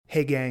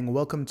Hey gang,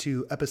 welcome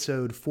to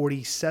episode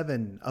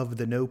 47 of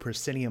the No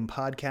Proscenium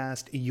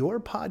podcast,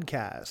 your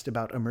podcast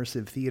about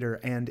immersive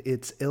theater and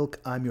its ilk.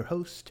 I'm your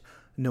host,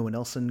 Noah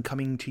Nelson,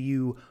 coming to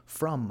you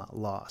from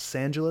Los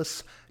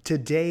Angeles.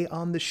 Today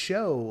on the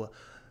show,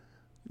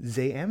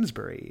 Zay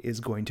Amsbury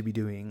is going to be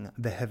doing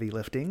the heavy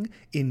lifting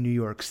in New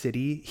York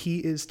City. He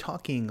is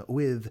talking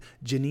with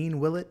Janine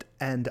Willett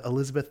and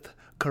Elizabeth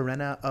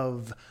Carena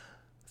of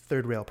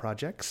Third Rail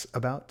Projects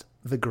about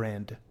The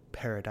Grand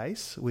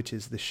Paradise, which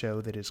is the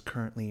show that is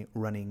currently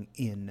running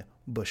in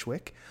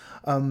Bushwick.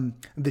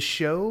 The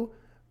show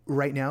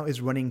right now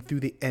is running through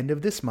the end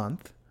of this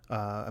month.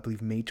 I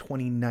believe May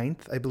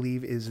 29th, I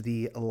believe, is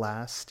the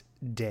last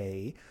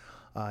day.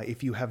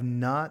 If you have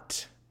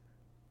not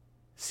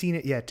seen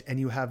it yet and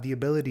you have the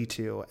ability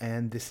to,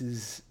 and this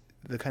is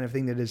the kind of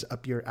thing that is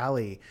up your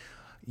alley,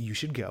 you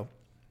should go.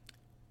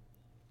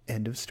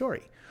 End of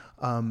story.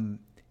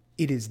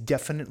 It is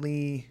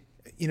definitely...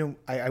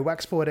 I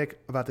wax poetic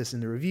about this in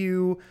the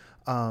review.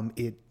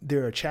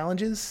 There are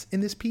challenges in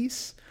this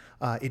piece.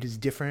 It is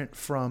different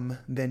from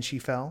Then She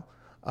Fell.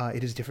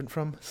 It is different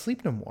from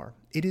Sleep No More.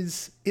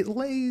 It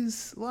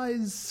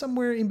lies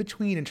somewhere in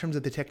between in terms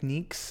of the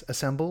techniques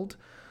assembled.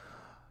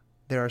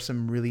 There are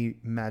some really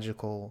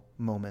magical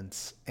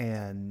moments,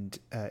 and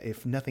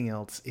if nothing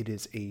else, it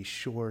is a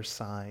sure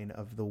sign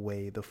of the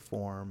way the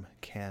form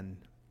can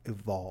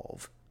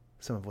evolve.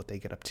 Some of what they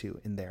get up to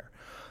in there.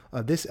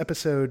 This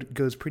episode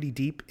goes pretty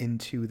deep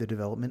into the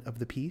development of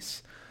the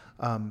piece.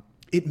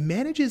 It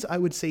manages, I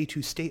would say,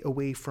 to stay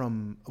away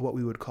from what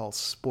we would call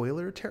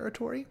spoiler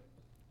territory.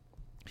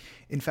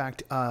 In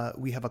fact,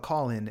 we have a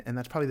call-in, and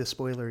that's probably the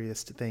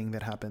spoileriest thing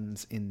that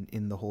happens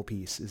in the whole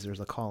piece, is there's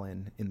a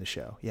call-in in the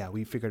show. Yeah,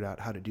 we figured out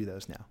how to do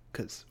those now,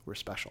 because we're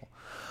special.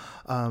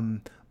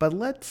 But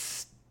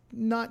let's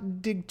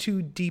not dig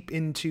too deep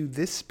into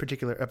this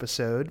particular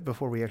episode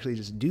before we actually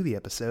just do the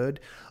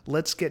episode.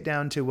 Let's get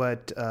down to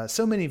what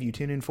so many of you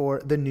tune in for,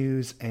 the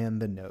news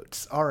and the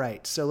notes. All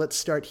right, so let's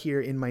start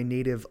here in my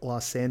native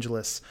Los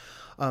Angeles.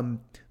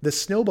 The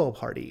Snowball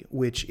Party,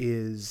 which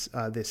is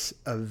this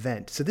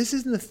event. So this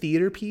isn't a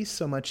theater piece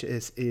so much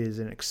as it is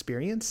an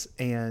experience,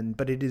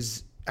 but it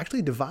is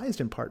actually devised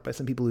in part by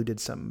some people who did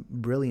some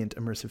brilliant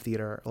immersive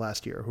theater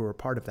last year who were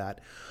part of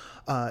that.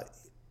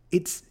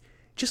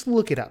 Just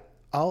look it up.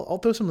 I'll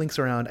throw some links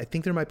around. I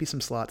think there might be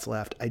some slots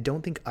left. I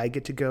don't think I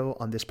get to go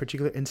on this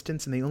particular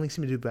instance, and they only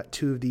seem to do about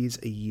 2 of these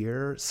a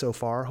year so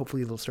far.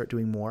 Hopefully they'll start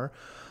doing more.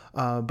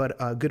 But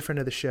a good friend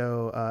of the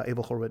show,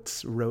 Abel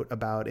Horwitz, wrote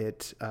about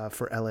it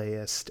for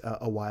LAist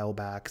a while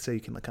back, so you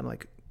can kind of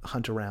like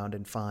hunt around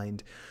and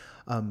find.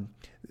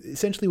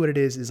 Essentially what it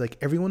is like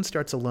everyone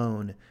starts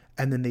alone,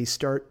 and then they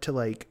start to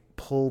like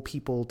pull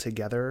people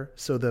together,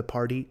 so the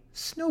party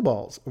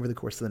snowballs over the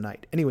course of the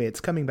night. Anyway, it's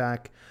coming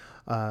back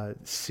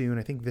soon,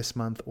 I think this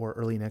month or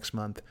early next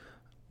month.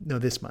 No,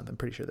 this month. I'm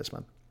pretty sure this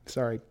month.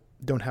 Sorry,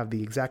 don't have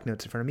the exact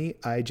notes in front of me.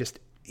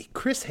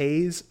 Chris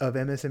Hayes of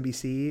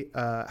MSNBC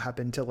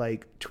happened to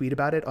like tweet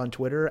about it on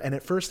Twitter. And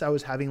at first I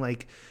was having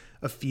like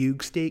a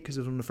fugue state because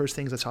it was one of the first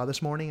things I saw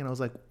this morning. And I was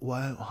like,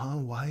 what? Huh?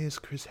 Why is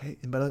Chris Hayes?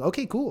 But like,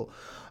 okay, cool.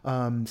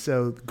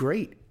 So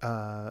great.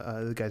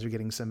 The guys are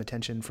getting some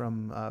attention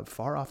from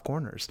far off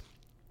corners.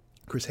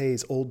 Chris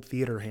Hayes, old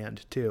theater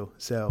hand too.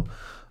 So,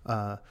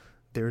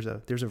 there's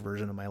a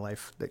version of my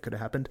life that could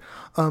have happened.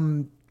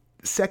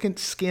 Second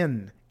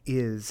Skin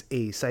is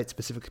a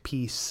site-specific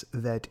piece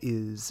that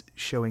is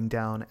showing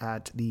down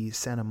at the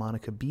Santa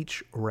Monica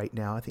Beach right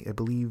now. I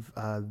believe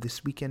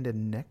this weekend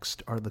and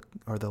next are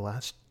the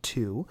last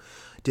 2.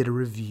 Did a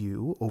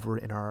review over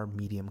in our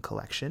Medium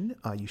collection.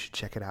 You should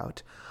check it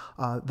out.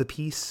 The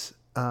piece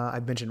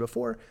I've mentioned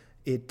before.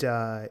 It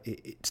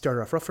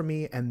started off rough for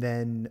me and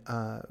then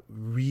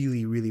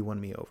really, really won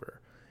me over,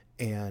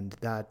 and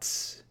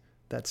that's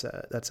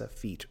a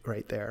feat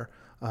right there.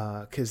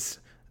 Cause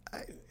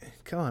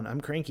come on,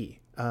 I'm cranky.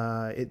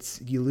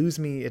 You lose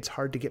me. It's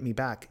hard to get me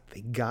back.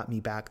 They got me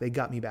back. They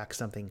got me back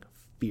something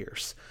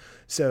fierce.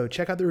 So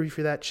check out the review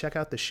for that. Check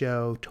out the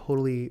show.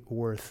 Totally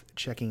worth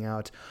checking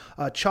out.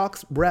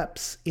 Chalk's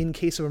Reps in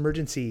Case of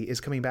Emergency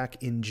is coming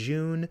back in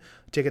June.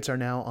 Tickets are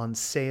now on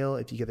sale.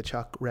 If you get the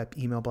Chalk Rep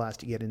email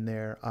blast, you get in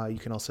there. You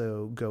can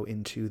also go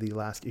into the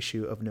last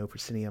issue of No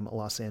Proscenium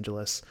Los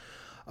Angeles.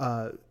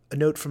 A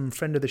note from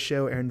friend of the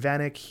show, Aaron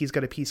Vanek. He's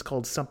got a piece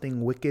called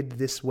Something Wicked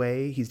This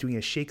Way. He's doing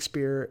a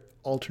Shakespeare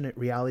alternate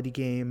reality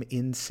game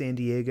in San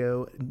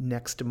Diego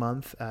next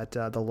month at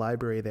the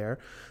library there.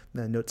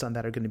 The notes on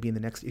that are going to be in the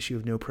next issue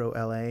of No Pro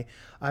LA.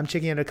 I'm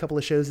checking out a couple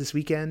of shows this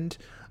weekend,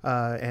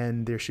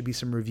 and there should be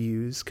some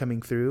reviews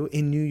coming through.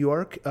 In New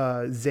York,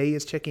 Zay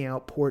is checking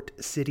out Port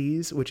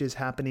Cities, which is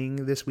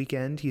happening this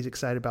weekend. He's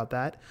excited about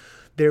that.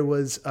 There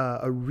was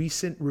a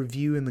recent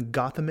review in The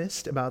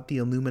Gothamist about the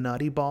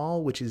Illuminati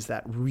Ball, which is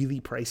that really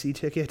pricey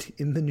ticket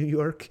in the New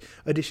York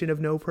edition of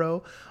No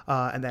Pro,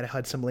 and that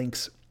had some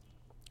links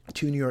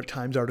to New York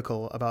Times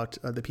article about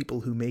the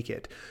people who make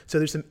it. So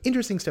there's some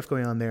interesting stuff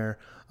going on there.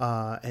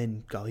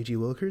 And golly gee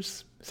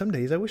willikers, some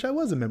days I wish I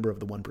was a member of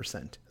the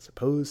 1% as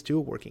opposed to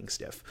a working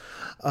stiff.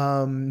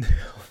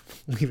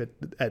 Leave it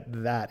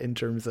at that in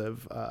terms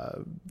of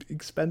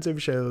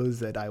expensive shows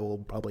that I will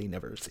probably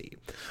never see.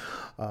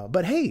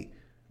 But hey,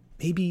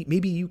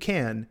 maybe you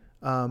can.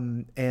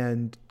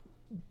 And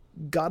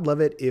God love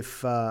it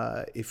if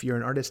you're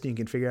an artist and you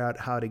can figure out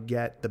how to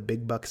get the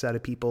big bucks out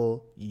of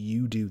people.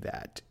 You do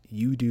that.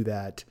 You do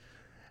that,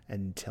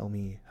 and tell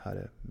me how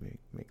to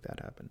make that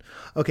happen.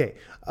 Okay.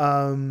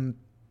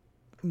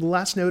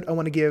 Last note I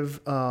want to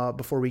give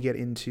before we get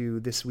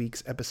into this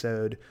week's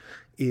episode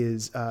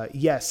is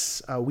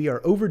yes, we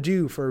are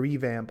overdue for a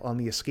revamp on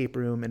the escape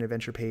room and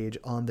adventure page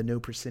on the No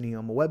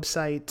Proscenium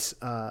website.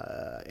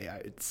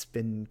 It's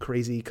been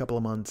crazy couple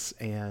of months,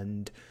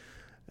 and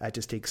that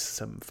just takes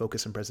some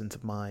focus and presence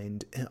of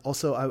mind. And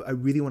also, I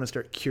really want to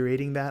start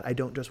curating that. I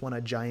don't just want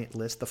a giant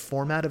list. The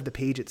format of the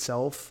page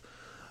itself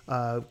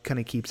kind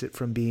of keeps it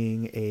from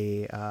being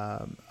a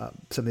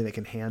something that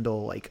can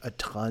handle like a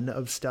ton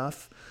of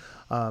stuff.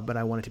 But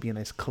I want it to be a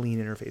nice, clean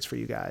interface for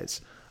you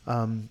guys.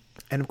 And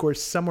of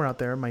course, somewhere out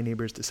there, my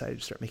neighbors decided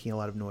to start making a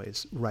lot of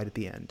noise right at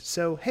the end.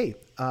 So, hey,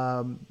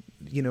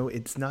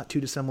 it's not too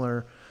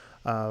dissimilar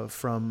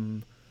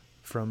from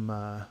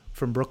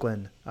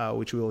Brooklyn,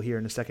 which we will hear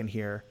in a second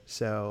here.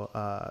 So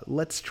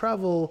let's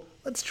travel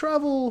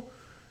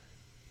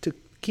to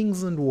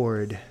Kingsland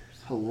Ward.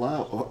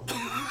 Hello.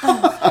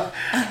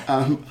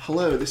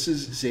 Hello, this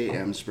is Zay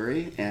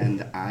Amsbury,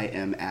 and I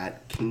am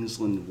at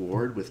Kingsland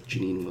Ward with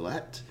Janine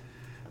Willette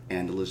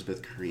and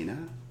Elizabeth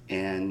Karina,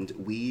 and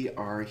we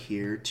are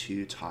here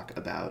to talk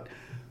about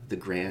the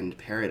Grand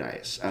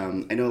Paradise.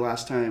 I know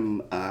last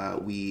time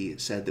we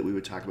said that we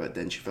would talk about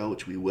Then She Fell,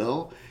 which we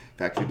will. In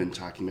fact, we've been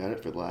talking about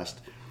it for the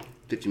last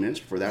 15 minutes.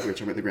 Before that, we were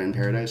talking about the Grand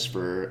Paradise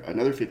for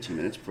another 15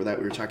 minutes. Before that,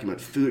 we were talking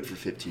about food for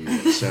 15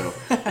 minutes. So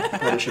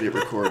probably should hit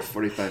record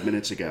 45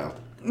 minutes ago.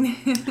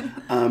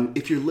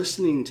 If you're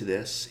listening to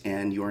this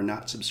and you are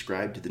not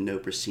subscribed to the No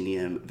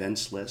Proscenium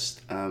events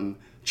list,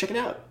 check it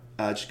out.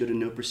 Just go to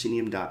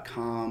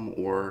noproscenium.com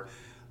or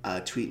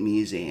tweet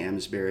me, Zay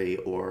Amsbury,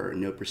 or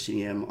No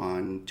Proscenium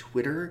on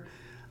Twitter.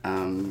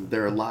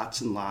 There are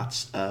lots and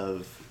lots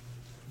of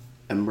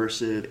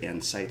immersive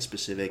and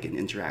site-specific and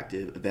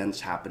interactive events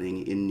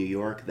happening in New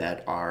York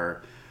that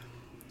are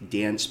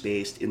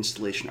dance-based,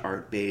 installation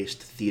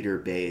art-based,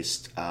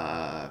 theater-based,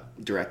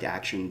 direct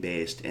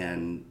action-based,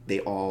 and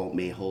they all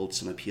may hold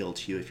some appeal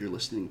to you if you're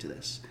listening to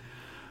this.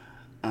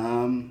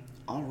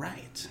 All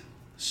right,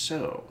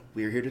 so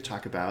we are here to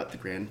talk about the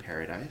Grand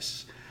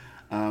Paradise.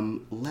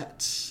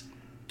 Let's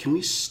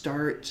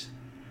start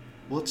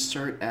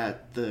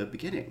at the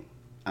beginning.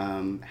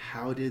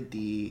 How did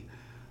the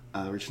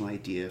original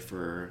idea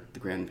for the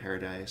Grand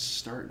Paradise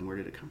start, and where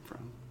did it come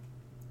from?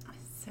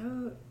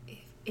 So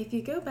if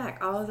you go back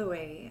all the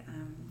way,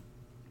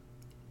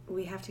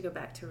 we have to go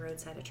back to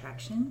Roadside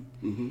Attraction,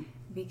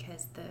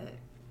 because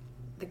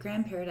the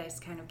Grand Paradise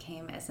kind of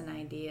came as an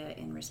idea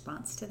in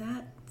response to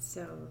that.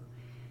 So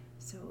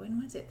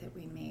when was it that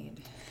we made?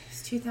 It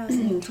was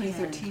 2010.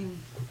 2013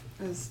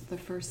 was the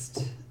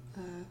first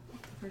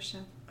show.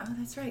 Oh,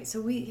 that's right.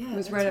 So it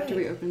was right after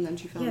we opened Then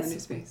She Fell in the new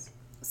space.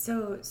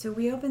 So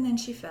we opened Then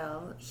She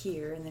Fell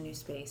here in the new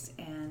space,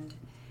 and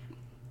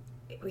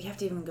we have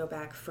to even go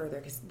back further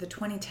because the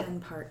 2010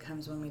 part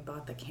comes when we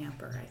bought the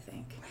camper, I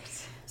think.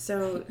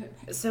 So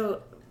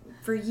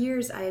for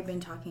years I had been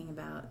talking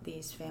about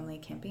these family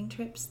camping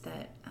trips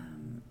that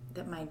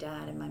my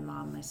dad and my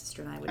mom, my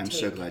sister, and I would take. I'm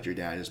so glad your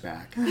dad is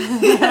back.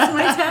 Yes,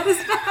 my dad is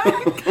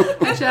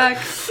back. Check.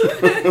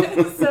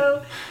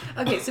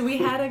 So we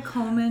had a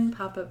Coleman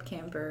pop-up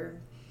camper.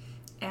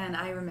 And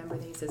I remember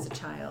these as a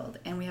child,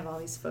 and we have all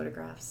these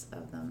photographs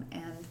of them.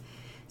 And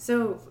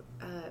so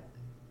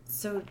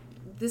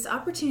this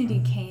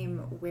opportunity came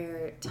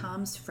where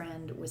Tom's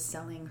friend was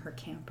selling her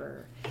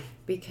camper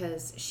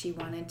because she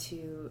wanted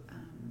to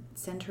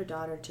send her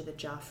daughter to the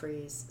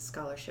Joffrey's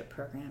scholarship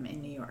program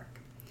in New York.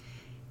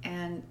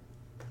 And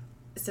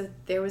so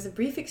there was a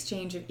brief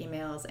exchange of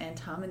emails, and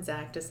Tom and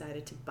Zach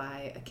decided to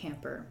buy a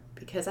camper.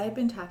 Because I had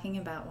been talking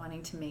about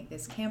wanting to make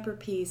this camper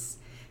piece,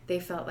 they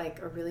felt like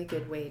a really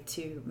good way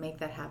to make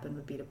that happen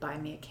would be to buy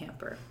me a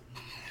camper.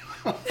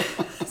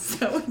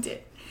 So we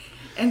did.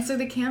 And so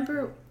the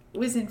camper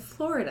was in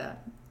Florida,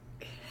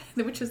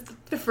 which was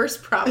the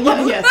first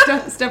problem. Yeah,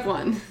 step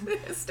one.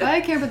 Buy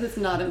a camper that's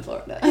not in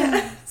Florida.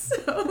 Yeah.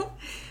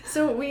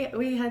 So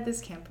we had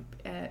this camper.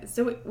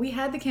 So we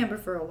had the camper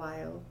for a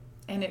while,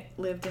 and it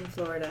lived in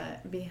Florida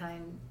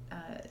behind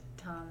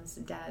Tom's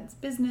dad's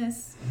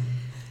business.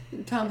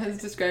 Tom has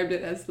described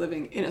it as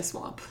living in a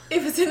swamp.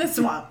 It was in a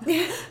swamp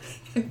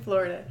in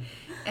Florida.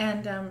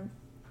 And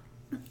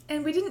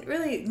we didn't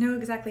really know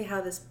exactly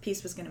how this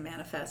piece was going to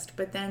manifest,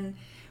 but then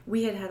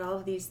we had all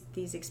of these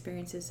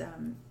experiences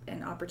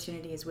and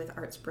opportunities with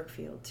Arts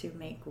Brookfield to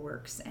make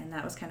works, and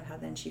that was kind of how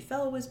Then She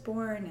Fell was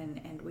born,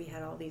 and we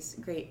had all these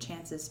great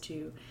chances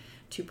to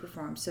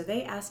perform. So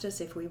they asked us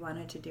if we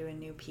wanted to do a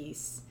new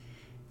piece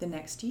the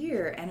next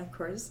year. And of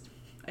course,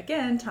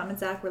 again, Tom and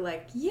Zach were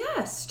like,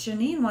 yes,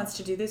 Janine wants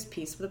to do this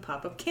piece with a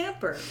pop-up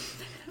camper.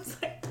 I was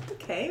like,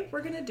 okay,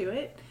 we're going to do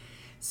it.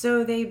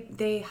 So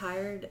they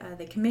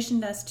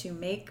commissioned us to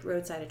make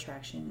Roadside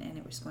Attraction, and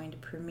it was going to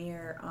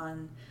premiere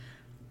on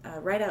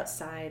right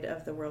outside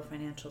of the World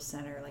Financial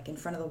Center, like in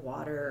front of the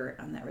water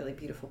on that really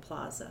beautiful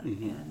plaza.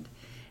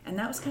 And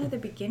that was kind of the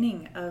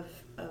beginning of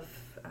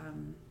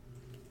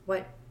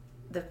what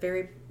the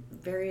very,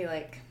 very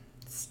like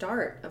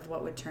start of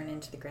what would turn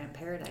into the Grand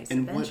Paradise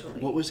and eventually.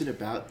 What was it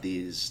about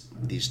these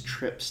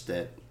trips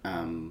that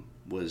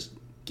was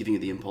giving you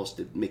the impulse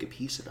to make a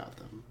piece about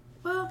them?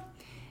 Well,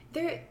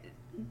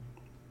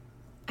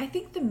 I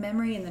think the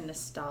memory and the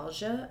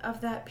nostalgia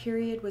of that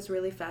period was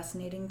really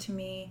fascinating to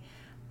me.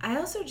 I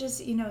also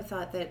just,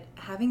 thought that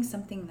having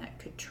something that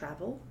could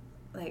travel,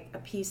 like a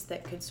piece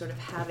that could sort of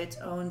have its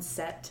own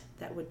set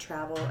that would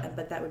travel,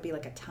 but that would be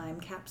like a time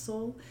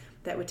capsule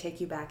that would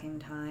take you back in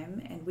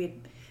time. And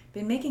we'd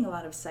been making a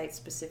lot of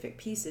site-specific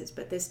pieces,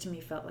 but this to me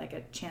felt like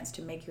a chance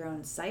to make your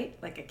own site,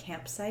 like a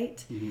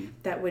campsite,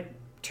 that would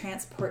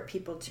transport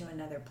people to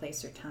another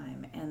place or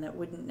time, and that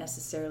wouldn't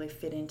necessarily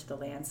fit into the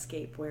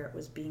landscape where it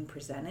was being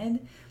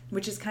presented,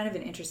 which is kind of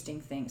an interesting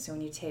thing. So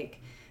when you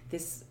take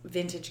this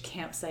vintage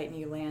campsite and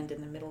you land in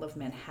the middle of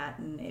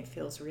Manhattan, it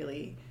feels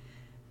really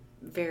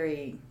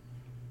very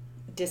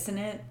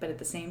dissonant, but at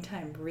the same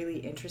time really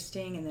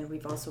interesting. And then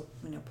we've also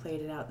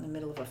played it out in the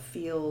middle of a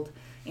field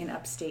in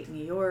upstate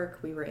New York.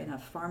 We were in a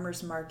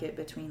farmer's market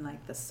between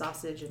like the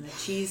sausage and the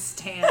cheese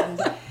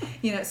stand.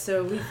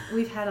 So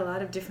we've had a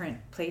lot of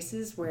different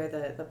places where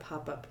the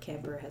pop-up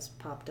camper has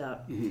popped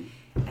up.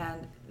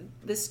 And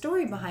the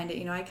story behind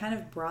it, I kind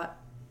of brought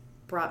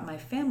my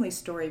family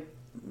story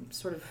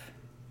sort of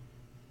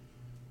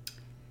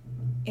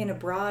in a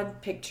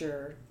broad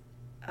picture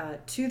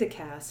to the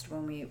cast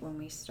when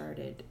we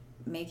started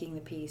making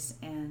the piece,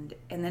 and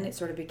then it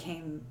sort of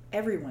became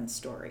everyone's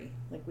story.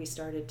 Like we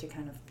started to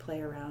kind of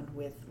play around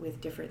with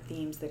different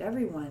themes that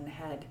everyone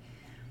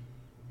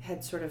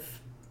had sort of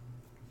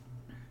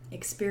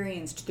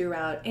experienced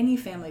throughout any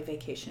family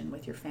vacation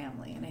with your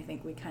family. And I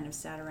think we kind of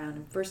sat around,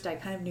 and first I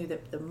kind of knew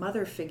that the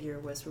mother figure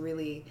was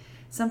really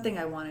something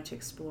I wanted to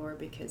explore,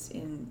 because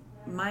in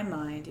my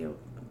mind,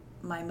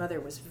 my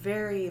mother was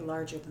very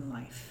larger than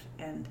life,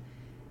 and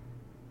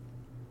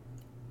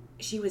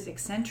she was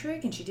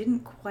eccentric, and she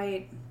didn't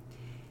quite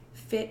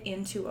fit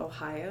into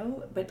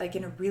Ohio, but like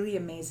in a really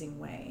amazing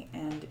way.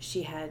 And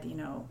she had,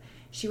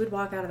 she would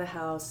walk out of the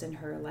house in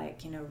her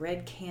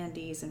red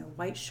candies and her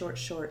white short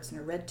shorts and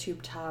her red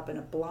tube top and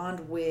a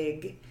blonde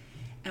wig.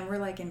 And we're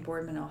like in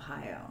Boardman,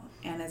 Ohio.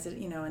 And as a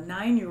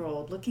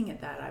 9-year-old looking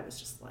at that, I was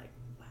just like,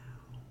 wow.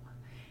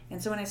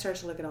 And so when I started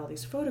to look at all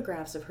these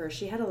photographs of her,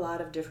 she had a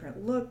lot of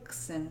different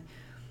looks, and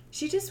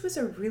she just was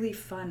a really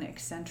fun,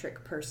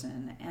 eccentric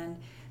person. And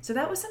so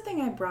that was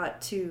something I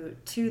brought to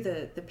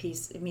the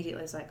piece immediately.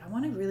 I was like, I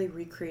want to really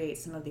recreate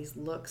some of these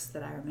looks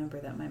that I remember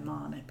that my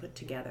mom had put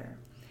together.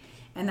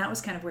 And that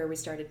was kind of where we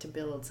started to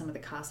build some of the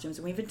costumes.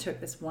 And we even took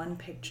this one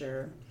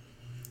picture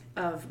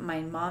of my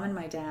mom and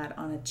my dad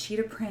on a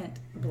cheetah print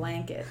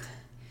blanket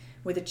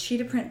with a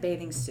cheetah print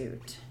bathing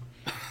suit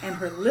and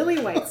her lily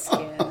white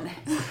skin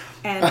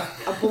and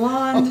a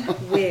blonde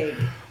wig.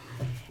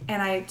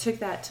 And I took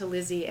that to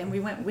Lizzie, and we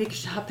went wig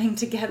shopping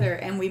together,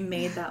 and we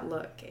made that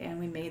look, and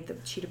we made the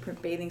cheetah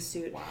print bathing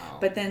suit. Wow.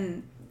 But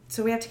then,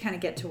 so we have to kind of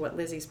get to what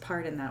Lizzie's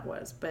part in that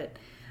was. But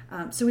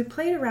so we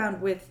played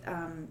around with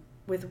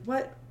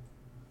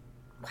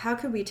how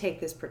could we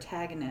take this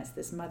protagonist,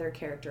 this mother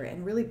character,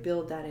 and really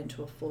build that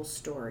into a full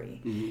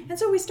story. And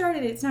so we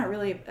started, it's not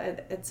really,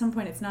 at some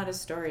point, it's not a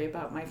story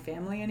about my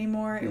family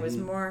anymore. It was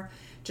more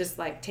just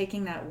like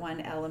taking that one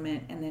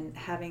element and then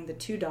having the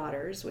two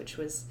daughters, which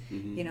was,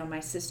 my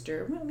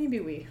sister. Well,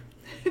 maybe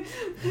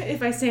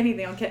if I say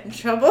anything, I'll get in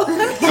trouble.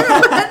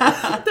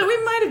 But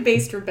we might have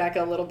based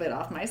Rebecca a little bit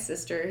off my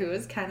sister, who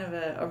was kind of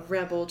a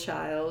rebel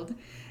child.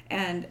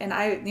 And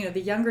I,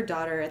 the younger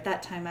daughter, at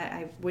that time,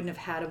 I wouldn't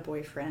have had a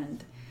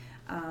boyfriend.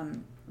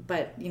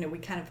 But, we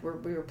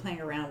we were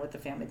playing around with the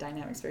family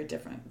dynamics very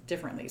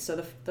differently.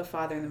 So the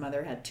father and the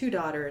mother had two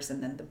daughters,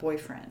 and then the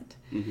boyfriend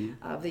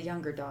of the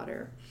younger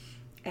daughter.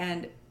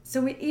 And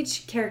so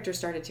each character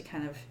started to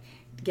kind of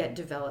get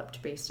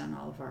developed based on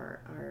all of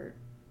our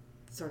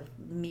sort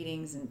of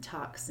meetings and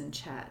talks and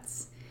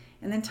chats.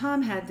 And then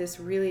Tom had this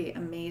really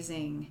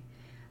amazing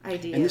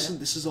idea. And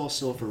this is all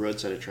still for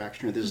Roadside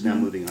Attraction, or this is now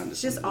moving on to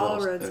just something all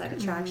else? Roadside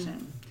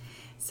Attraction.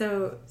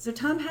 So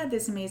Tom had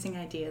this amazing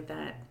idea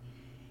that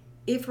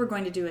if we're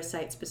going to do a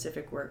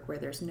site-specific work where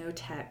there's no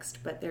text,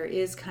 but there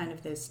is kind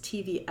of this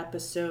TV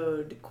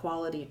episode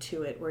quality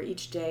to it, where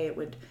each day it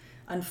would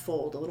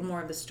unfold, a little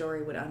more of the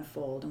story would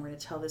unfold, and we're going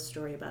to tell this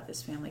story about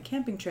this family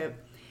camping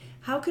trip,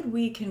 how could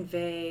we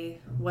convey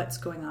what's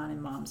going on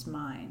in Mom's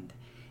mind?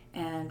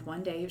 And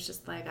one day he was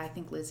just like, I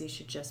think Lizzie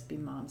should just be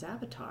Mom's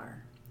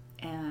avatar.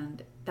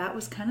 And that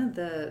was kind of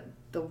the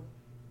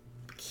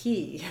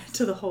key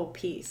to the whole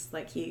piece.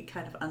 Like, he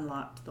kind of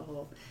unlocked the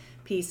whole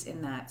piece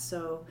in that.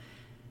 So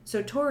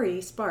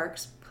Tori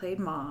Sparks played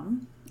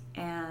Mom,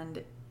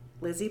 and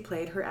Lizzie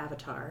played her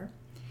avatar.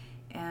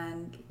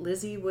 And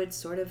Lizzie would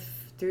sort of,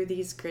 through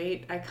these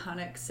great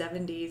iconic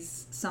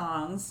 70s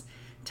songs,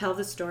 tell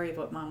the story of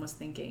what Mom was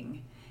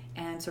thinking,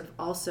 and sort of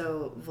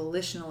also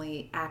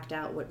volitionally act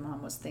out what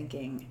Mom was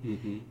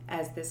thinking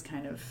as this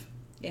kind of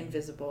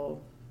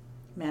invisible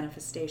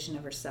manifestation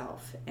of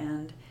herself.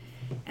 And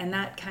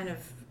that kind of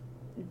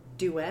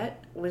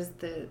duet was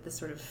the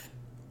sort of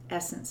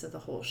essence of the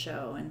whole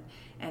show.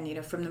 And you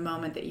know, from the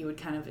moment that you would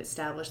kind of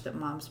establish that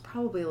Mom's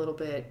probably a little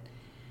bit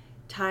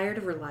tired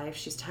of her life,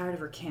 she's tired of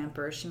her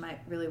camper, she might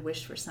really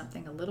wish for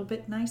something a little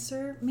bit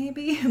nicer,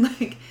 maybe.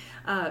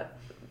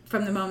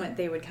 From the moment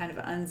they would kind of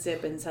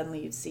unzip and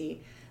suddenly you'd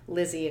see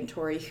Lizzie and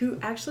Tori, who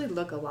actually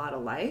look a lot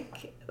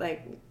alike.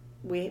 Like,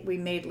 we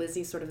made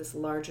Lizzie sort of this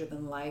larger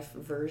than life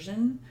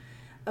version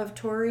of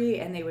Tori,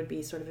 and they would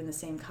be sort of in the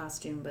same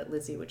costume, but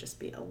Lizzie would just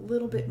be a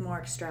little bit more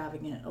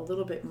extravagant, a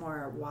little bit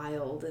more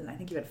wild, and I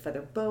think you had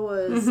feather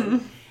boas,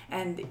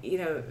 and you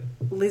know,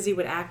 Lizzie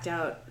would act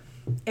out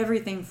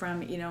everything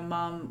from, you know,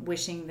 Mom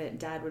wishing that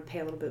Dad would pay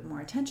a little bit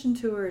more attention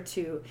to her,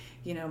 to,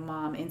 you know,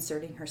 Mom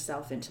inserting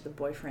herself into the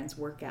boyfriend's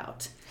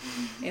workout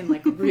in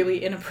like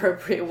really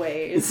inappropriate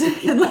ways,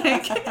 and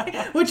like,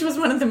 which was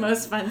one of the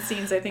most fun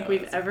scenes I think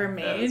we've ever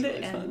made.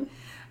 Really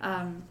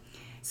and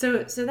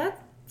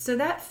so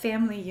that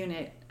family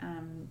unit,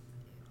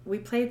 we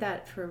played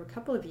that for a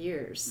couple of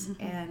years,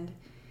 and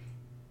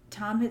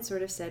Tom had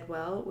sort of said,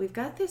 well, we've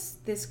got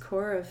this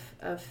core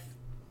of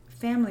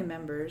family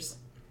members.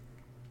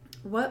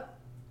 What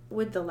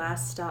would the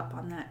last stop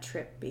on that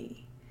trip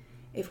be?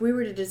 If we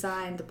were to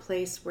design the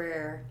place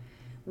where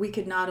we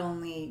could not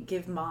only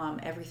give Mom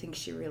everything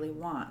she really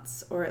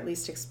wants, or at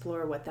least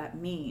explore what that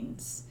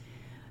means,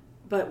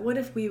 but what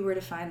if we were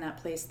to find that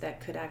place that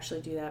could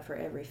actually do that for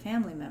every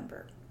family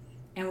member?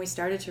 And we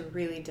started to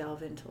really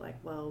delve into like,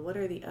 well, what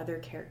are the other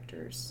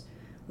characters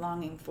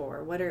longing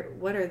for? What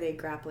are they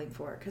grappling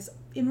for? Because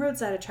in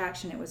Roadside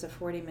Attraction, it was a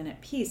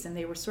 40-minute piece, and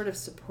they were sort of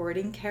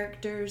supporting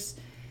characters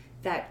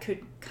that could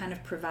kind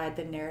of provide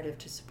the narrative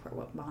to support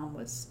what Mom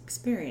was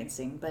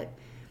experiencing.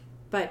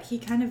 But he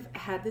kind of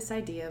had this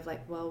idea of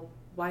like, well,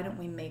 why don't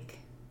we make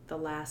the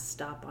last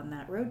stop on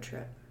that road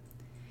trip?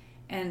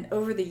 And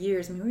over the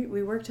years, I mean,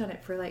 we worked on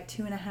it for like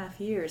 2.5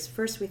 years.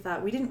 First, we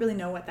thought, we didn't really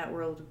know what that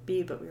world would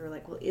be, but we were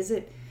like, well, is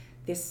it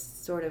this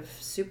sort of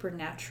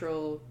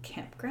supernatural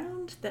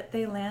campground that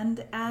they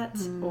land at?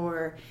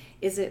 Or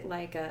is it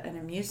like an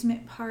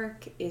amusement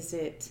park? Is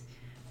it...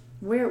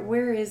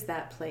 Where is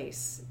that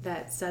place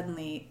that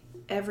suddenly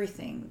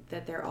everything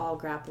that they're all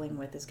grappling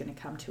with is going to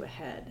come to a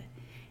head?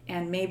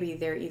 And maybe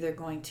they're either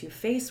going to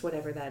face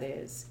whatever that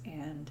is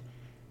and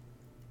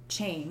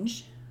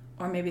change,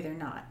 or maybe they're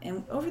not.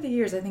 And over the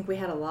years, I think we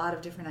had a lot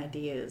of different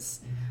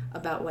ideas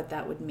about what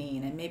that would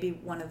mean. And maybe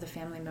one of the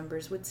family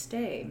members would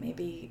stay.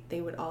 Maybe they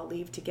would all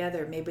leave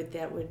together. Maybe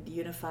that would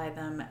unify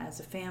them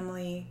as a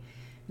family.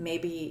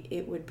 Maybe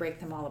it would break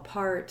them all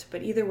apart.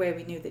 But either way,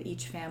 we knew that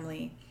each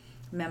family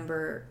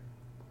member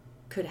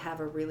could have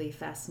a really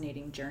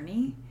fascinating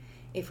journey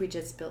if we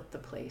just built the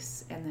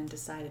place and then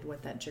decided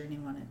what that journey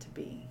wanted to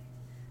be.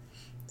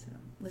 So,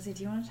 Lizzie,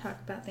 do you want to talk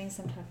about things?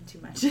 I'm talking too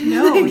much.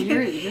 No,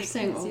 you're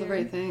saying all the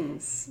right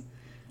things.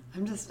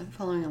 I'm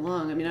following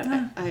along. I mean,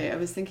 I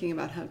was thinking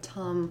about how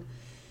Tom,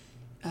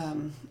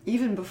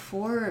 even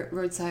before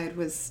Roadside,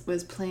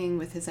 was playing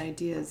with his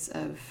ideas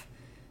of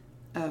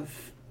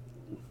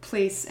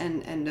place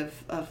and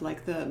of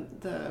like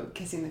the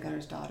Kissing the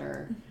Gunner's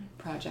Daughter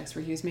projects,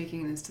 where he was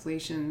making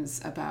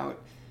installations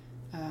about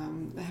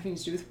having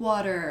to do with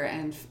water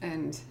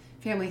and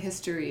family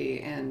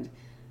history, and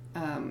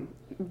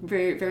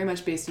very very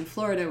much based in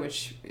Florida,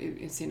 which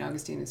in St.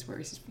 Augustine is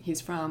where he's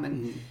from,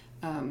 and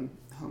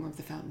home of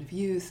the Fountain of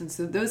Youth. And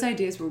so those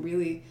ideas were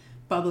really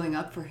bubbling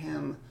up for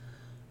him,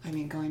 I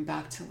mean, going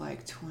back to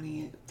like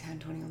 2010,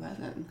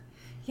 2011.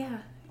 Yeah.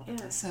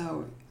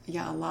 So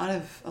yeah, a lot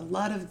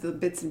of the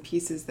bits and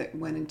pieces that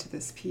went into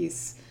this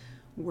piece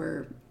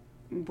were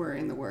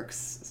in the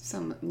works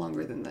some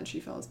longer than She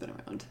Fell has been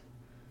around.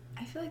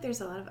 I feel like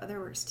there's a lot of other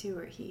works too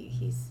where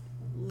he's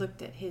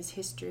looked at his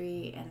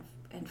history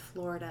and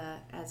Florida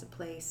as a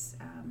place.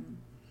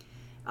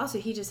 Also,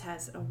 he just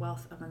has a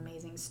wealth of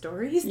amazing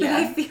stories that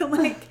I feel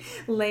like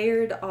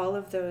layered all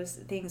of those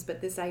things. But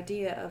this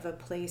idea of a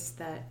place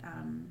that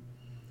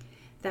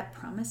that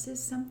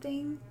promises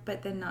something,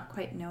 but then not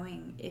quite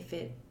knowing if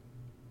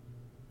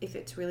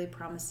it's really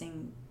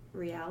promising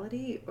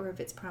reality, or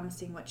if it's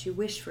promising what you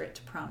wish for it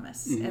to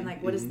promise, and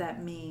like what does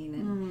that mean?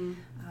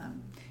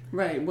 And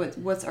right,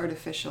 what's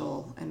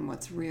artificial and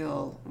what's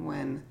real,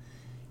 when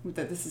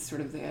that this is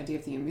sort of the idea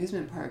of the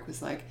amusement park,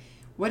 was like,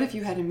 what if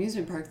you had an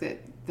amusement park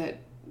that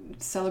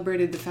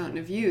celebrated the Fountain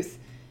of Youth?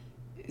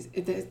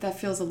 That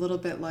feels a little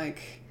bit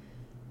like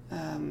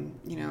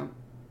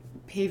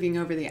paving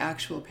over the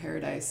actual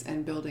paradise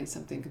and building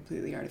something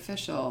completely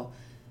artificial,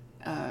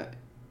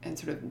 and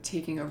sort of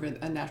taking over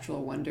a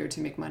natural wonder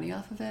to make money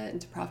off of it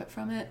and to profit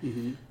from it.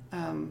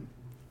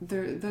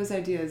 Those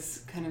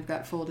ideas kind of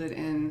got folded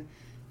in,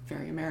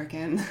 very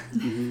American.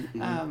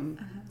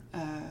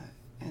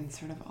 And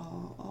things sort of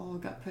all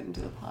got put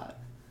into the plot.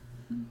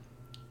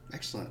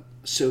 Excellent.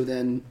 So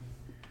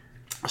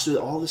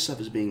all this stuff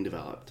is being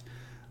developed,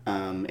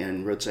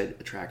 and Roadside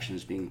Attraction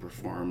is being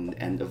performed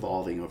and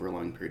evolving over a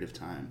long period of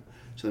time.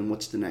 So then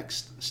what's the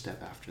next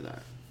step after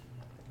that?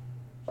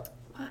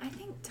 Well, I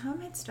think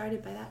Tom had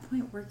started by that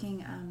point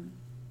working,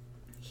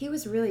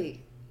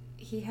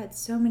 he had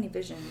so many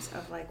visions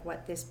of like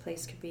what this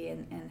place could be,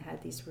 and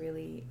had these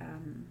really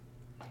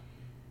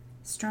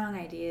strong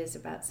ideas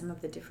about some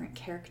of the different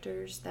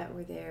characters that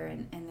were there,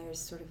 and there's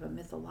sort of a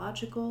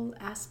mythological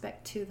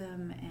aspect to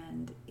them,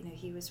 and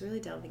he was really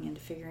delving into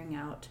figuring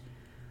out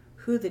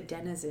who the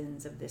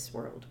denizens of this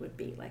world would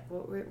be, like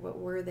what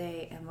were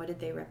they, and what did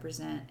they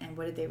represent, and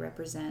what did they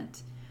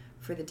represent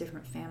for the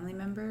different family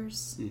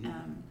members.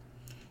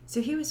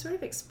 So he was sort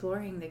of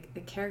exploring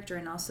the character,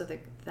 and also the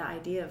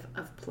idea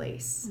of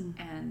place.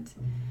 And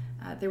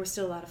there was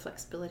still a lot of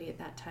flexibility at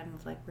that time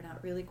of like, we're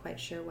not really quite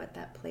sure what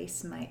that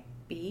place might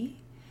be,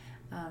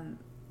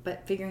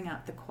 but figuring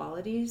out the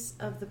qualities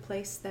of the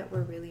place that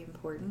were really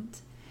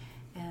important.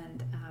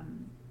 And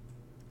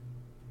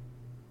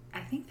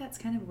I think that's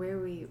kind of where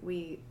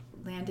we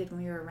landed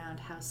when we were around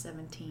House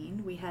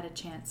 17. We had a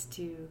chance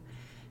to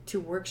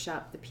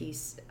workshop the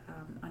piece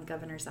on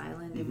Governor's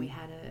Island, and we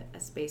had a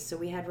space. So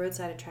we had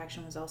Roadside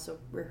Attraction was also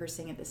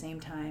rehearsing at the same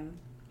time,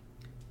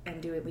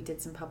 and we did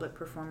some public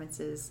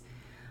performances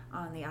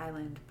on the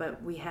island,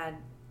 but we had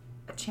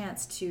a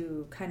chance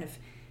to kind of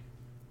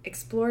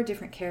explore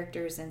different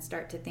characters and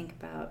start to think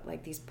about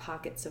like these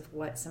pockets of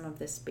what some of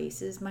the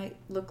spaces might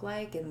look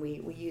like. And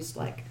we used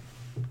like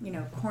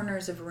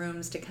corners of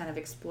rooms to kind of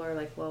explore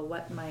like, well,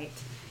 what might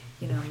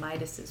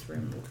Midas's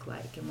room look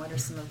like, and what are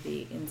some of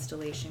the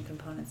installation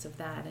components of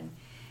that.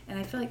 And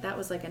I feel like that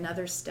was like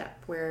another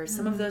step where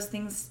some of those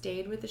things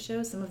stayed with the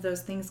show, some of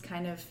those things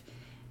kind of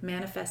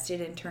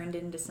manifested and turned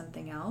into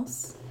something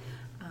else.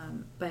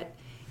 But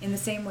in the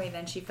same way,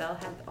 Then She Fell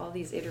had all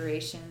these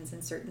iterations,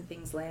 and certain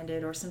things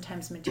landed, or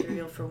sometimes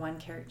material for one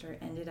character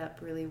ended up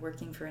really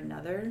working for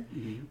another.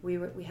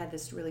 We had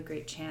this really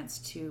great chance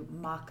to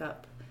mock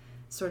up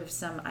sort of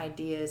some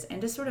ideas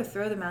and to sort of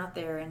throw them out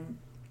there. And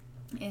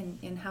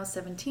in House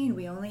 17,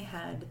 we only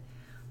had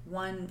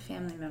one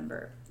family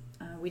member.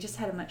 We just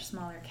had a much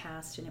smaller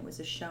cast, and it was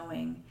a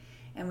showing,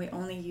 and we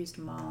only used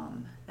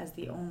Mom as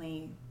the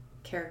only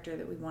character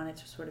that we wanted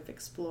to sort of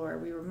explore.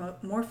 We were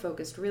more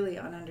focused really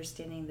on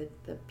understanding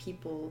the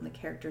people and the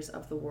characters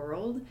of the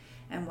world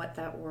and what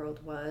that world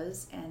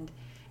was. And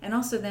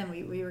also then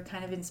we were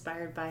kind of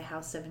inspired by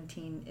House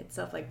 17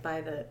 itself, like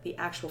by the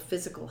actual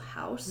physical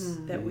house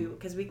that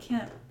because we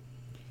can't,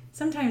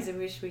 sometimes I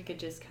wish we could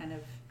just kind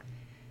of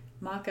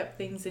mock up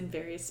things in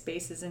various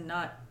spaces and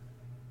not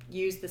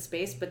use the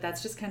space, but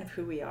that's just kind of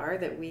who we are,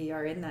 that we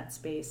are in that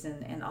space,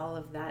 and all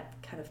of that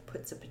kind of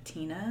puts a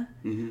patina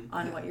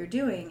on what you're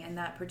doing. And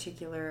that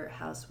particular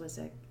house was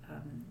a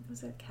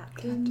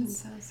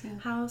captain's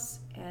house,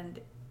 and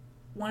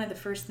one of the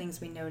first things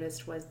we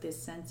noticed was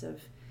this sense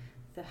of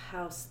the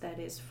house that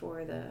is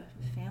for the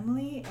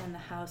family and the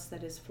house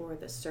that is for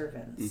the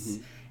servants,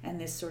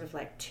 and this sort of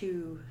like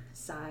two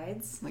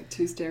sides, like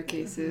two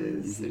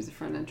staircases. There's a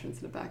front entrance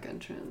and a back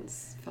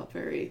entrance. Felt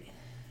very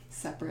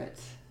separate.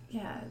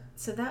 Yeah,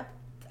 so that,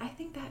 I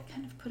think that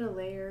kind of put a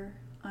layer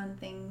on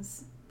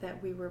things that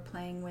we were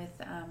playing with.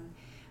 I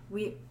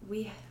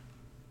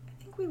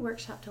think we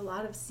workshopped a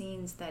lot of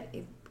scenes that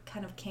it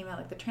kind of came out,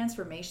 like the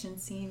transformation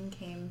scene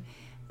came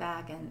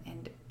back,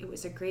 and it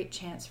was a great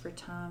chance for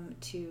Tom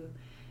to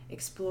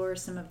explore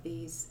some of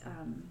these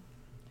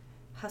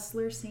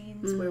hustler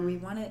scenes where we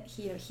wanted,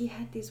 he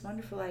had these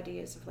wonderful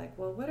ideas of like,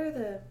 well, what are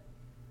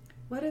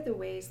the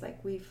ways, like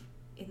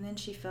and Then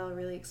She Fell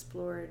really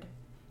explored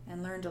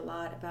and learned a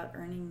lot about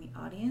earning the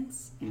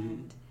audience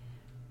and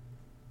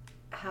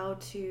how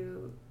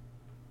to,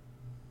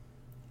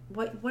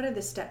 what are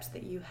the steps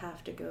that you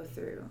have to go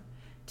through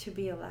to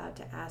be allowed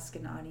to ask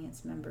an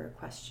audience member a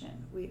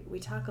question. We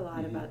talk a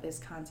lot about this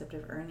concept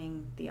of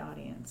earning the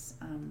audience,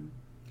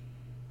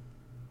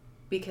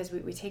 because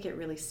we take it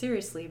really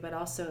seriously, but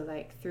also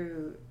like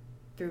through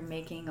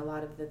making a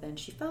lot of the Then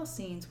She Fell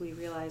scenes, we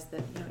realize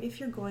that if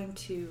you're going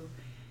to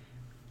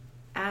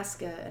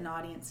ask an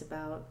audience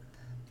about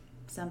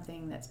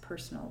something that's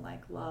personal,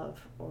 like love,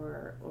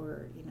 or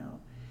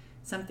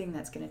something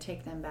that's going to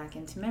take them back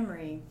into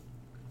memory,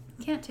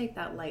 you can't take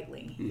that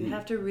lightly. You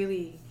have to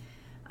really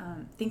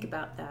think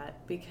about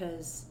that,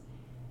 because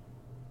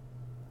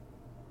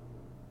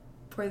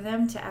for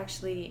them to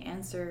actually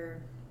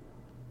answer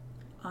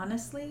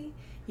honestly,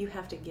 you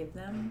have to give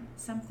them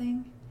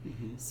something.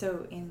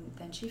 So in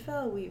Then She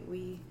Fell,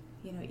 we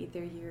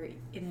either you're in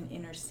an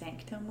inner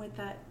sanctum with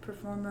that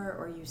performer,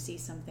 or you see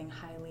something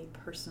highly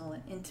personal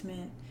and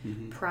intimate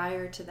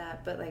prior to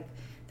that. But like,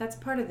 that's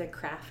part of the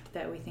craft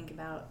that we think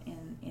about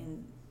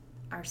in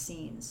our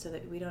scenes, so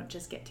that we don't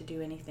just get to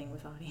do anything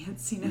with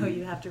audience.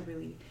 You have to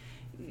really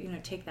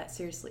take that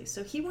seriously.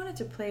 So he wanted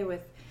to play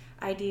with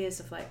ideas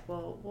of like,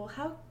 well,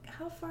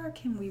 how far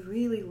can we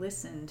really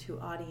listen to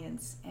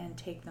audience and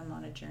take them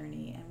on a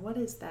journey, and what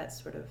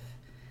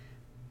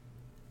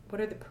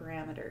what are the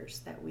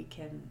parameters that we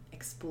can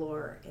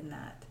explore in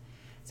that?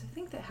 So I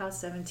think that House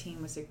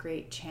 17 was a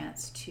great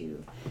chance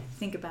to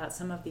think about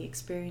some of the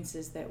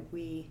experiences that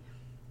we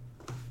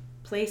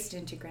placed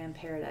into Grand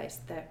Paradise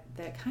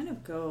that kind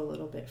of go a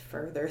little bit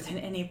further than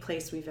any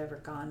place we've ever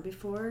gone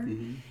before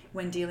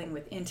when dealing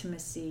with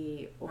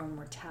intimacy or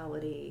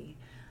mortality.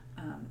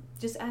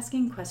 Just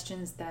asking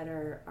questions that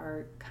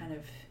are kind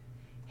of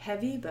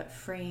heavy but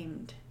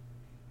framed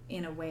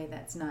in a way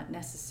that's not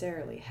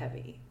necessarily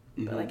heavy.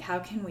 But like, how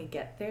can we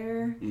get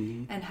there,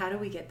 and how do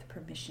we get the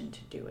permission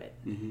to do it?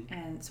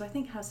 And so I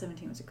think House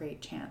 17 was a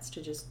great chance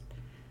to just,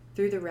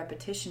 through the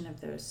repetition of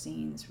those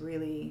scenes,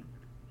 really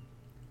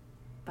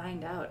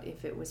find out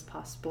if it was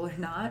possible or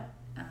not.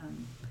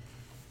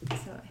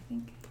 So I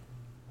think,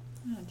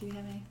 I don't know, do you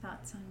have any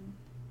thoughts on?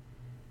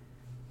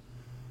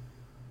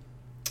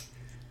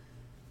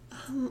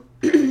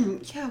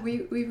 Yeah,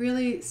 we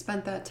really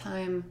spent that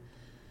time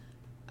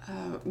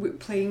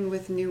playing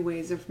with new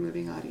ways of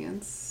moving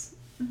audience.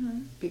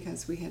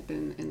 Because we had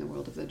been in the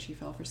world of Then She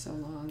Fell for so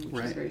long,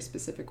 which is a very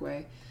specific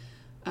way.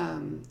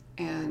 And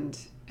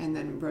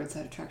then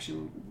Roadside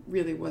Attraction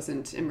really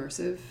wasn't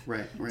immersive.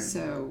 Right.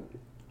 So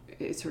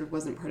it sort of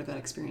wasn't part of that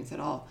experience at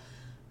all.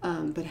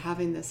 But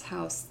having this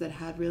house that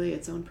had really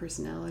its own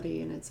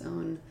personality and its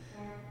own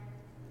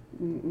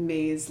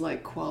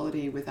maze-like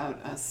quality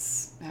without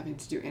us having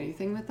to do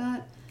anything with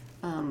that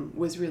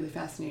was really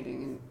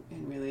fascinating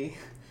and really...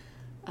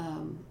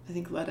 I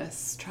think let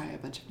us try a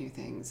bunch of new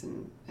things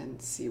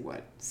and see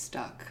what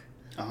stuck.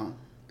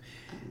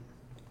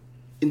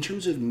 In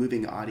terms of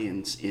moving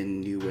audience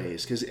in new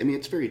ways, because I mean,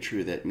 it's very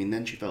true that, I mean,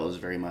 Then She Fell is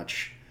very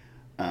much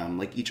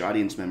like each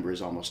audience member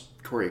is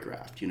almost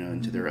choreographed,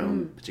 into their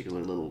own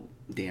particular little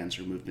dance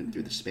or movement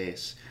through the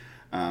space.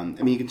 I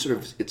mean, you can sort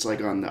of, it's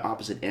like on the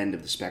opposite end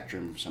of the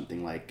spectrum,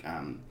 something like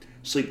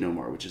Sleep No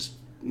More, which is,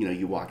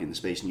 you walk into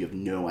space and you have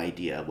no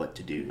idea what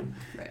to do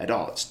at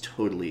all. It's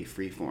totally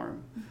freeform.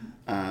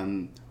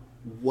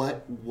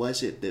 What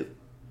was it that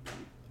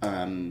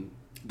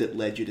that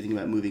led you to think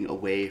about moving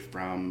away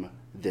from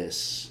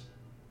this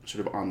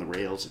sort of on the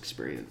rails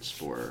experience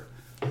for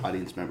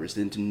audience members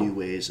into new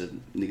ways of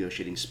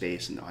negotiating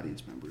space and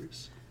audience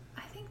members?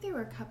 I think there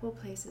were a couple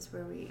places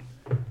where we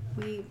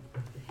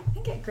I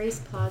think at Grace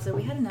Plaza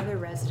we had another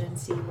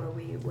residency where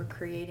we were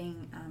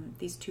creating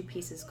these two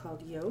pieces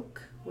called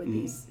Yoke with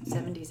these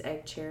 70s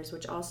egg chairs,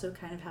 which also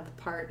kind of have a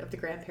part of the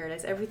Grand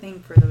Paradise. Everything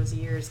for those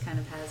years kind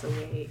of has a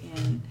way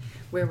in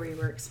where we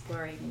were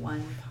exploring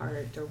one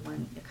part or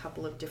a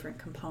couple of different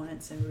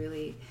components and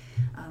really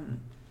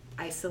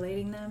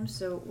isolating them.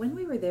 So when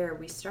we were there,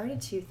 we started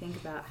to think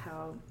about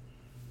how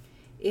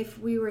if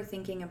we were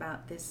thinking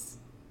about this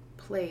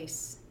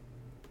place,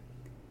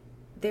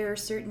 there are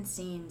certain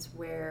scenes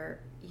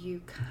where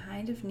you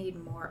kind of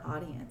need more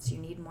audience. You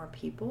need more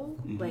people.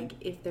 Like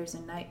if there's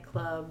a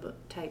nightclub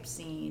type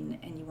scene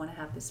and you want to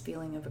have this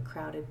feeling of a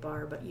crowded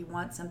bar, but you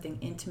want something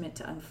intimate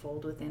to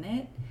unfold within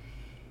it,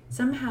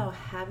 somehow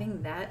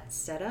having that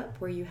setup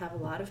where you have a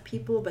lot of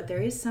people, but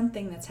there is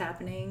something that's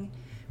happening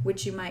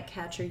which you might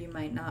catch or you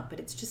might not, but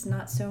it's just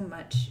not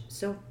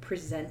so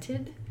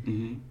presented.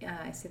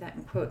 I say that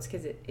in quotes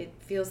because it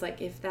feels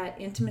like if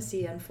that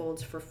intimacy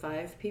unfolds for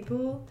 5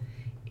 people,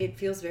 it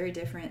feels very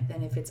different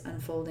than if it's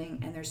unfolding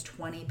and there's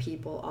 20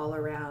 people all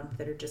around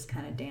that are just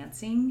kind of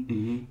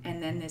dancing,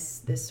 and then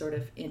this sort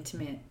of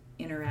intimate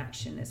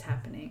interaction is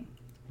happening.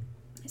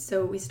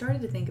 So we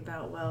started to think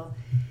about, well,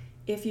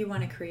 if you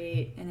want to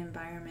create an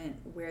environment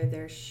where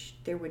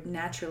there would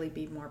naturally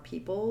be more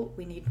people,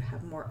 we need to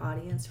have more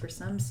audience for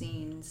some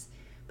scenes,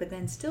 but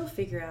then still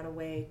figure out a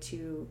way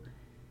to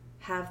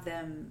have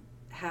them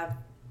have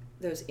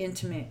those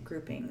intimate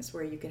groupings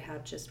where you could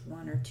have just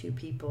 1 or 2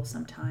 people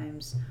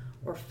sometimes,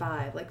 or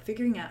 5, like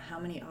figuring out how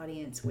many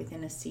audience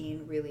within a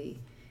scene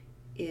really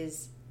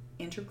is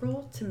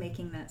integral to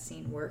making that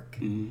scene work.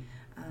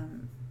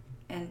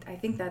 And I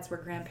think that's where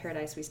Grand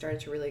Paradise, we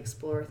started to really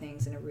explore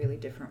things in a really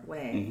different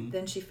way.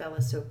 Then She Fell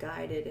is so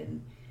guided,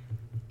 and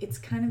it's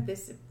kind of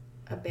this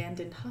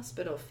abandoned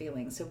hospital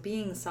feeling. So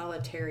being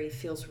solitary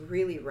feels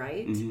really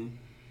right.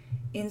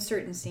 In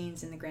certain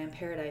scenes in the Grand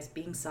Paradise,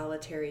 being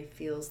solitary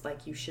feels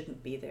like you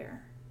shouldn't be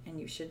there and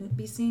you shouldn't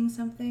be seeing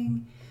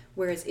something.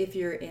 Whereas if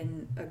you're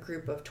in a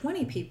group of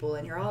 20 people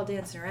and you're all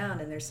dancing around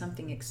and there's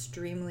something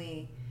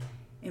extremely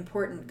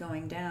important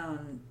going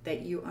down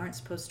that you aren't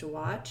supposed to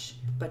watch,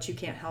 but you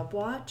can't help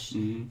watch,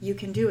 you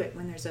can do it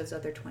when there's those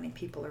other 20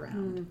 people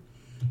around.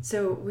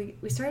 So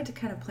we started to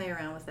kind of play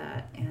around with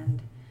that,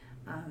 and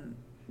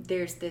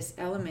there's this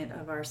element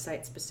of our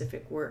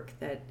site-specific work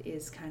that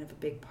is kind of a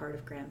big part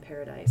of Grand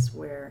Paradise,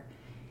 where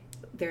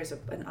there's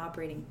an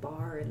operating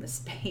bar in the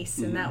space,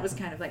 and that was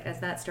kind of like, as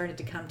that started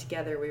to come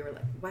together, we were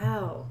like,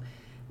 wow,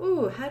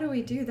 ooh, how do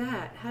we do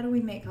that? How do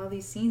we make all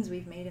these scenes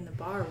we've made in the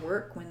bar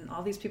work when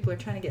all these people are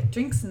trying to get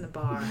drinks in the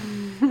bar?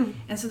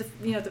 And so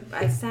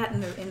I sat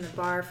in the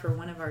bar for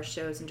one of our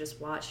shows and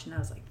just watched, and I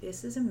was like,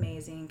 this is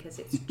amazing, because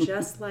it's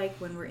just like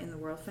when we're in the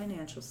World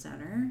Financial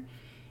Center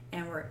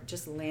and we're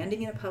just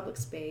landing in a public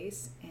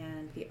space,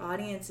 and the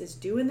audience is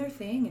doing their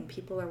thing, and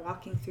people are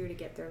walking through to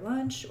get their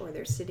lunch, or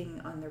they're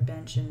sitting on their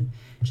bench and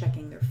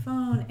checking their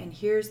phone, and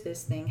here's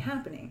this thing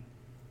happening.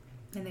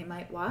 And they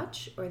might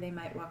watch, or they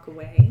might walk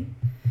away,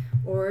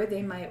 or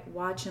they might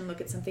watch and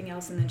look at something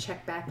else and then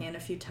check back in a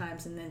few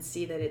times and then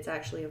see that it's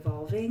actually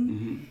evolving.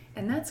 Mm-hmm.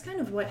 And that's kind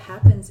of what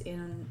happens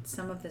in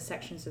some of the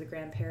sections of the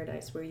Grand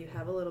Paradise, where you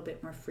have a little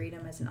bit more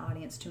freedom as an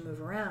audience to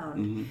move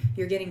around. Mm-hmm.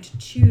 You're getting to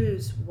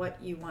choose what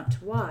you want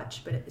to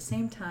watch, but at the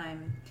same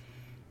time,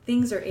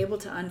 things are able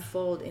to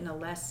unfold in a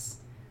less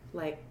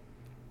like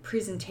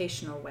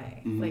presentational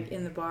way. Mm-hmm. Like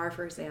in the bar,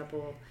 for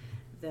example,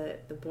 the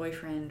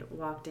boyfriend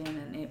walked in,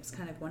 and it was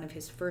kind of one of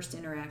his first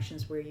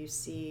interactions where you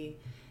see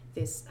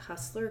this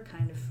hustler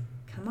kind of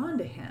come on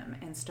to him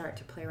and start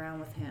to play around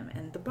with him.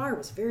 And the bar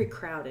was very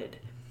crowded.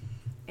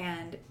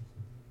 And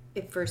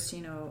at first,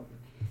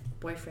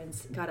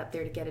 boyfriends got up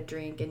there to get a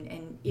drink.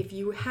 And if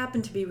you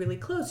happen to be really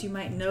close, you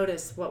might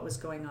notice what was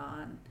going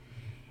on.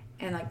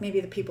 And like maybe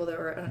the people that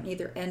were on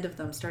either end of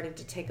them started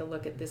to take a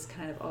look at this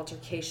kind of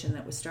altercation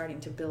that was starting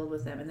to build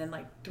with them. And then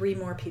like 3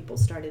 more people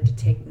started to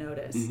take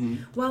notice. Mm-hmm.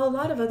 While a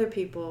lot of other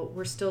people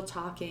were still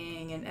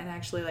talking and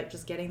actually like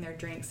just getting their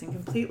drinks and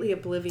completely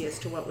oblivious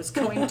to what was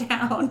going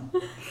down.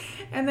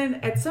 And then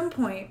at some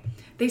point,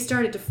 they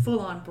started to full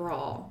on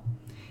brawl,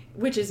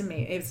 which is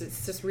amazing.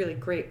 It's just really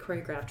great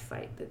choreographed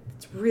fight.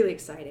 It's really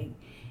exciting.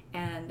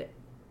 And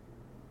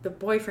the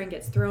boyfriend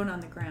gets thrown on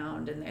the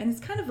ground, and it's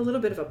kind of a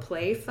little bit of a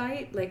play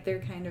fight. Like they're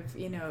kind of,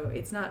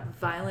 it's not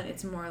violent.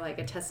 It's more like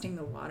a testing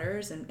the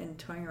waters and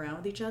toying around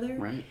with each other.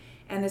 Right.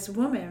 And this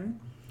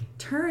woman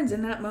turns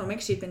in that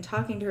moment. She'd been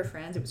talking to her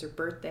friends. It was her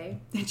birthday,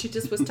 and she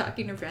just was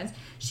talking to her friends.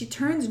 She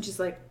turns and she's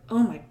like, "Oh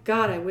my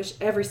God, I wish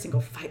every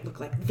single fight looked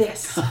like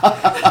this."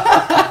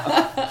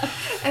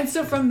 And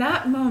so from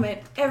that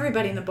moment,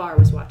 everybody in the bar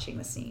was watching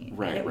the scene.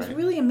 Right, and it was right.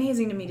 really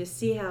amazing to me to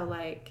see how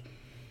like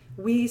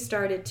we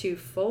started to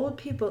fold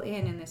people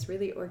in this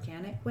really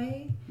organic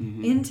way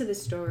Mm-hmm. into the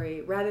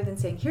story, rather than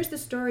saying, here's the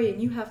story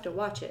and you have to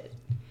watch it.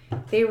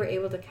 They were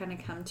able to kind of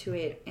come to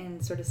it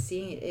and sort of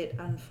see it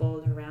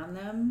unfold around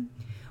them,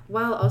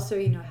 while also,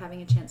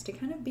 having a chance to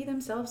kind of be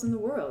themselves in the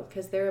world,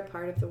 because they're a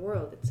part of the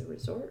world. It's a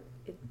resort.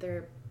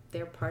 They're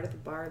part of the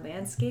bar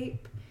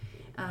landscape.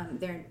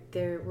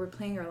 We're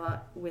playing a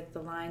lot with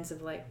the lines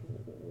of like,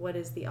 what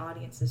is the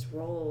audience's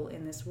role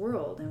in this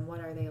world, and what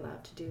are they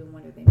allowed to do and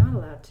what are they not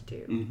allowed to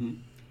do. Mm-hmm.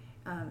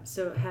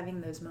 So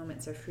having those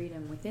moments of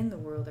freedom within the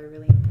world are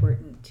really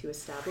important to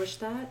establish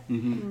that.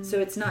 Mm-hmm. So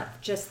it's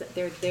not just that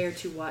they're there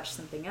to watch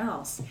something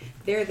else.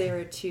 They're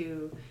there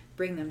to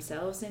bring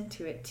themselves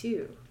into it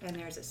too, and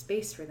there's a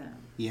space for them.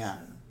 Yeah.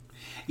 So.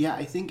 Yeah,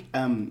 I think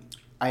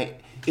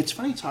it's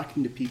funny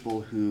talking to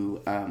people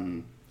who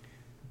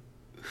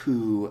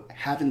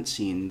haven't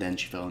seen Then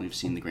She Fell and who've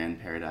seen The Grand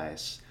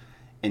Paradise,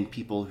 and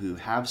people who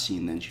have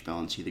seen Then She Fell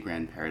and see The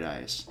Grand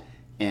Paradise.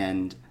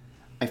 And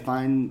I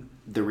find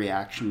the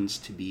reactions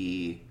to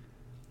be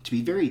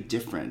very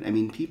different. I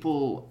mean,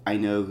 people I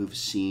know who've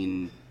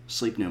seen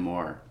Sleep No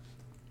More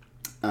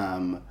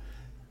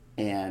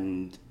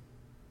and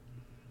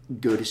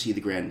go to see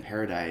The Grand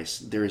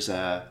Paradise, I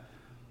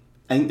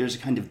think there's a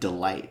kind of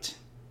delight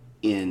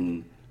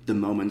in the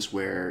moments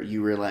where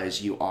you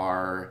realize you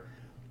are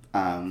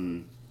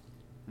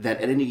that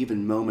at any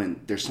given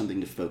moment there's something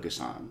to focus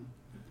on,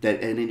 that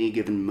at any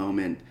given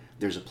moment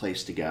there's a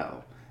place to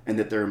go, and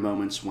that there are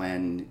moments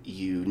when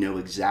you know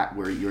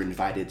where you're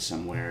invited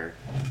somewhere,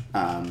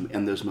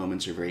 and those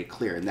moments are very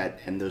clear,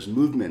 and those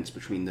movements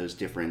between those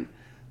different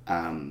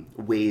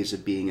ways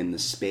of being in the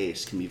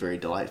space can be very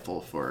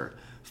delightful for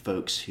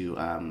folks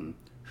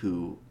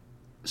who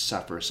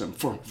suffer some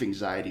form of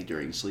anxiety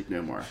during Sleep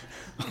No More.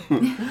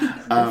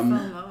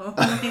 FOMO.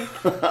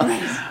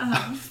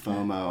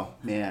 FOMO,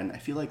 man, I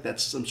feel like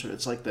that's some sort of,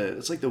 it's like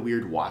the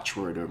weird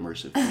watchword of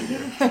immersive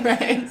theater.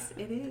 Right.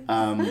 It is.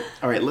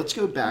 All right, let's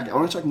go back. I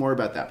want to talk more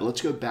about that, but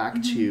let's go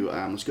back to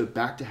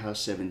House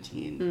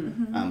 17.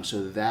 Mm-hmm.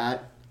 So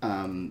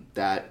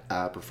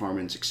that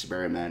performance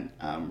experiment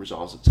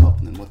resolves itself,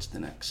 and then what's the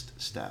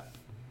next step?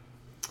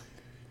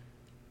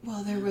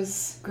 Well, there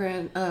was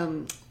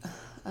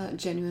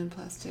genuine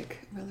plastic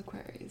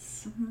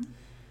reliquaries.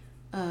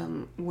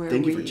 Where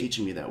Thank you for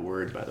teaching me that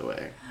word, by the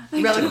way.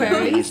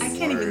 Reliquaries. I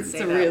can't even say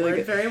It's a that really word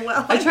good- very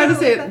well. I try to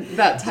say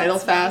that title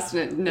fast,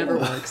 and it never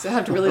works. I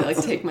have to really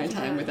take my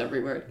time with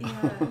every word.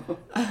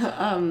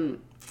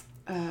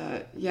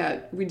 Yeah.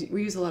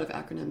 We use a lot of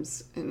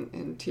acronyms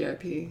in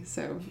TRP,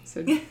 so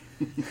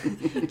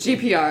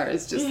GPR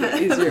is just the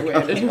easier way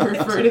to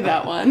refer to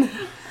that one.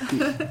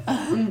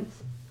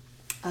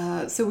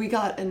 So we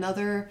got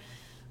another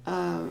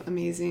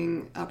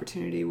amazing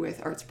opportunity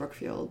with Arts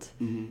Brookfield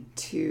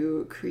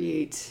to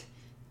create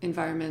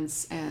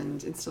environments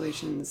and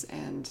installations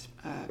and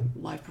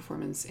live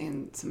performance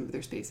in some of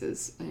their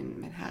spaces in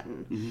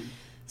Manhattan.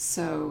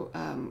 So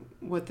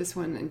what this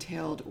one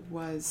entailed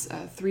was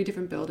 3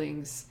 different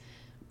buildings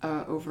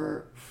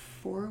over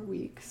 4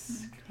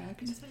 weeks,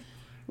 correct?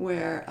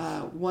 Where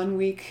 1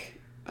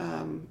 week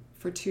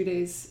for 2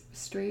 days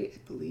straight, I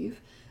believe,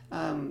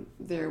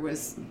 there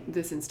was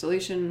this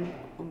installation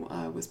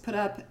was put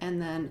up,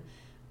 and then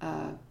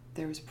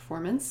there was a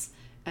performance,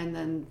 and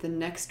then the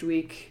next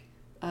week,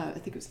 I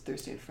think it was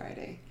Thursday and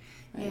Friday.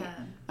 Right?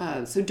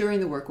 Yeah. So during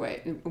the work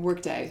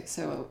day,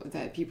 so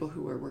that people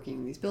who were working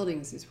in these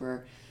buildings, these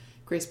were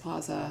Grace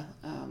Plaza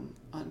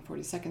on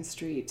 42nd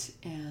Street,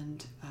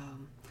 and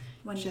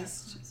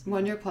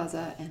One Year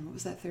Plaza, and what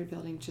was that third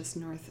building just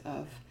north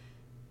of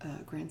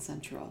Grand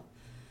Central?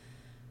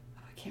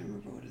 Oh, I can't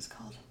remember what it's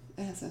called.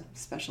 It has a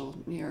special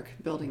New York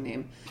building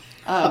name.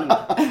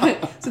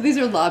 So these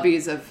are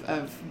lobbies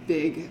of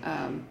big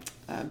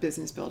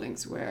business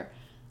buildings where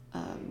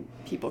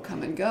people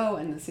come and go,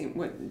 and the same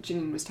what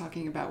Janine was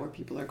talking about, where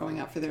people are going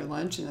out for their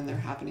lunch and then they're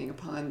happening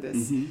upon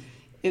this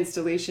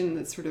installation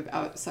that's sort of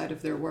outside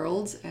of their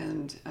world,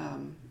 and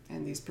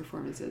these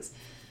performances.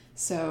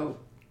 So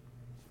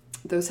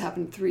those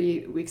happened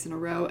 3 weeks in a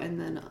row, and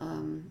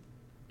then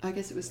I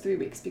guess it was 3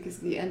 weeks, because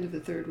at the end of the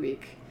third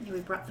week, we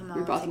brought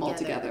them all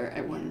together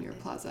at One Year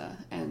Plaza,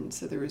 and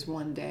so there was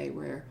one day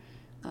where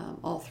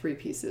all three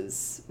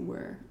pieces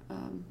were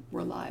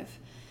live.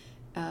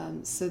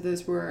 So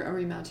those were a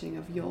remounting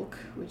of Yolk,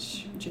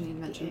 which Janine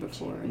mentioned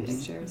before, and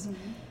egg chairs,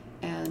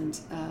 and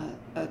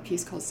a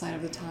piece called Sign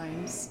of the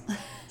Times.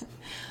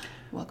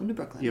 Welcome to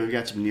Brooklyn. Yeah, we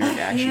got some New York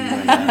action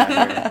going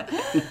on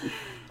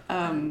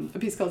here. A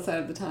piece called Sign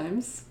of the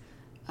Times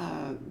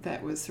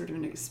that was sort of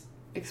an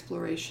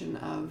exploration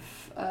of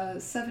a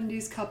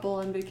 70s couple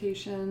on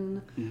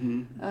vacation.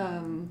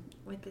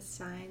 With the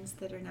signs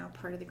that are now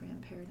part of the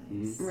Grand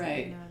Paradise.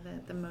 Right. You know,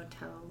 the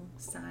motel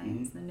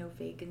signs, the no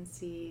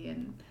vacancy,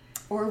 and...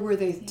 Or were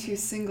they two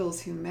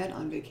singles who met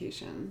on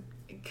vacation?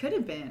 It could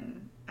have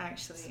been,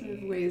 actually. Sort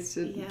of ways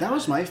to... Yeah. That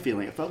was my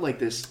feeling. It felt like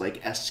this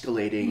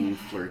escalating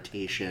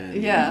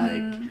flirtation.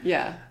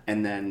 Yeah.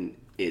 And then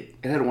it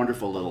had a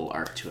wonderful little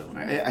arc to it. When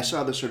I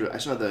saw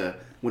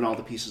when all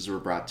the pieces were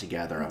brought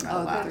together on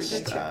that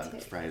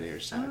last Friday or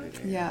Saturday.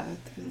 Yeah,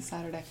 through the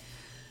Saturday.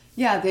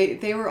 Yeah,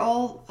 they were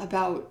all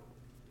about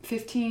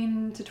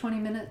 15 to 20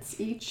 minutes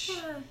each.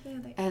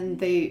 And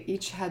they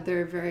each had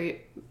their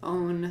very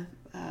own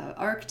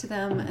arc to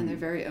them, and their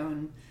very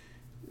own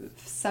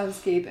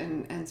soundscape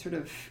and sort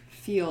of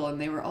feel, and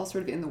they were all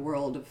sort of in the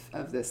world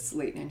of this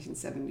late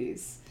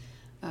 1970s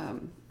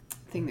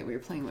thing that we were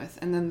playing with.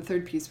 And then the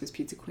third piece was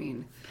Pizza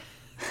Queen,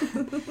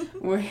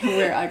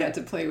 where I got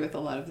to play with a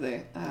lot of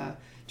the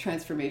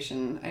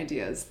transformation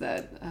ideas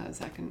that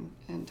Zach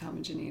and Tom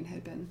and Janine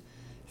had been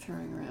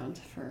throwing around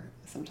for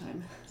some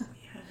time.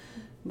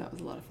 That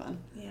was a lot of fun.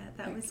 Yeah,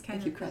 that was kind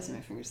of... I keep crossing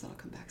my fingers that I'll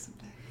come back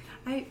someday.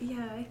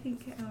 I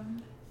think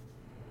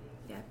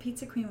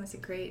Pizza Queen was a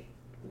great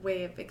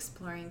way of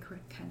exploring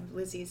kind of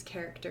Lizzie's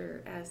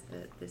character as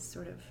this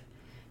sort of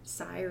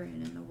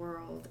siren in the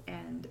world,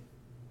 and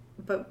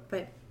but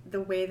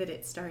the way that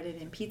it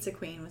started in Pizza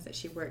Queen was that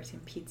she worked in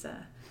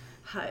Pizza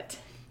Hut,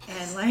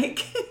 and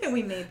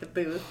we made the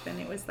booth, and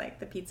it was like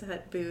the Pizza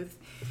Hut booth,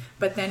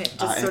 but then it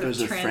just sort of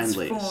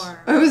transformed.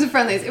 Oh, it was a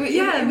Friendlies. It was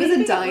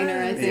a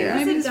diner, I think. Yeah.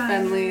 Maybe it was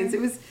Friendlies.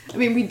 It was. I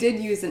mean, we did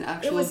use an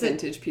actual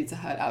vintage Pizza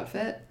Hut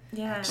outfit.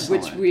 Yeah.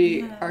 Which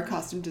our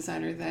costume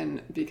designer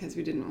then, because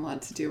we didn't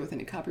want to deal with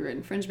any copyright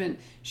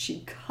infringement,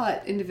 she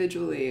cut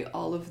individually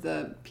all of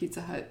the Pizza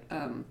Hut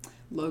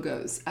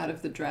logos out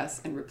of the dress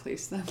and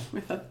replaced them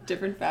with a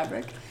different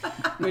fabric,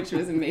 which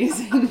was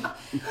amazing. So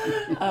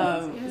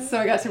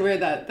I got to wear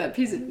that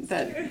piece,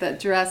 that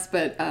dress,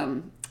 but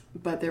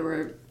there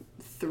were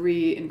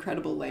 3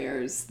 incredible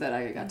layers that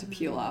I got to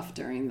peel off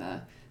during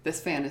this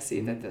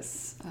fantasy that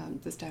this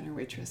diner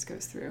waitress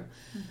goes through.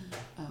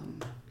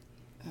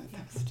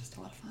 That was just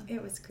a lot of fun.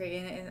 It was great,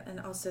 and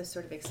also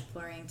sort of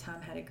exploring.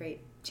 Tom had a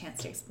great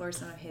chance to explore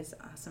some of his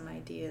awesome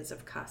ideas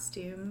of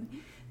costume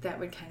that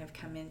would kind of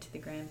come into the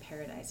Grand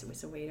Paradise. It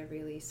was a way to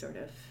really sort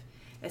of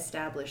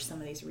establish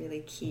some of these really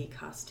key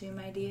costume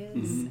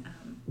ideas.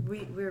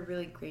 We're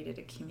really great at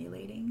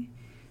accumulating.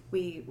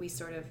 We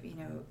sort of,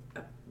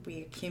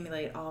 we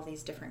accumulate all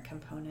these different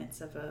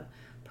components of a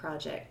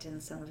project,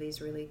 and some of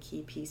these really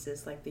key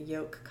pieces, like the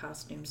Yoke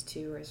costumes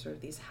too, are sort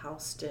of these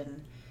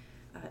Houston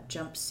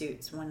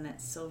jumpsuits, one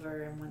that's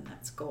silver and one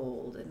that's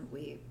gold, and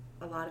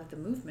a lot of the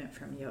movement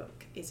from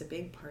Yoke is a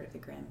big part of the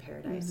Grand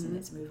Paradise, and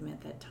it's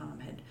movement that Tom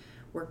had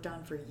worked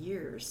on for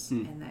years,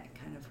 and that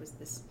kind of was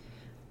this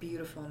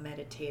beautiful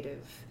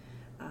meditative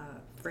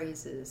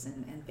phrases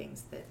and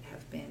things that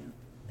have been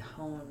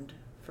honed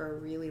for a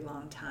really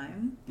long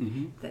time,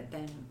 that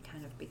then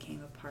kind of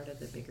became a part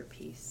of the bigger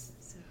piece.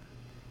 So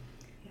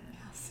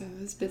so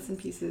those bits and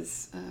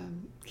pieces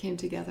came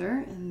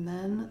together, and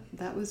then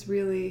that was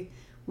really...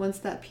 Once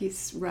that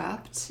piece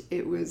wrapped,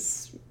 it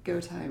was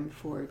go time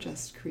for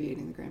just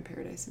creating the Grand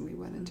Paradise, and we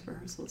went into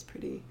rehearsals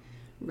pretty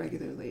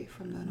regularly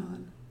from then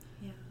on.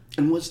 Yeah.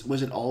 And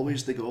was it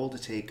always the goal to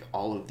take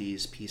all of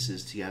these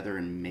pieces together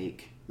and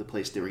make the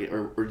place they were getting,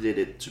 or did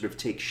it sort of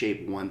take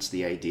shape once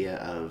the idea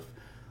of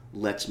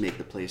let's make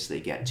the place they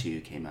get to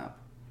came up?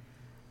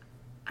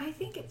 I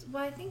think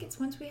it's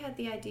once we had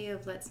the idea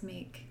of let's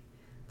make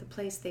the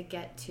place they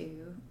get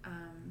to.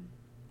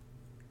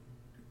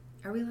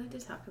 Are we allowed to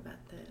talk about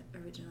the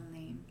original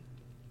name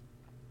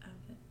of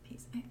the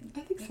piece? I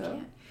think so.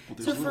 Can't.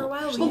 Well, So for a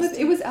while, Well,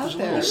 it was out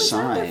there. It was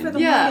out there for the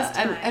longest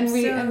time. and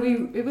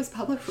we it was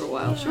public for a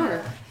while. Yeah.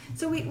 Sure.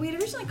 So we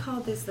originally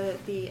called this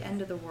the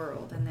end of the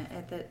world, and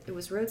that it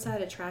was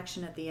roadside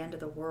attraction at the end of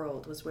the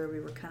world was where we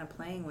were kind of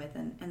playing with,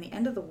 and the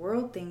end of the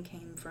world thing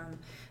came from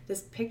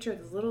this picture,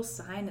 this little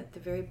sign at the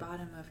very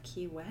bottom of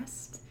Key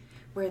West,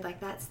 where like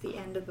that's the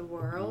end of the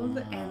world,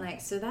 and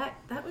like so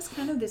that was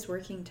kind of this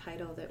working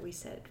title that we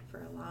said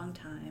for a long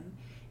time,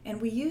 and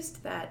we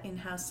used that in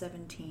House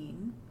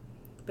 17,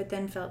 but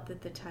then felt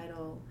that the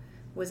title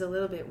was a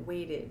little bit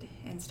weighted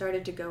and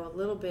started to go a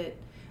little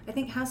bit. I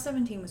think House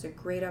 17 was a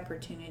great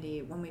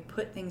opportunity when we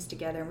put things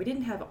together, and we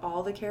didn't have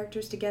all the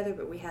characters together,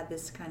 but we had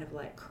this kind of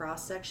like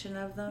cross section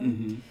of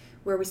them,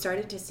 where we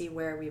started to see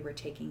where we were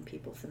taking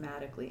people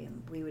thematically,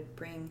 and we would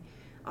bring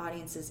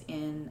audiences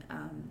in.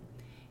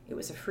 It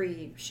was a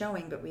free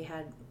showing, but we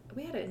had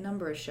a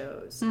number of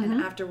shows,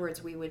 and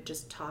afterwards we would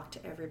just talk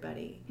to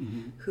everybody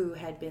who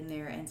had been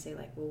there and say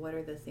like, well, what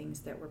are the things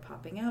that were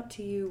popping out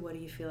to you? What do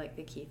you feel like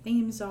the key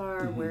themes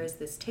are? Where is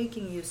this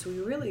taking you? So we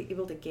were really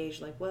able to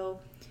gauge like,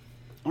 well,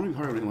 I want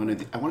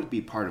to be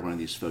part of one of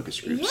these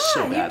focus groups yeah,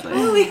 so badly. You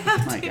totally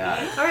have My to.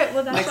 God. All right,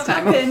 well that Next shall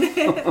time.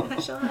 happen.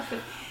 That shall happen.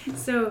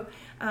 So,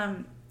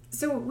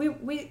 so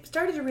we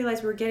started to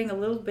realize we were getting a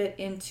little bit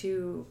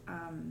into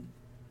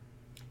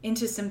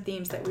some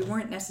themes that we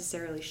weren't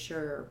necessarily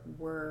sure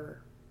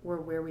were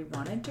where we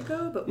wanted to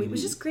go, but it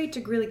was just great to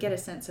really get a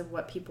sense of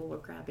what people were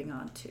grabbing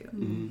onto,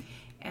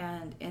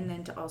 and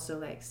then to also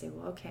like say,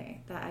 well,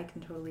 okay, that I can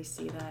totally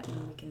see that,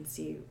 and we can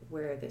see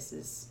where this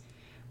is.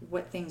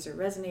 What things are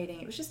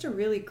resonating. It was just a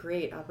really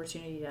great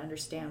opportunity to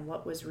understand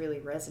what was really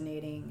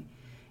resonating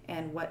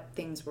and what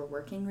things were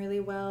working really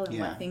well and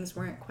what things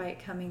weren't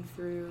quite coming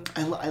through.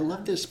 I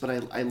love this, but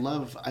I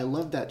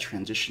love that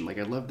transition. Like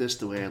I love this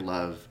the way I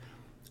love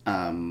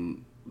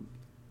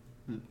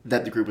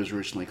that the group was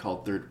originally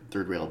called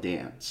Third Rail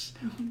Dance.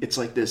 It's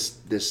like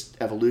this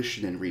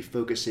evolution and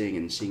refocusing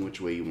and seeing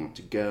which way you want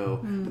to go.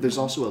 But there's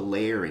also a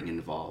layering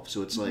involved.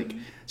 So it's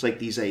like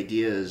these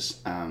ideas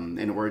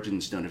and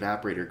origins don't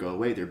evaporate or go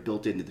away. They're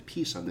built into the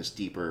piece on this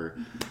deeper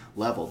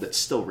level that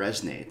still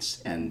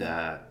resonates. And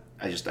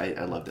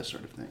I love this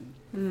sort of thing.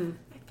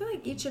 I feel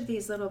like each of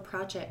these little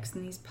projects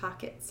and these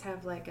pockets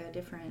have like a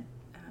different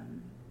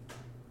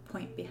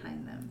point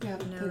behind them. Yeah,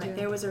 like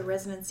there was a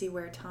residency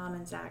where Tom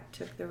and Zach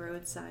took the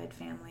roadside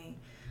family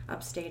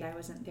upstate. I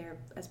wasn't there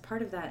as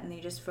part of that, and they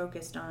just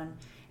focused on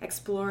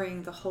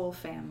exploring the whole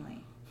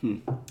family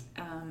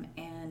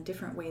and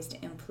different ways to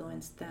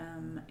influence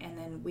them. And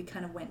then we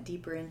kind of went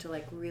deeper into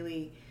like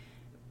really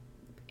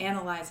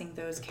analyzing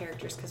those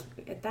characters, because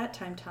at that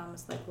time Tom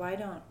was like,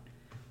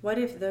 what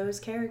if those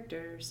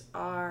characters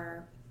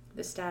are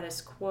the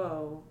status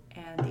quo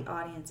and the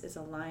audience is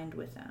aligned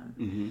with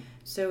them?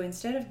 So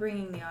instead of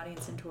bringing the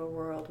audience into a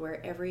world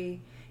where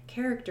every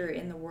character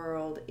in the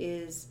world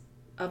is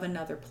of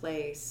another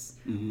place,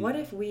 what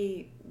if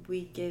we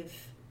give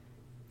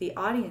the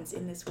audience,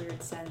 in this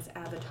weird sense,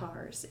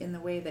 avatars, in the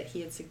way that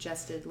he had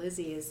suggested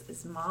Lizzie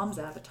is mom's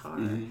avatar?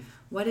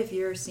 What if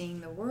you're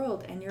seeing the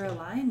world and you're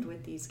aligned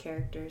with these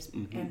characters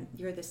and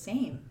you're the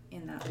same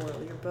in that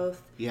world? You're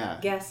both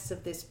guests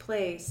of this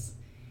place,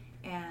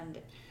 and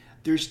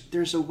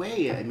there's a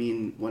way. I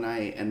mean,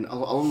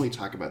 I'll only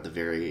talk about the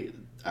very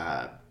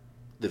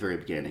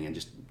beginning, and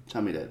just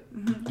tell me to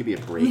give me a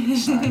break.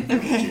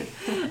 Okay.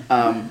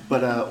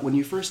 But when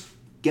you first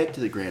get to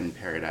the Grand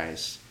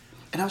Paradise,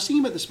 and I was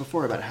thinking about this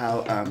before about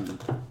how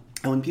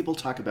when people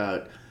talk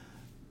about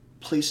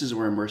places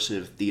where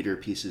immersive theater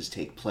pieces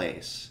take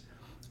place,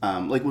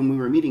 like when we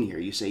were meeting here,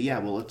 you say, yeah,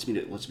 well, let's meet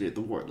at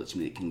the Ward, let's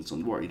meet at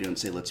Kingsland Ward. You don't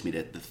say let's meet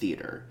at the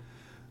theater.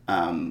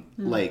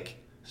 Like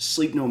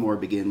Sleep No More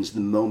begins the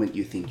moment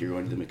you think you're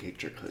going to the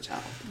McKittrick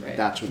Hotel. Right.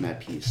 That's when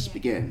that piece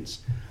begins.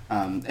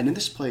 And in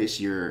this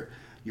place, you're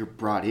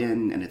brought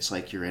in, and it's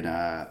like you're in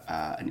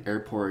an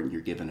airport, and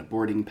you're given a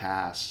boarding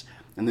pass,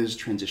 and there's a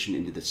transition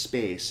into the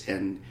space,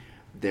 and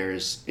you're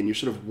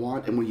sort of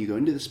and when you go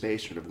into the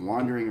space, sort of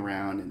wandering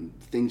around, and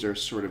things are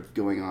sort of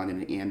going on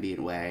in an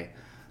ambient way,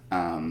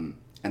 and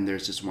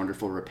there's this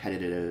wonderful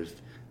repetitive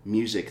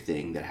music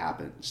thing that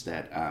happens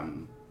that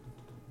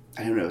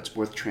I don't know, it's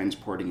both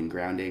transporting and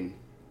grounding.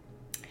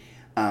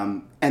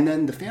 And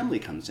then the family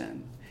comes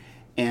in,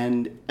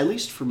 and at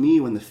least for me,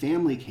 when the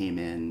family came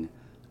in,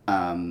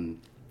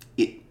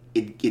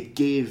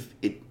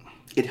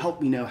 it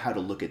helped me know how to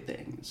look at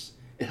things.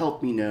 It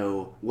helped me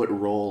know what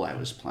role I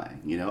was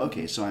playing.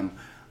 Okay, so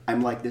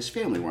I'm like this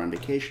family. We're on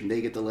vacation.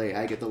 They get the lay.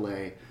 I get the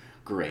lay.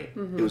 Great.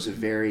 It was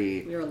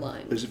You're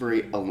aligned. It was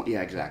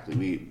yeah, exactly.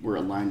 We were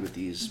aligned with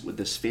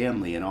this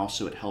family, and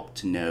also it helped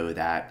to know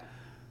that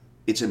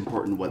it's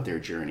important what their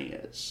journey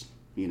is.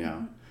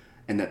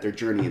 And that their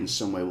journey in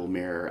some way will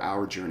mirror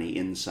our journey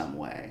in some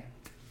way.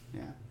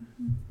 Yeah.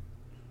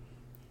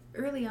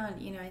 Early on,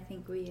 I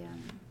think we,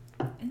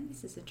 and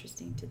this is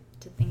interesting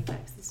to think about,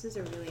 because this was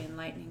a really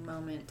enlightening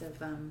moment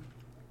of,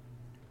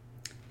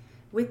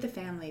 with the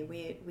family,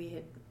 we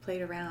had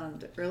played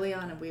around early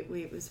on, and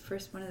it was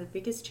first one of the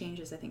biggest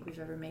changes I think we've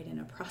ever made in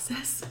a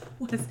process.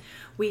 Was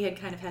we had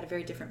kind of had a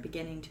very different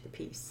beginning to the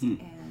piece,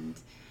 and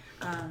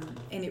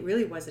it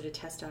really was at a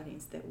test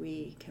audience that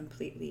we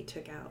completely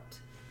took out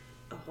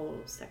a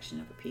whole section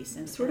of a piece,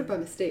 and sort of by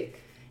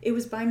mistake. It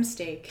was by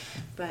mistake,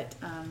 but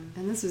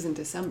and this was in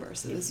December,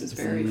 so this was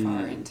very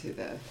far into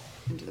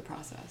the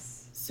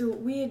process. So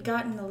we had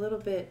gotten a little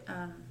bit,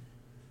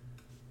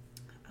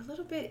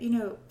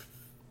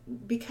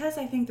 because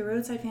I think the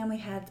Roadside Family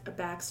had a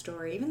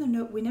backstory, even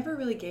though we never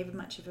really gave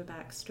much of a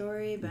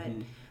backstory,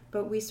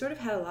 but we sort of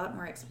had a lot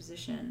more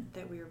exposition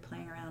that we were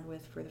playing around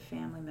with for the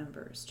family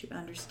members to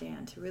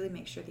understand, to really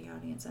make sure the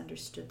audience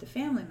understood the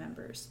family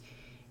members.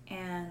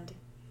 And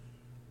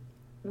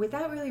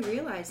without really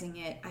realizing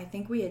it, I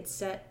think we had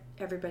set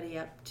everybody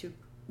up to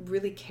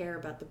really care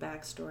about the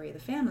backstory of the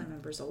family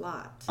members a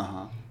lot.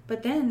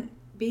 But then,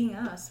 being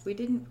us,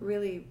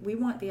 we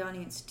want the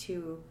audience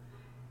to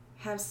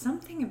have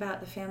something about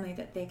the family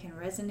that they can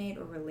resonate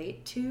or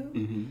relate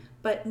to,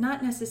 but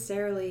not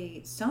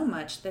necessarily so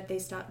much that they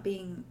stop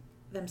being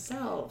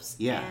themselves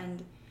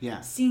and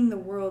seeing the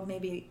world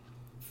maybe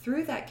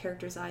through that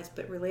character's eyes,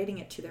 but relating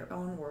it to their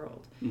own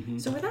world.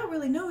 So without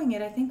really knowing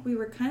it, I think we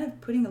were kind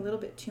of putting a little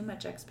bit too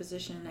much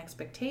exposition and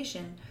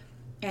expectation,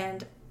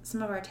 and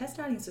some of our test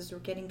audiences were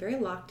getting very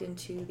locked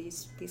into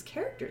these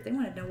characters. They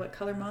wanted to know what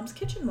color Mom's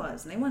kitchen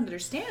was, and they wanted to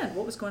understand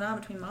what was going on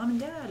between Mom and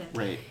Dad.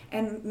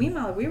 And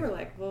meanwhile, we were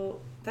like, well,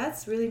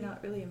 that's really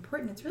not really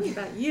important. It's really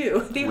about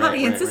you, the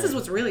audience. This is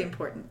what's really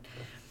important.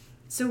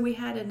 So we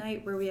had a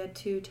night where we had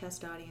 2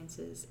 test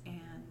audiences,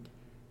 and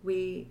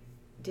we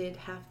did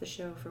half the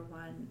show for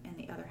one and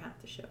the other half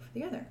the show for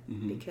the other,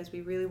 because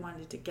we really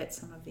wanted to get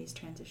some of these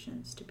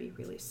transitions to be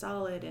really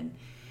solid, and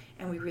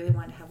we really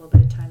wanted to have a little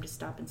bit of time to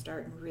stop and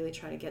start and really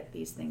try to get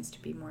these things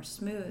to be more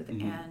smooth.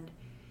 And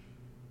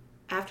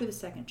after the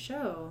second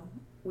show,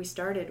 we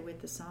started with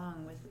the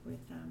song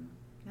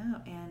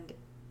and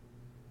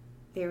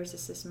there was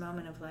just this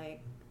moment of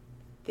like,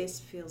 this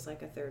feels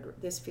like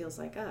this feels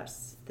like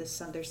us. There's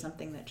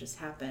something that just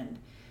happened.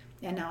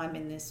 And now I'm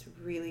in this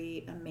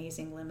really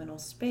amazing liminal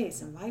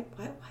space. And why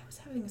was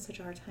I having such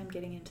a hard time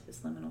getting into this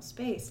liminal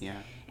space? Yeah.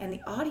 And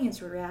the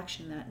audience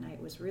reaction that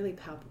night was really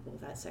palpable,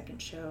 that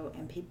second show.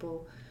 And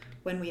people,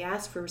 when we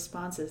asked for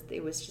responses,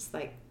 it was just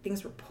like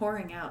things were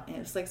pouring out. And it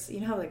was like,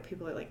 you know how like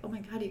people are like, oh my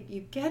God,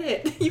 you get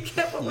it. You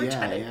get what we're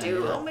trying to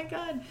do. Oh my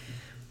God.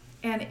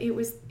 And it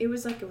was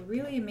like a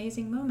really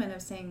amazing moment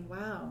of saying,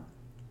 wow.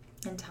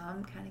 And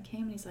Tom kind of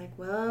came and he's like,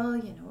 well,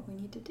 you know what we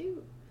need to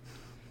do.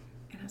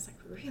 And I was like,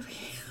 really?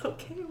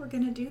 Okay, we're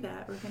gonna do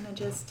that. We're gonna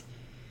just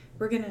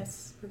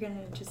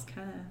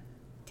kind of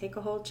take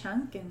a whole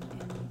chunk and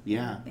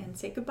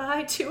say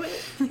goodbye to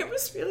it. It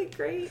was really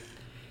great.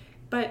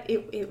 But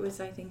it was,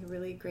 I think, a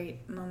really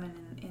great moment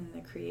in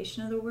the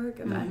creation of the work,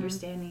 of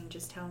understanding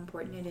just how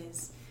important it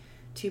is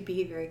to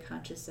be very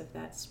conscious of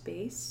that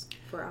space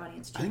for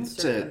audience to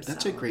insert themselves.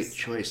 That's a great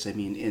choice. I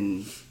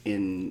mean,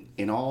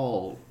 in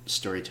all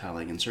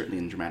storytelling, and certainly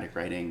in dramatic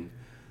writing,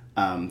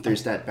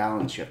 there's that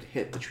balance you have to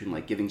hit between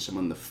like giving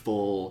someone the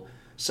full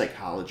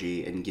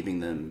psychology and giving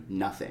them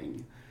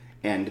nothing.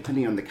 And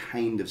depending on the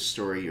kind of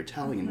story you're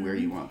telling and where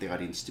you want the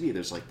audience to be,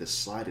 there's like this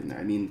slide in there.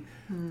 I mean,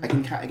 I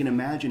can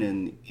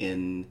imagine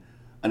in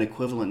an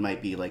equivalent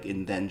might be like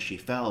in Then She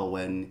Fell,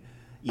 when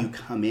you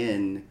come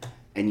in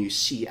and you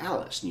see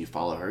Alice and you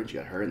follow her, and you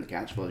got her in the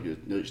Catchpole, you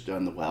know, she's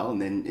done the well,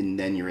 and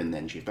then you're in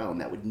Then She Fell,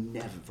 and that would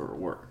never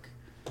work,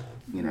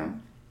 you know.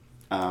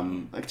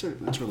 That's a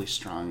really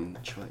strong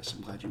choice.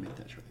 I'm glad you made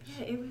that choice.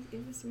 Yeah,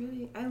 it was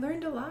really. I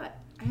learned a lot.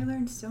 I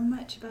learned so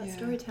much about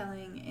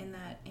storytelling in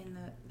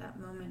that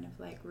moment of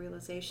like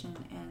realization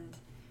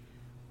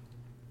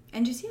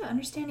and just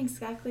understanding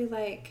exactly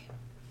like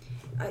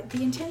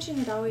the intention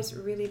had always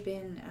really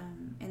been,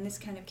 and this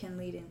kind of can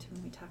lead into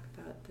when we talk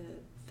about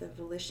the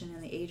volition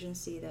and the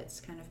agency that's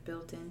kind of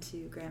built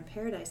into Grand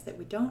Paradise that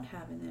we don't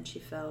have in Then She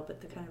Fell,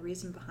 but the kind of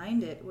reason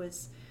behind it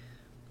was.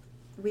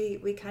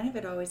 We kind of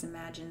had always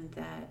imagined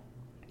that,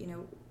 you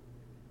know,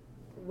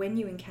 when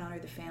you encounter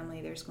the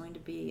family, there's going to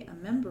be a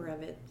member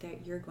of it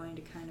that you're going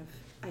to kind of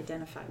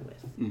identify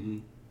with.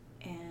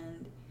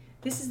 And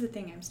this is the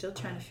thing I'm still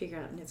trying to figure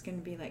out, and it's going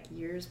to be like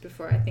years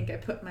before I think I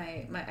put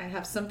I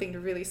have something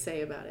to really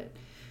say about it.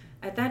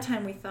 At that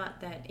time, we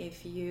thought that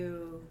if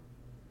you,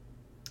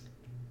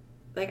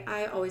 like,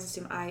 I always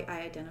assume I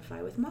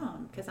identify with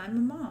Mom because I'm a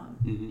mom,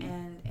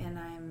 and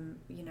I'm,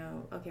 you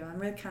know, okay, well, I'm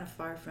really kind of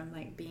far from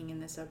like being in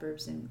the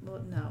suburbs, and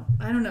well, no,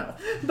 I don't know,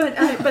 but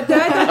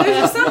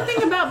there's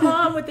something about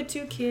Mom with the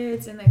 2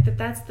 kids, and like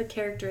that's the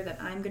character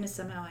that I'm going to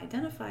somehow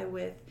identify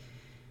with,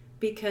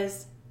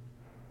 because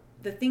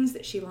the things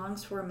that she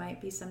longs for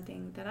might be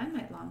something that I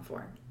might long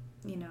for,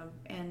 you know,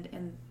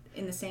 and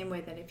in the same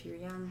way that if you're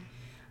young.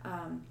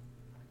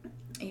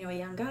 You know, a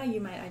young guy,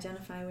 you might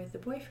identify with the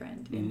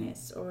boyfriend in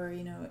this, or,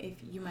 you know, if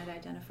you might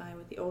identify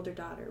with the older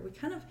daughter.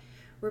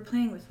 we're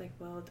playing with like,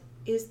 well,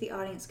 is the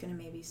audience going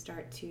to maybe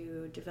start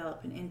to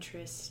develop an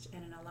interest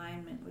and an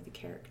alignment with the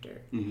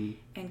character? Mm-hmm.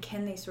 And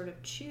can they sort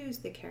of choose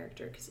the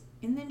character? Because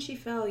in Then She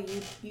Fell,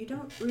 you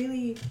don't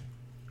really,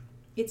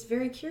 it's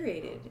very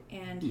curated,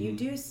 and you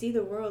do see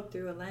the world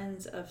through a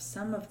lens of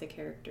some of the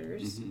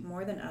characters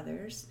more than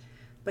others,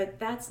 but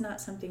that's not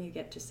something you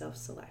get to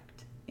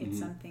self-select. It's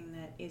something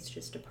that is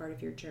just a part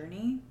of your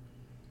journey.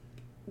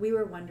 We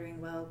were wondering,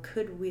 well,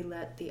 could we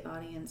let the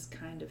audience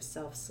kind of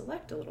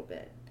self-select a little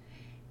bit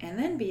and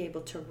then be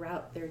able to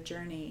route their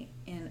journey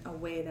in a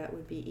way that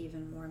would be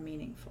even more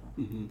meaningful?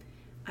 Mm-hmm.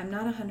 I'm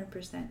not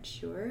 100%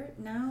 sure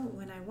now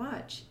when I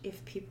watch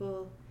if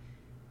people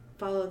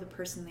follow the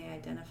person they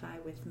identify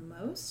with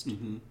most,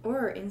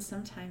 or in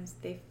sometimes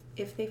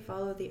if they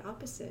follow the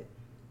opposite.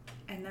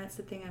 And that's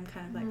the thing I'm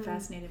kind of like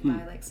fascinated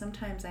by. Like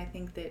sometimes I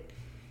think that,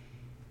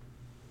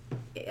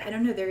 I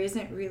don't know, there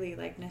isn't really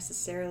like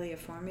necessarily a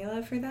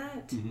formula for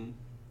that.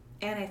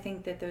 And I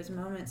think that those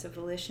moments of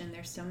volition,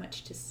 there's so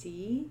much to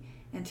see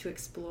and to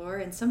explore,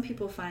 and some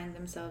people find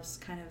themselves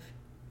kind of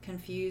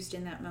confused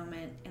in that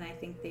moment, and I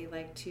think they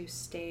like to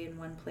stay in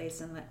one place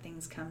and let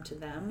things come to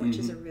them, which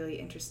is a really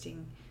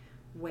interesting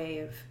way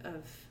of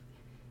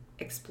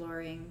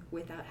exploring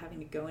without having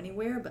to go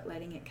anywhere, but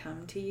letting it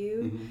come to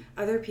you.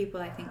 Other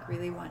people, I think,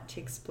 really want to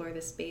explore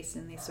the space,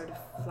 and they sort of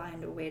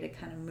find a way to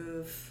kind of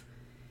move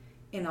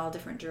in all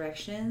different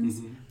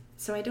directions.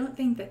 So I don't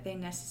think that they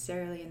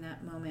necessarily in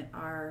that moment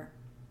are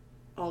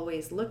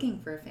always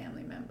looking for a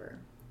family member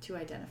to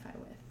identify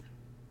with.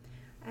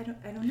 I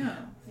don't know.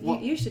 Well,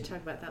 you should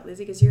talk about that,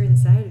 Lizzie, because you're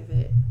inside of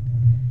it.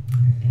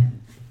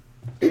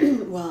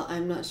 And well,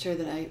 I'm not sure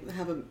that I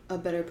have a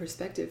better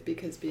perspective,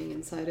 because being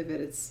inside of it,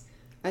 it's,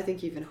 I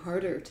think, even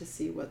harder to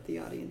see what the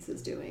audience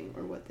is doing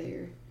or what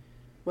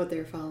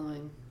they're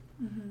following.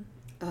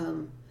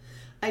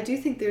 I do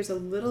think there's a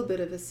little bit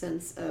of a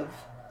sense of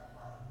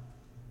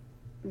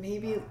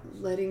maybe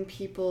letting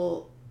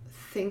people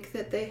think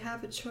that they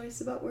have a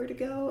choice about where to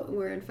go,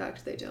 where in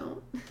fact they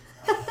don't.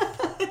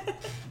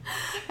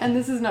 And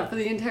this is not for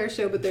the entire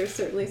show, but there's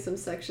certainly some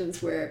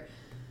sections where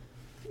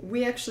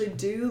we actually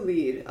do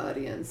lead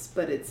audience,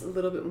 but it's a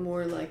little bit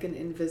more like an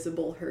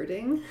invisible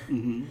herding.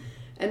 And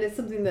it's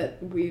something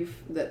that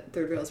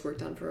Third Rail's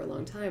worked on for a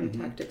long time,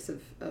 tactics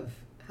of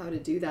how to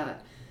do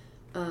that.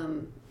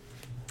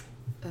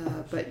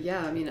 But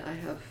yeah, I mean, I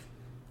have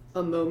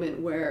a moment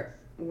where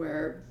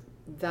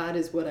that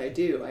is what I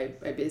do. I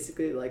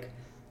basically like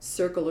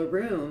circle a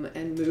room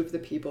and move the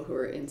people who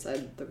are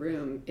inside the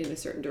room in a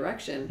certain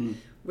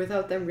direction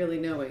without them really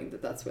knowing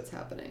that that's what's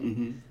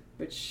happening,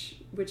 which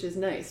is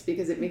nice,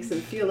 because it makes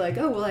them feel like,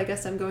 oh, well, I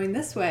guess I'm going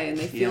this way, and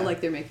they feel like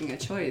they're making a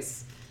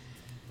choice.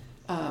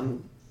 So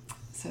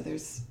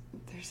there's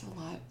a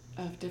lot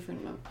of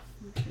different. I'm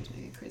trying to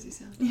make a crazy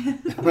sound.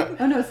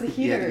 Oh no, it's the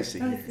heater. Yeah, it's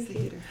the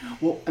heater.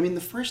 Well, I mean,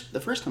 the first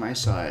time I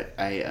saw it,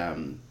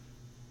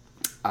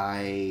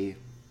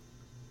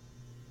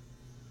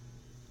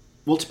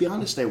 well, to be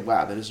honest,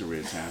 wow, that is a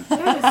weird sound.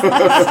 That is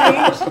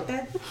strange.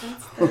 That's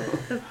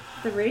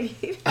the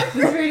radiator. This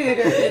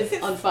radiator is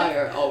on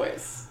fire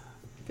always.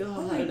 Feel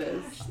how hot it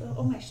is.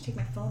 Oh, I should take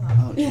my phone off.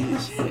 Oh,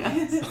 jeez.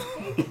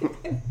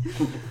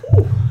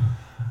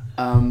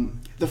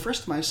 The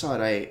first time I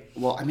saw it,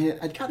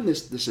 I'd gotten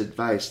this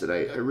advice that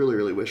I really,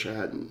 really wish I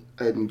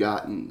hadn't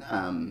gotten,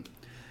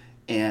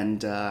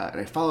 and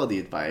I followed the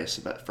advice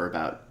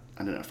for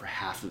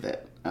half of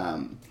it.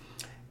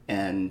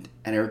 And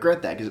I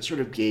regret that, because it sort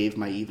of gave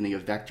my evening a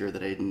vector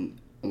that I didn't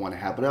want to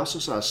have. But I also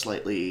saw a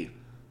slightly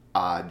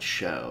odd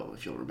show,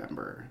 if you'll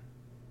remember.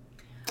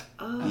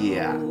 Oh,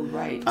 yeah.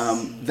 Right.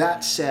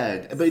 That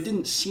said, but it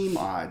didn't seem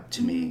odd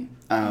to me.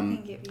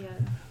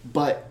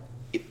 But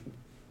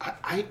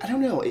I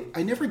don't know.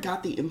 I never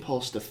got the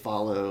impulse to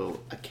follow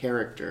a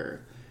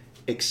character,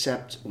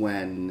 except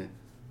when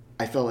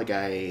I felt like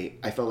I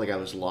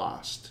was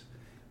lost.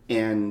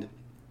 And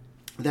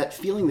that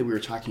feeling that we were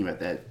talking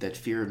about, that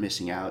fear of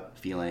missing out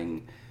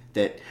feeling,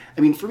 that,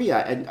 I mean, for me,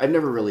 I've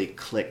never really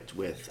clicked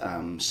with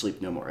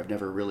Sleep No More. I've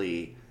never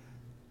really,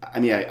 I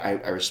mean,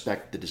 I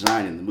respect the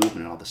design and the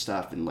movement and all the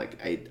stuff, and like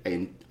I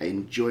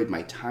enjoyed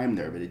my time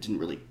there, but it didn't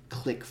really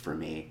click for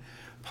me.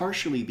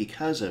 Partially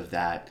because of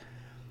that,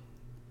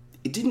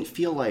 it didn't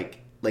feel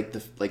like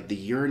the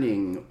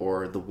yearning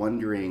or the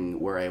wondering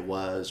where I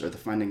was, or the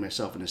finding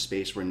myself in a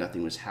space where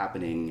nothing was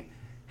happening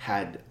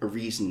had a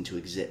reason to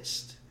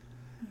exist.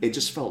 It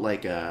just felt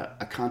like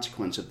a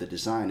consequence of the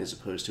design as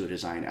opposed to a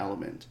design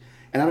element.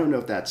 And I don't know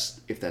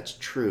if that's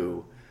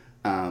true.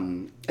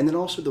 And then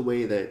also the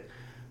way that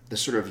the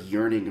sort of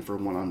yearning for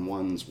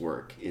one-on-ones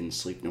work in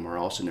Sleep No More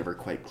also never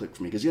quite clicked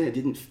for me, because again, it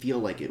didn't feel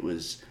like it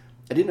was.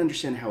 I didn't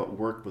understand how it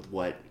worked with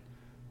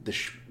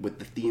with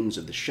the themes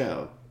of the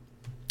show.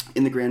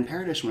 In the Grand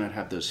Paradise, when I'd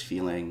have those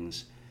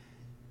feelings,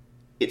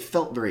 it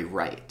felt very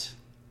right.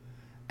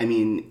 I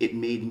mean, it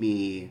made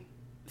me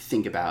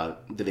think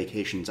about the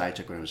vacations I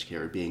took when I was a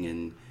kid, or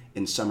being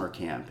in summer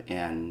camp,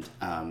 and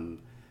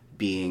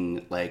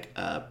being like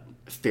a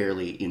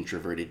fairly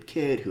introverted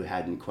kid who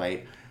hadn't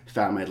quite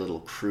found my little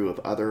crew of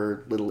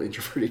other little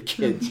introverted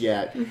kids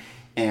yet,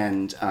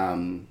 and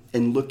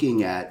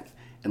looking at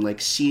and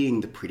like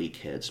seeing the pretty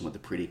kids and what the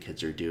pretty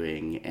kids are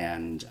doing,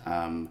 and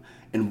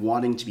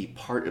wanting to be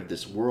part of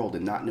this world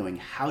and not knowing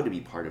how to be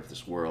part of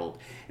this world,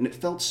 and it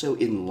felt so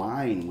in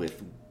line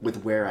with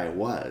where I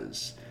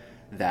was,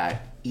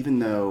 that even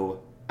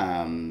though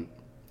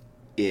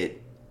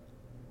it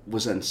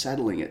was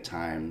unsettling at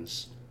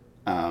times,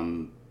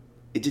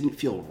 it didn't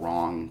feel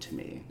wrong to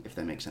me, if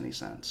that makes any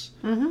sense.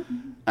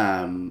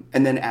 And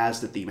then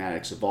as the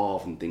thematics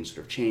evolve and things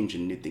sort of change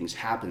and new things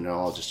happen, it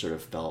all just sort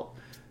of felt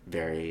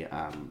very,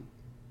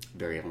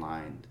 very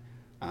aligned.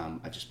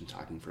 I've just been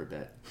talking for a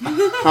bit.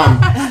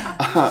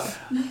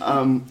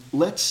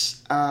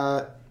 Let's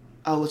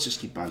just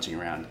keep bouncing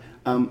around.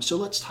 So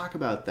let's talk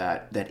about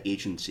that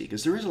agency,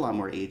 because there is a lot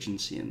more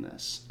agency in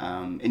this,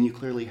 and you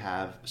clearly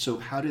have. So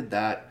how did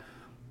that?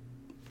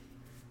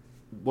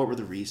 What were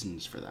the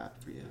reasons for that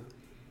for you?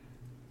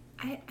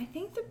 I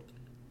think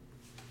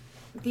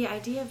the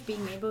idea of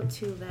being able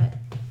to let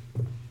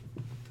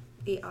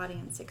the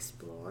audience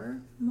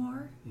explore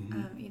more.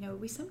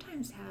 We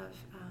sometimes have.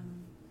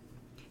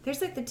 There's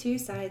like the two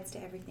sides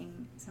to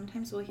everything.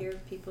 Sometimes we'll hear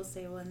people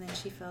say, well, and then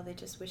she felt they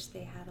just wish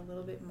they had a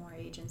little bit more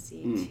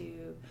agency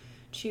to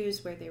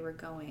choose where they were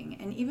going.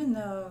 And even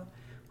though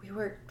we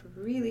worked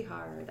really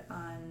hard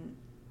on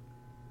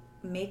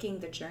making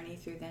the journey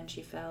through Then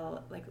She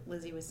Fell, like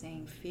Lizzie was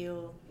saying,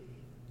 feel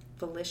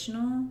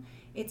volitional,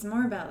 it's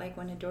more about like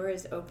when a door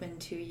is open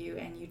to you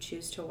and you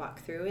choose to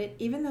walk through it,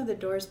 even though the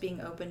door is being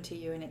open to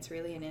you and it's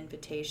really an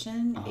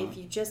invitation, if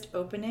you just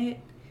open it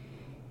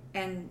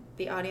and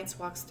the audience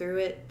walks through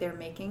it, they're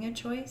making a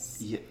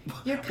choice. Yeah.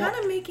 You're kind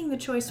of making the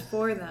choice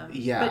for them,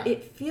 but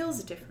it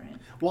feels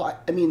different. Well,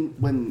 I mean,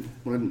 when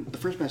the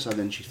first time I saw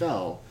Then She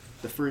Fell,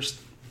 the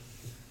first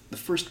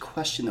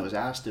question that was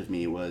asked of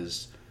me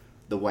was,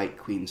 the White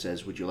Queen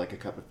says, would you like a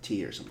cup of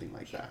tea, or something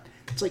like that.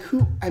 It's like,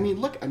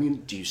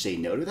 do you say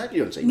no to that?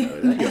 You don't say no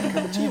to that. You have a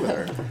cup of tea with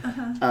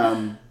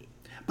her.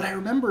 But I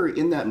remember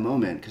in that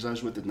moment, because I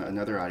was with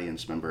another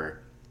audience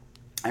member,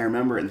 I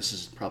remember, and this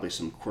is probably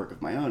some quirk of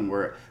my own,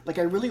 where like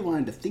I really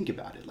wanted to think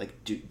about it.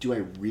 Like, do I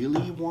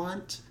really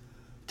want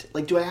to,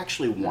 like, do I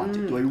actually want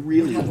it? Do I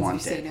really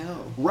want it? Say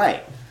no.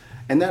 Right.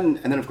 And then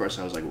of course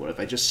I was like, what if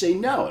I just say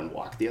no and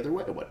walk the other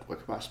way? What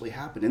could possibly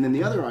happen? And then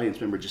the other audience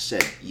member just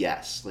said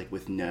yes, like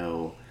with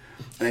no.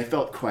 And I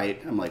felt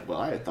I'm like, well,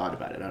 I had thought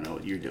about it. I don't know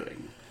what you're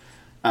doing.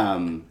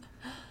 I'm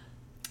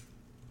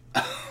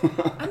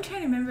trying to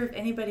remember if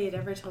anybody had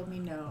ever told me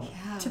no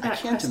to that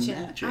question.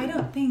 Imagine. I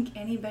don't think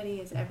anybody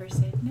has ever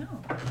said no.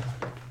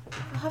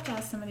 I'll have to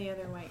ask some of the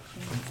other White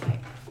Queens.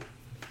 Like,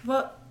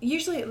 well,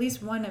 usually at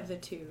least one of the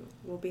two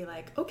will be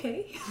like,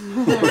 okay.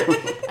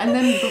 And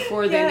then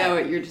before they know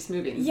it, you're just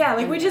moving. Yeah,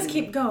 like we just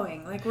keep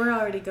going. Like we're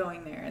already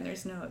going there, and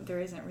there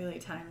isn't really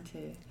time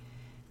to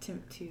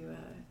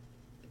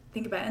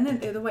think about it. And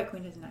then the White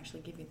Queen doesn't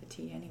actually give you the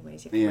tea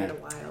anyways. You have to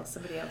wait a while.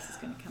 Somebody else is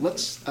going to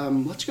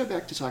come. Let's go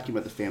back to talking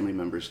about the family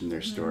members and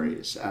their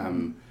stories.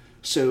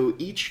 So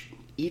each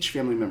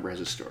family member has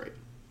a story.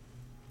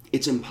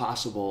 It's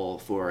impossible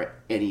for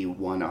any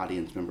one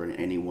audience member in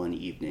any one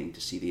evening to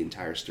see the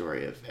entire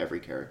story of every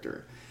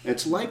character. And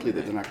it's likely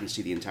that they're not going to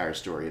see the entire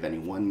story of any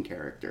one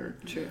character.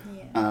 True.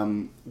 Yeah.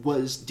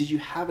 Did you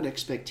have an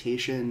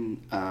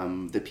expectation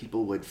that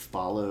people would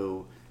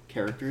follow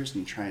characters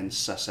and try and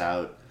suss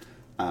out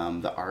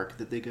the arc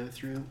that they go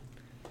through?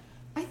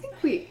 I think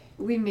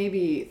we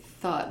maybe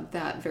thought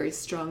that very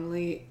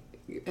strongly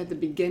at the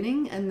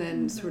beginning, and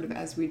then sort of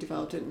as we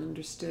developed it and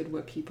understood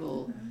what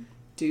people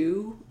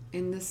do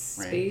in this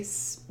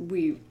space,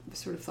 we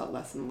sort of thought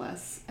less and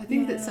less. I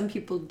think that some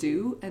people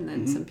do, and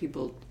then some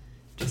people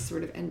just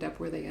sort of end up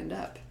where they end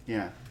up.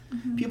 Yeah.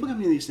 People come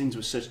into these things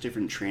with such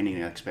different training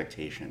and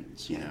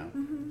expectations, you know?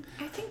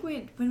 I think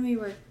when we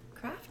were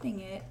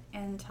crafting it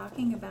and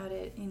talking about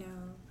it,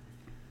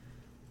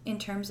 in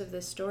terms of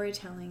the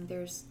storytelling,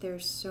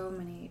 there's so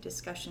many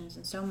discussions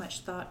and so much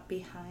thought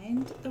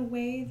behind the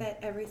way that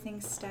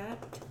everything's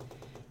stacked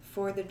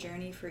for the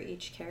journey for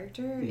each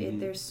character.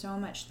 There's so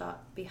much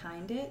thought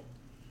behind it.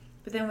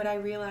 But then what I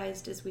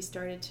realized as we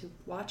started to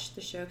watch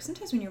the show, 'cause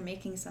sometimes when you're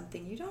making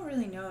something, you don't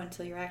really know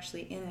until you're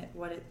actually in it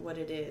what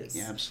it is.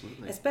 Yeah,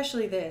 absolutely.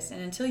 Especially this.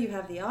 And until you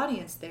have the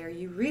audience there,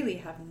 you really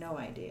have no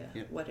idea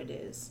what it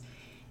is.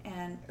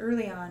 And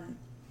early on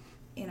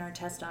in our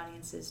test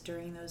audiences,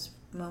 during those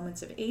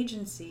moments of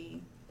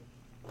agency,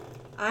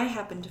 I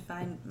happened to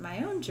find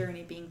my own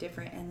journey being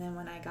different. And then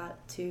when I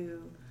got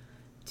to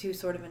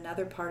sort of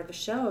another part of the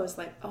show, I was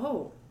like,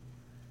 oh,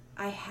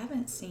 I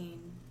haven't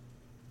seen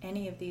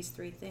any of these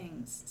three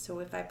things. So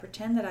if I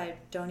pretend that I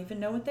don't even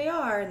know what they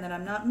are and that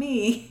I'm not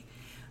me,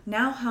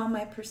 now how am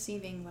I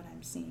perceiving what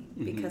I'm seeing?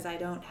 Because I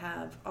don't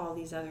have all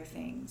these other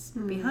things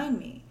behind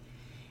me.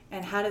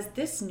 And how does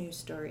this new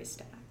story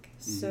stack?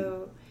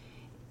 So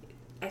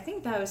I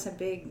think that was a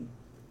big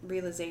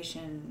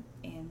realization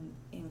in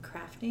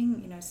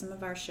crafting. Some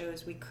of our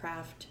shows we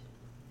craft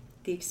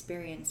the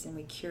experience and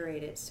we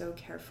curate it so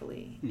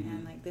carefully.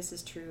 And like this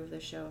is true of the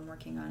show I'm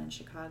working on in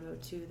Chicago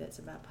too, that's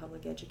about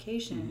public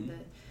education.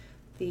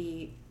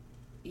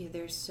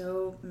 There's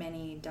so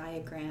many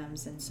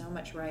diagrams and so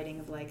much writing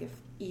of like if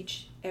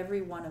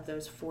every one of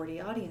those 40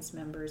 audience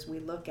members, we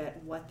look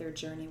at what their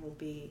journey will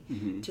be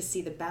to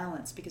see the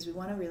balance, because we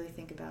want to really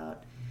think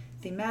about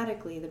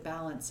thematically the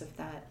balance of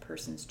that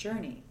person's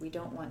journey. We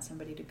don't want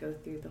somebody to go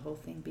through the whole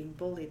thing being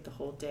bullied the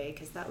whole day,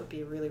 because that would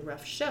be a really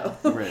rough show.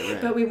 Right.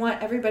 But we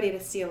want everybody to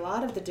see a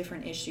lot of the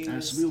different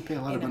issues So we will pay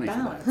a lot of money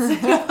balance. for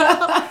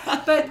that.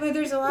 Well, but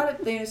there's a lot of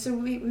things, so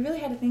we really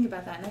had to think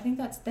about that. And I think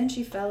that's Then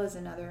She Fell is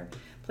another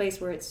place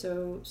where it's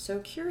so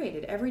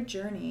curated. Every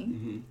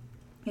journey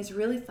is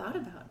really thought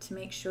about to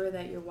make sure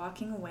that you're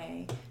walking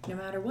away, no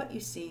matter what you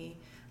see,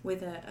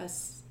 with a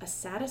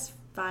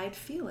satisfied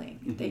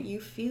feeling, that you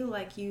feel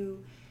like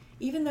you,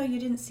 even though you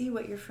didn't see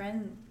what your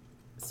friend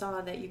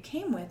saw that you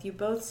came with, you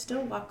both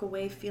still walk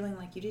away feeling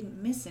like you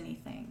didn't miss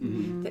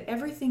anything, that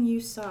everything you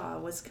saw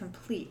was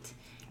complete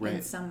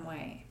in some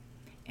way.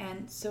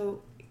 And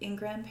so in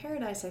Grand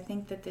Paradise, I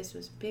think that this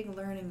was big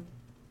learning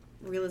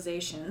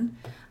realization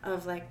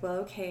of like, well,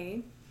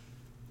 okay,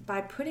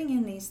 by putting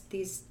in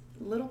these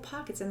little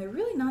pockets, and they're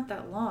really not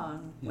that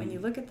long when you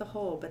look at the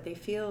whole, but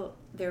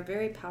they're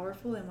very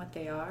powerful in what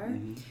they are.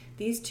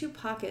 These 2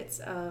 pockets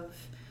of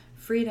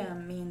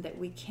freedom mean that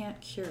we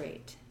can't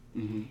curate,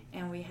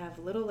 and we have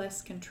a little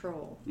less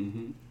control.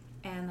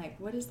 And like,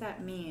 what does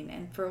that mean?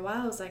 And for a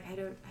while I was like, I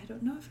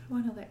don't know if I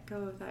want to let go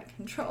of that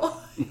control.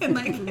 And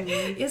like,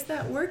 is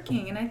that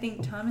working? And I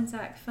think Tom and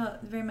Zach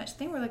felt very much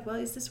we're like, well,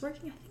 is this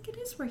working? I think it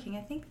is working.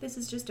 I think this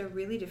is just a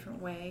really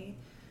different way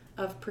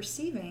of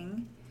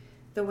perceiving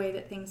the way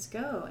that things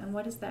go, and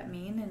what does that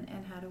mean, and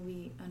how do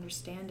we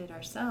understand it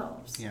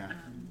ourselves? And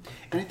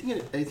I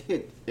think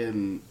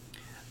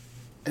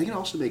it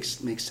also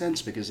makes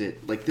sense, because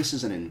it, like, this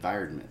is an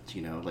environment,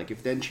 you know, like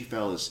if Then She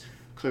Fell is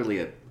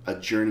clearly a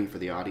journey for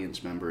the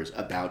audience members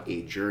about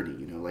a journey,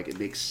 you know, like it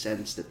makes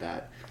sense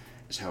that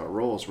is how it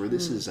rolls, where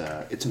this is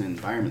it's an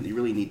environment that you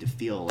really need to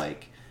feel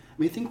like.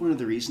 I think one of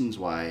the reasons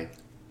why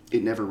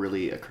it never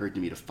really occurred to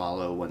me to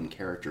follow one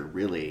character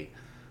really,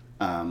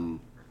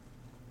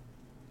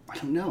 I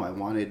don't know. I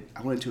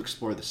wanted to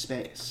explore the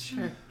space,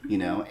 you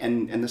know.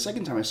 And the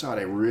second time I saw it,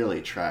 I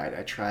really tried.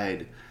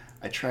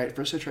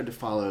 First I tried to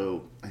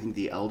follow, I think,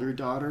 the elder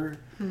daughter,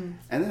 and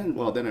then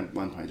at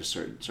one point I just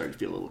started to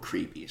feel a little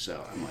creepy.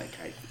 So I'm like,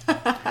 and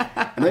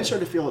then I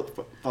started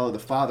to follow the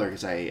father,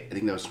 because I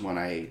think that was one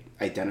I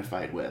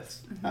identified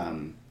with.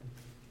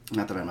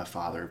 Not that I'm a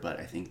father, but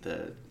I think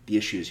the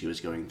issues he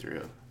was going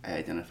through, I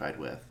identified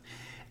with,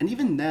 and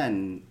even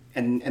then.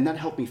 And that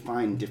helped me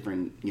find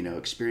different, you know,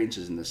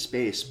 experiences in the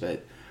space,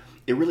 but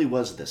it really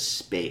was the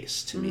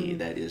space to me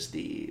that is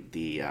the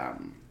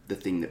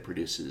thing that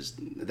produces,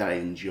 that I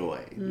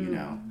enjoy, you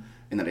know,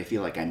 and that I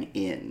feel like I'm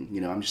in,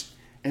 you know. And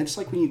it's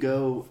like when you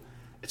go,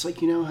 it's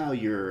like, you know how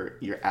you're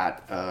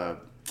at I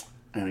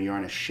don't know, you're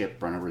on a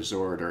ship or on a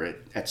resort or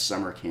at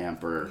summer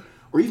camp, or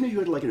even if you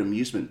go to like an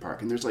amusement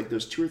park and there's like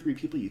those 2 or 3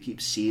 people you keep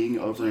seeing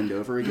over and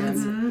over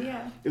again.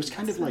 It was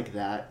kind of like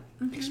that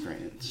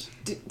experience.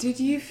 Did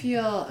you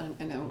feel,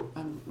 I know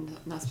I'm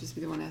not supposed to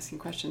be the one asking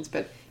questions,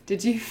 but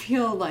did you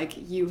feel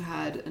like you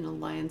had an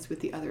alliance with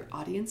the other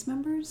audience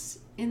members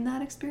in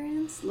that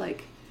experience?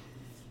 Like,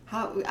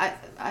 how,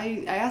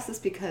 I ask this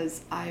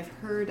because I've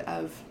heard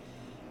of,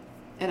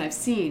 and I've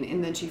seen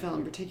in Then She Fell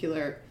in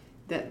particular,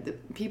 that the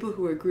people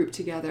who are grouped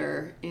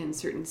together in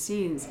certain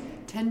scenes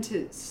tend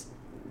to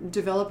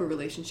develop a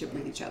relationship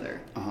with each other,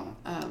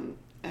 a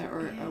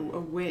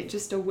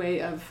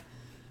way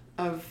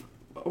of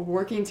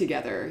working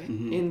together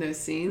in those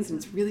scenes, and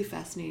it's really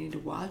fascinating to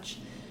watch.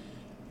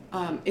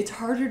 It's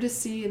harder to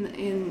see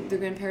in the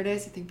Grand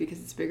Paradise, I think, because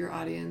it's a bigger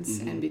audience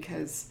and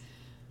because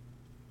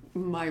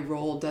my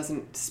role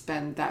doesn't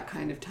spend that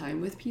kind of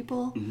time with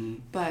people.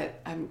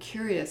 But I'm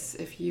curious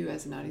if you,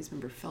 as an audience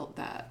member, felt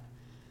that.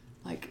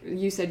 Like,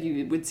 you said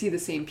you would see the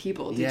same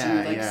people. Did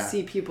you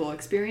see people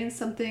experience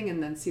something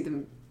and then see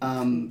them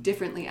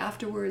differently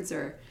afterwards,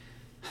 or?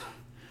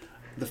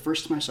 The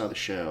first time I saw the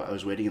show, I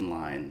was waiting in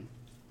line,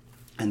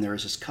 and there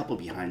was this couple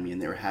behind me, and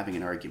they were having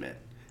an argument.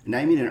 And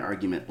I mean an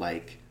argument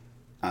like,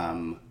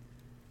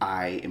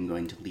 I am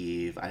going to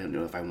leave. I don't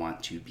know if I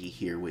want to be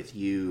here with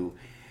you.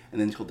 And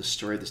then told the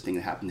story of this thing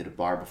that happened at a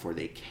bar before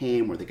they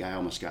came, where the guy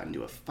almost got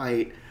into a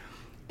fight.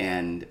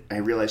 And I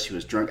realized he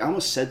was drunk. I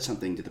almost said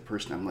something to the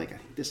person. I'm like, I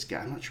think this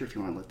guy, I'm not sure if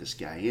you want to let this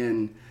guy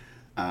in.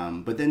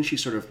 But then she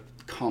sort of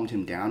calmed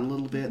him down a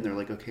little bit, and they're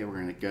like, okay, we're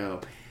going to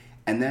go.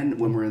 And then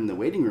when we're in the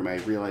waiting room, I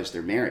realized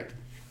they're married.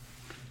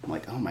 I'm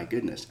like, oh my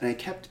goodness. And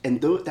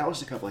that was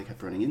the couple I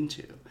kept running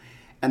into.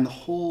 And the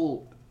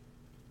whole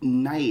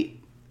night,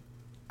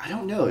 I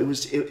don't know, it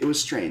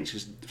was strange,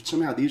 because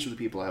somehow these were the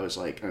people I was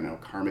like, I don't know,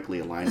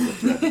 karmically aligned with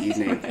throughout the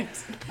evening.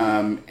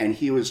 And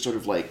he was sort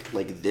of like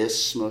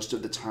this most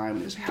of the time,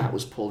 and his hat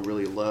was pulled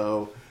really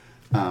low.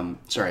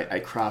 Sorry, I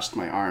crossed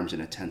my arms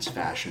in a tense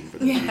fashion for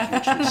those who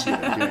can't see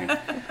what I'm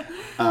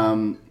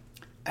doing.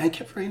 I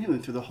kept running into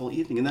them through the whole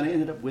evening, and then I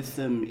ended up with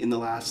them in the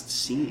last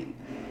scene.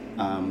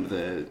 And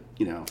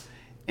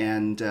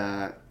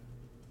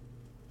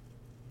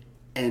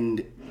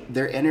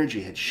their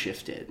energy had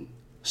shifted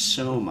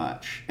so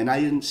much, and I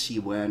didn't see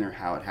when or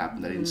how it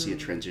happened. I didn't see a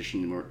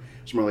transition. It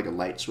was more like a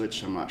light switch.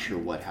 So I'm not sure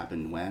what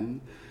happened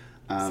when.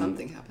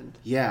 Something happened.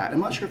 Yeah, I'm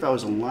not sure if I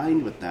was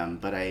aligned with them,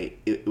 but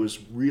it was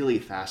really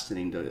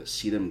fascinating to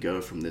see them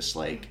go from this,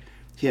 like,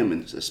 him,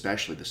 and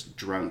especially this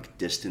drunk,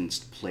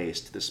 distanced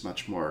place, to this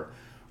much more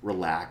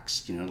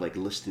relaxed, like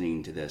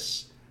listening to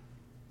this,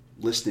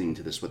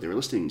 what they were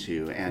listening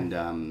to, and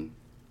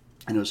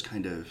it was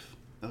kind of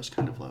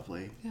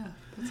lovely. Yeah,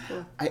 that's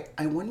cool.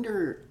 I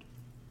wonder,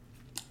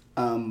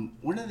 one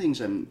of the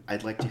things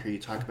I'd like to hear you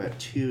talk about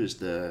too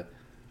is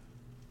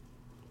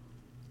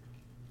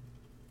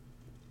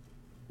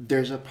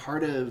there's a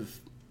part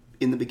of,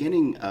 in the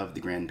beginning of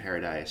the Grand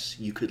Paradise,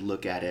 you could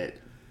look at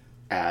it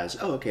as,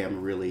 oh, okay,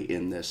 I'm really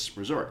in this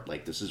resort.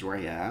 Like, this is where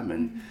I am,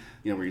 and,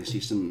 we're going to see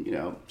some,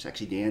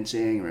 sexy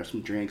dancing, we're going to have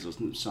some drinks,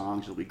 listen to some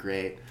songs, it'll be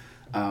great.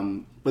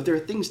 But there are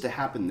things to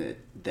happen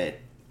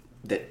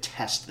that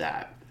test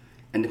that.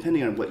 And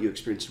depending on what you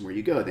experience and where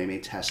you go, they may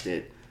test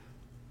it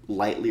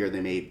lightly or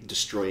they may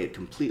destroy it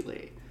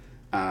completely.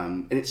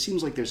 And it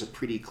seems like there's a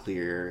pretty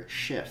clear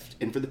shift.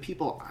 And for the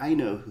people I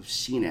know who've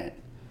seen it,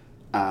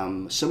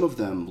 some of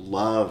them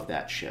love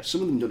that shift.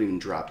 Some of them don't even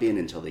drop in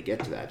until they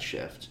get to that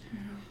shift.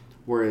 Mm-hmm.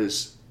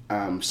 Whereas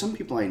some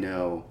people I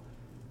know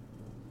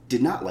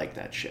did not like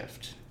that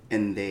shift,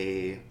 and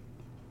they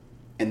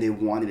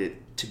wanted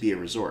it to be a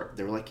resort.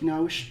 They were like, I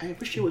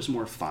wish it was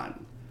more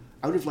fun.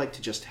 I would have liked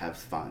to just have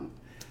fun.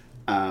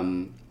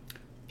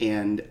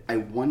 And I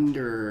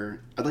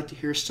wonder, I'd like to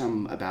hear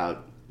some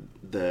about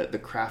the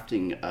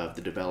crafting of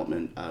the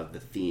development of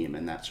the theme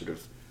and that sort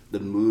of the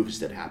moves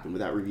that happen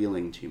without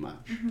revealing too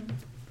much. Mm-hmm.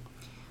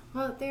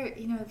 Well, there,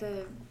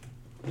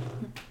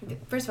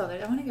 first of all,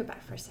 I want to go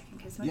back for a second,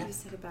 because what you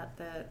said about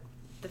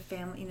the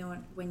family,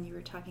 when you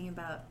were talking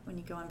about when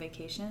you go on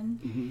vacation,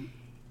 mm-hmm.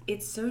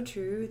 It's so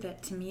true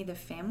that, to me, the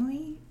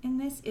family in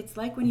this, it's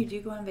like when you do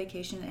go on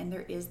vacation and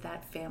there is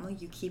that family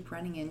you keep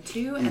running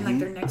into, mm-hmm. and like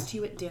they're next to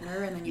you at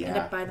dinner, and then you end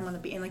up by them on the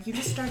beach, and like you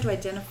just start to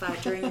identify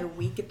during your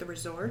week at the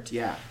resort,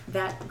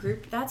 that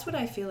group. That's what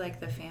I feel like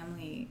the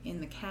family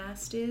in the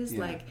cast is.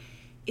 Like,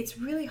 it's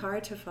really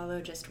hard to follow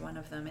just one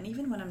of them, and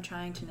even when I'm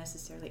trying to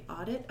necessarily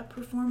audit a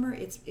performer,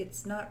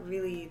 it's not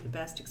really the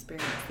best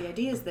experience. The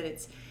idea is that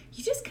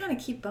you just kind of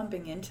keep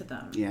bumping into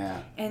them.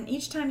 Yeah. And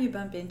each time you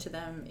bump into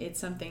them, it's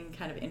something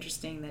kind of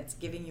interesting that's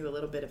giving you a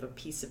little bit of a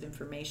piece of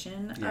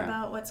information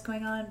about what's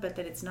going on, but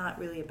that it's not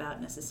really about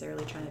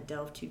necessarily trying to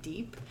delve too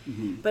deep.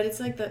 Mm-hmm. But it's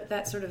like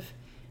that sort of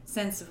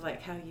sense of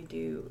like how you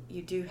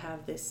do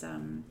have this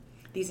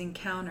these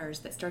encounters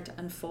that start to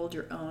unfold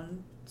your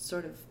own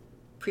sort of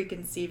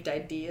preconceived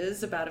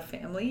ideas about a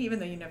family, even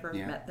though you never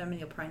met them, and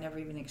you'll probably never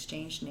even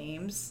exchange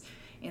names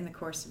in the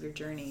course of your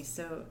journey.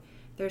 So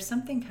there's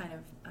something kind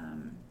of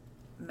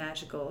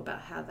magical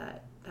about how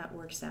that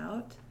works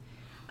out.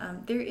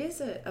 There is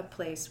a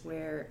place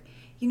where,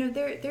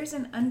 there's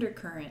an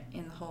undercurrent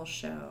in the whole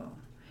show.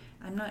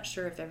 I'm not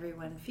sure if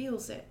everyone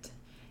feels it.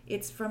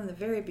 It's from the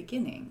very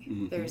beginning.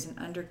 Mm-hmm. There's an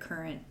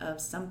undercurrent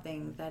of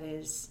something that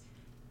is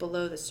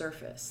below the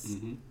surface,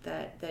 mm-hmm.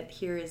 that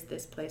here is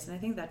this place. And I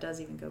think that does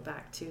even go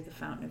back to the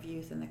Fountain of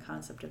Youth and the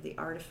concept of the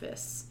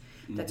artifice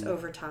that's mm-hmm.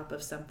 over top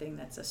of something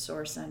that's a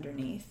source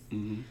underneath.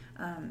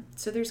 Mm-hmm.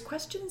 So there's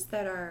questions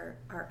that are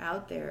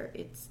out there.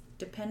 It's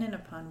dependent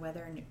upon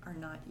whether or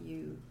not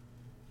you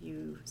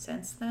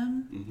sense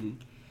them. Mm-hmm.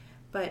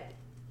 But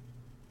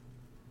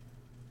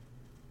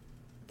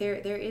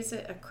there is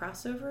a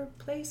crossover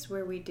place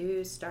where we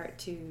do start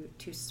to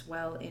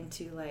swell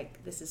into,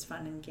 like, this is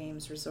fun and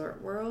games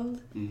resort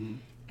world, mm-hmm.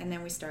 and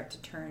then we start to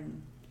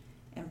turn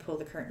and pull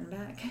the curtain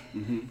back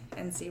mm-hmm.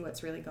 and see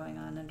what's really going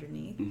on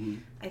underneath. Mm-hmm.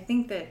 I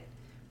think that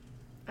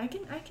I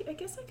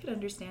guess I could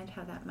understand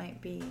how that might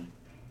be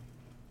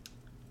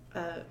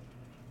an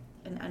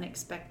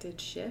unexpected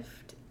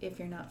shift if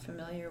you're not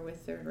familiar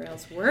with Third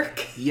Rail's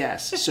work.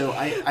 Yes, so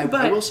I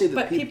will say that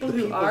but people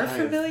who are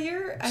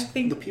familiar, I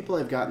think the people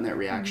I've gotten that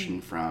reaction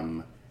mm-hmm.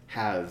 from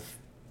have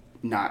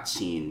not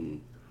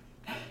seen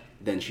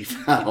Then She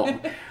Fell,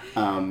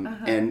 uh-huh.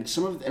 and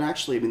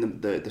actually, I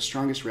mean, the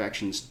strongest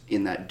reactions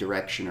in that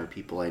direction are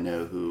people I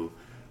know who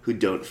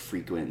don't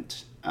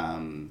frequent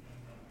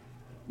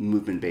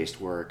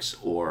movement-based works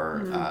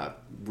or mm-hmm.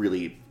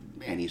 Really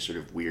any sort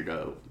of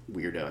weirdo.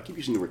 I keep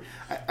using the word.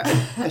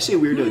 I say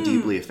weirdo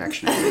deeply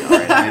affectionately. All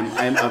right,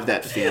 I'm of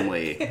that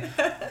family,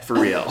 for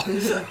real.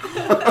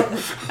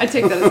 I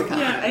take that as a compliment.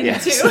 Yeah, I do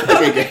too.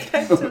 Okay.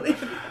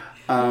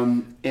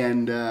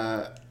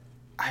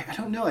 I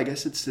don't know. I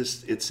guess it's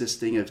this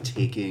thing of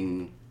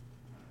taking.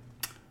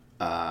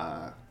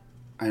 I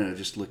don't know,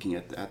 just looking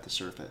at the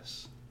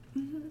surface.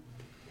 Mm-hmm.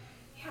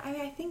 Yeah,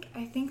 I think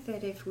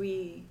that if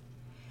we.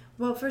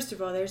 Well, first of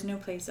all, there's no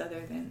place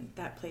other than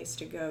that place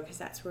to go, because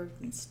that's where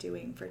we've been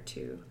stewing for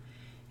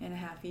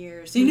 2.5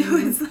 years.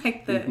 It's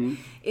like the mm-hmm.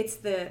 it's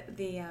the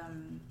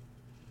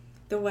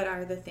what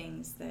are the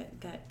things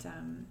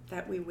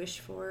that we wish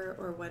for,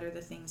 or what are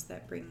the things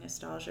that bring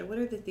nostalgia? What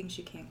are the things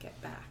you can't get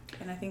back?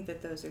 And I think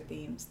that those are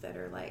themes that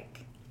are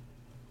like,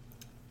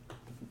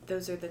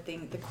 those are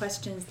the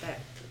questions that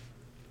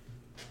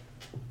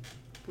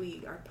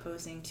we are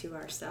posing to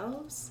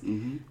ourselves,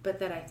 but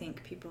that I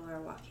think people are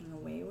walking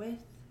away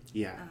with.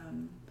 Yeah.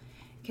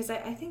 Because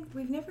I think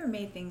we've never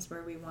made things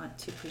where we want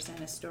to present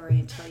a story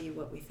and tell you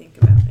what we think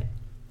about it.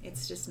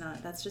 It's just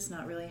not, that's just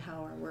not really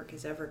how our work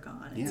has ever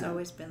gone. It's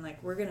always been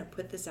like, we're going to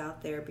put this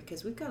out there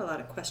because we've got a lot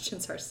of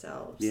questions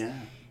ourselves. Yeah.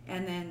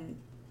 And then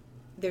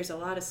there's a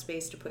lot of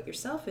space to put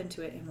yourself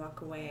into it and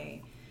walk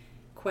away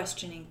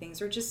questioning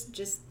things, or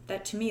just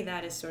that, to me,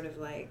 that is sort of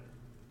like,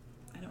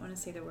 I don't want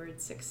to say the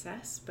word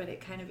success, but it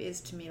kind of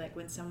is to me like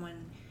when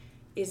someone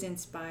is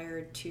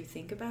inspired to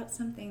think about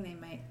something they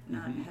might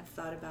not have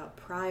thought about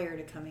prior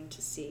to coming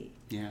to see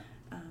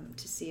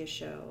a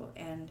show.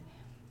 And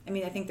I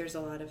mean, I think there's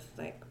a lot of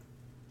like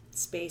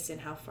space in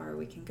how far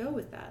we can go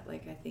with that.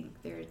 Like, I think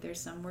there's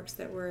some works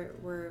that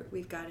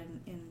we've got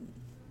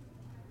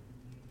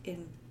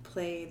in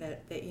play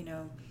that you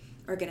know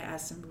are going to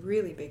ask some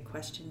really big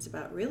questions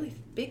about really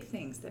big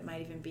things that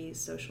might even be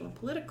social and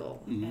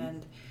political,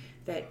 and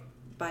that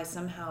by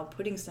somehow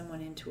putting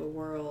someone into a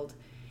world,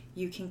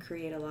 you can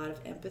create a lot of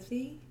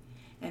empathy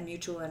and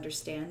mutual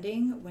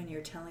understanding when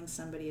you're telling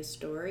somebody a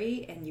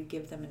story and you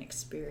give them an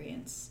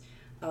experience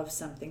of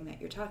something that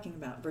you're talking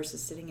about,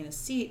 versus sitting in a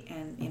seat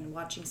and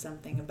watching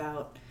something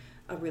about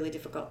a really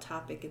difficult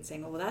topic and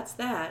saying, oh, well, that's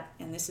that,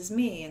 and this is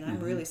me, and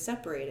I'm really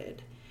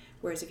separated.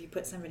 Whereas if you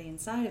put somebody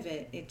inside of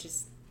it,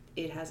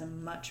 it has a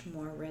much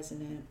more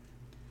resonant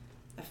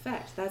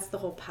effect. That's the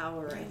whole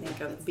power, I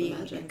think, of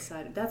being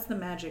inside. That's the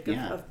magic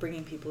of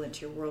bringing people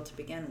into your world to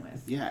begin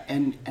with. Yeah,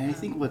 and I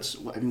think what's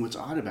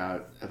odd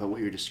about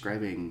what you're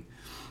describing,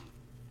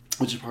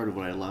 which is part of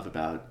what I love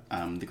about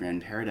the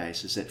Grand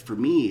Paradise, is that for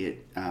me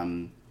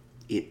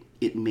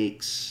it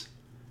makes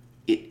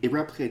it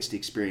replicates the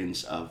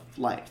experience of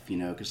life, you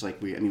know, because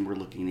like we're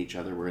looking at each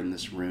other, we're in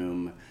this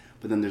room,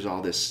 but then there's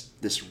all this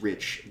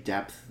rich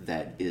depth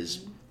that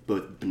is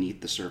both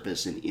beneath the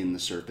surface and in the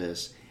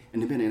surface,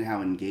 and depending on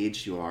how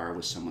engaged you are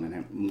with someone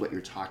and what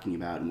you're talking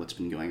about and what's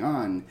been going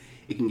on,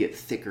 it can get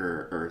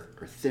thicker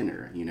or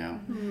thinner, you know.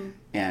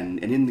 And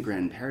in the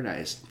Grand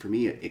Paradise, for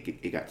me,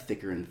 it got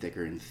thicker and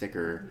thicker and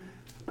thicker.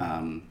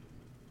 I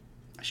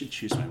should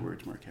choose my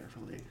words more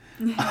carefully.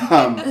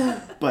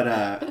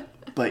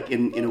 But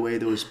in a way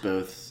that was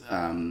both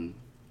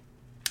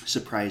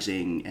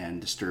surprising and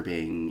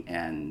disturbing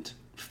and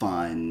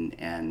fun,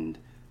 and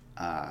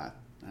I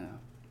don't know,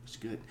 it's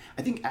good.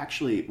 I think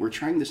actually we're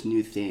trying this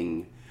new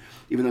thing,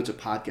 even though it's a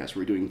podcast.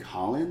 We're doing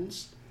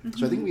call-ins,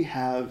 so I think we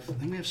have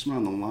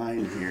someone on the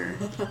line here.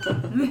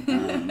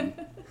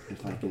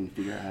 If I can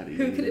figure out how to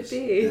use could it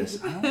be?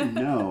 this, I don't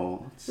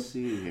know. Let's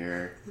see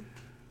here.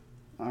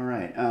 All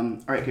right.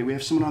 Okay. We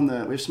have someone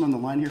on the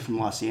line here from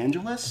Los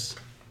Angeles.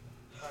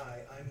 Hi,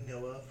 I'm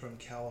Noah from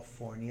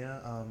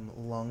California.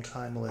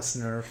 Long-time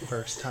listener,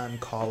 first-time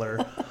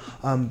caller.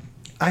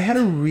 I had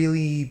a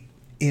really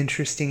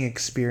interesting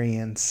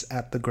experience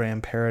at the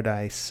Grand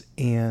Paradise,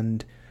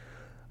 and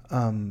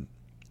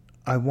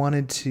I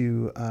wanted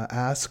to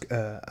ask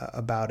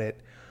about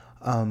it.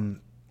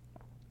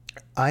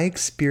 I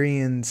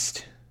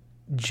experienced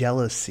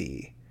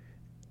jealousy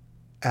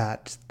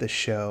at the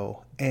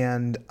show,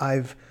 and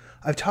I've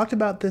talked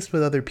about this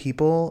with other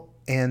people,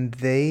 and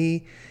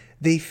they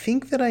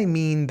think that I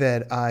mean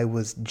that I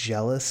was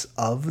jealous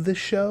of the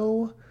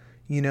show.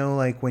 You know,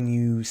 like when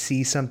you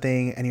see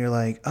something and you're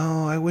like,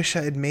 oh, I wish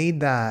I had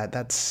made that.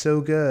 That's so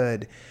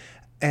good.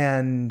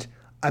 And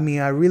I mean,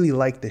 I really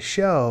like the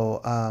show.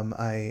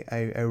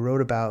 I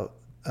wrote about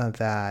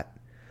that,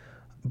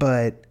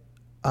 but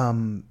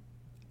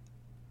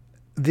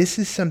this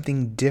is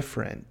something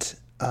different.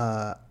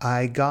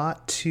 I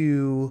got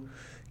to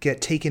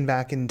get taken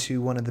back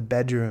into one of the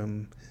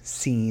bedroom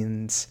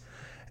scenes,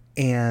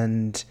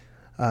 and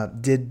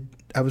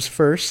I was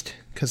first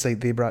because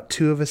they brought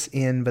two of us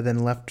in, but then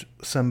left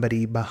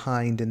somebody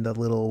behind in the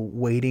little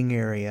waiting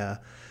area,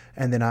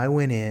 and then I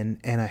went in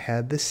and I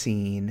had the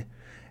scene,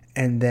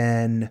 and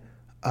then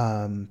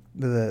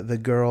the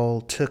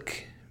girl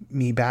took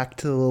me back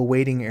to the little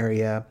waiting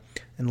area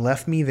and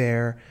left me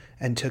there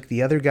and took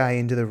the other guy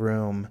into the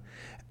room,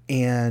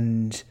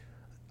 and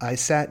I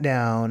sat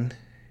down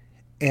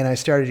and I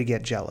started to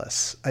get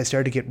jealous. I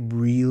started to get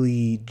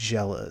really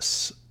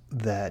jealous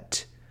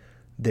that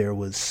there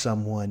was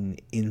someone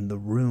in the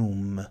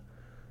room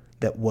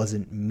that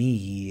wasn't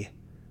me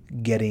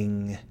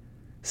getting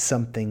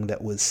something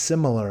that was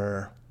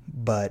similar,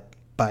 but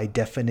by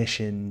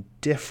definition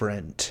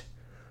different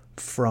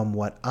from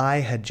what I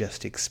had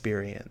just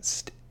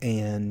experienced.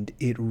 And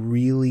it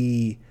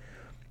really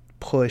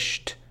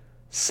pushed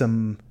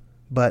some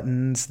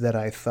buttons that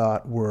I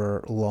thought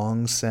were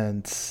long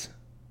since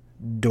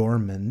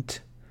dormant.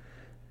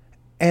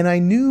 And I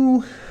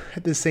knew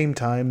at the same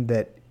time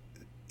that,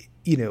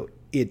 you know,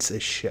 it's a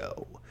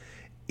show.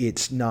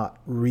 It's not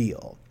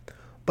real.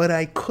 But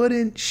I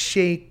couldn't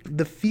shake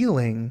the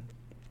feeling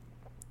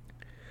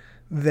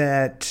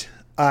that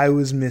I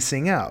was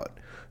missing out.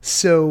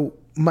 So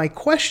my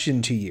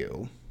question to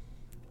you,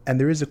 and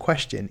there is a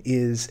question,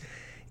 is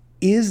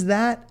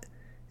that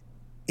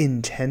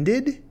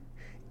intended?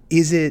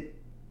 Is it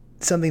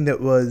something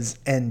that was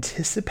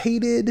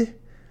anticipated?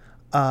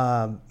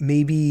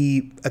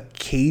 Maybe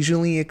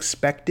occasionally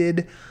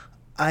expected?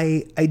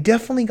 I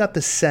definitely got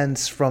the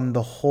sense from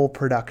the whole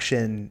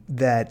production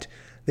that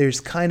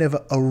there's kind of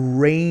a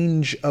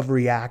range of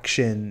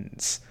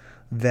reactions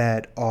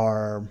that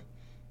are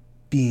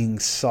being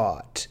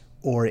sought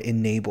or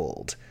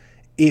enabled,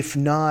 if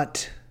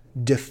not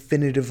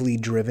definitively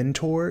driven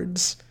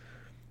towards.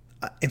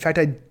 In fact,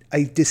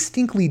 I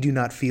distinctly do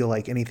not feel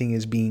like anything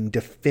is being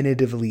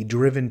definitively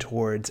driven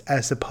towards,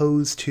 as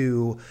opposed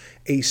to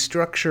a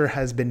structure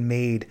has been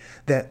made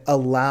that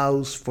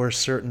allows for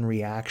certain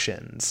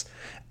reactions.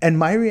 And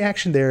my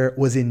reaction there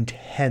was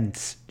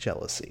intense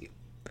jealousy.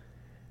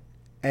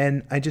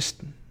 And I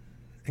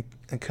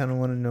kind of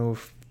want to know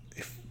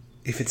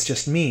if it's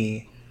just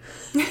me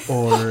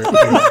or if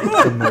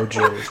the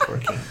mojo is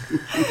working.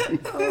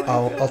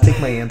 I'll take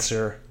my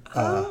answer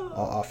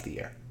off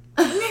the air.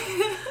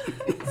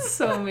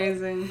 So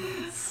amazing.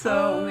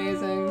 So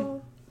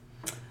amazing.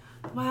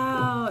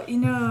 Wow,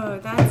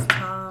 that's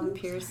Tom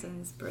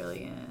Pearson's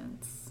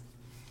brilliance.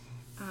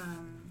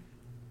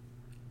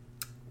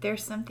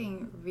 There's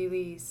something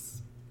really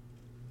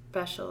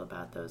special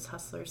about those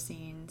hustler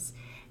scenes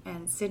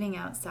and sitting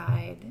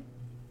outside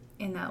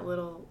in that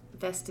little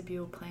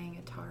vestibule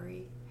playing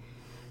Atari,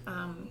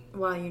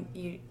 while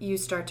you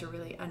start to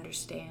really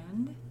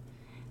understand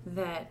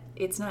that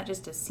it's not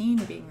just a scene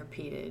being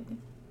repeated.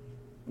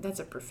 That's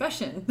a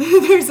profession.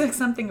 There's like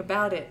something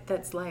about it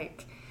that's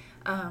like,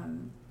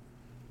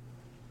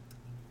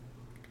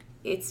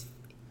 it's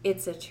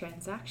a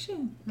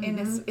transaction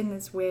in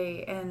this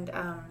way, and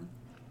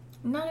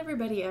not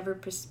everybody ever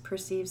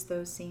perceives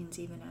those scenes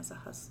even as a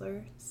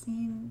hustler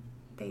scene.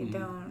 They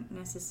don't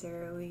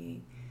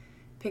necessarily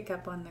pick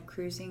up on the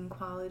cruising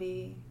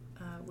quality,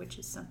 which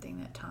is something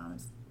that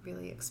Tom's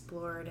really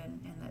explored, and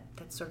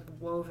that's sort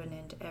of woven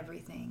into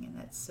everything, and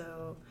that's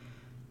so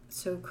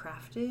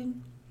crafted.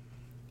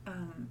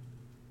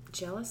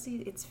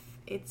 Jealousy,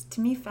 it's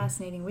to me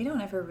fascinating. We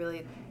don't ever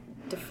really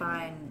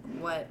define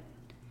what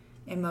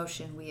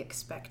emotion we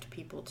expect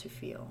people to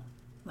feel.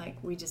 Like,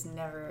 we just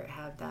never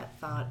have that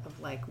thought of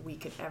like we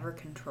could ever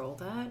control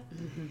that.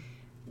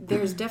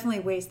 There's definitely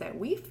ways that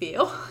we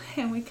feel,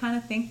 and we kind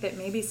of think that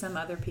maybe some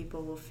other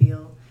people will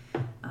feel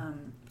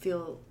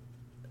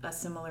a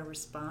similar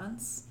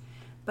response.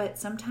 But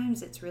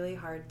sometimes it's really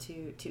hard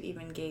to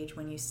even gauge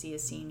when you see a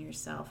scene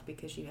yourself,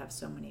 because you have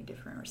so many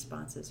different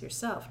responses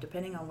yourself,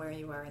 depending on where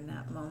you are in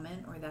that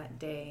moment or that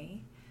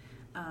day,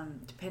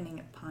 depending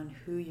upon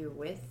who you're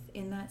with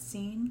in that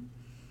scene.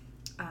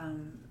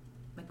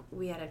 Like,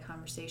 we had a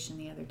conversation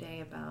the other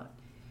day about,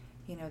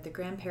 the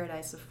Grand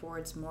Paradise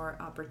affords more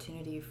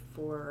opportunity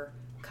for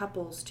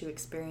couples to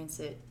experience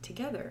it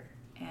together,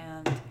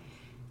 and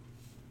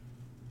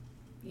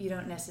you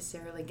don't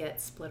necessarily get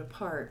split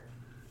apart.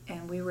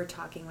 And we were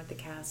talking with the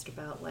cast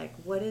about like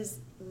what is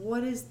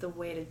the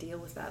way to deal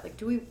with that? Like,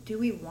 do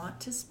we want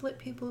to split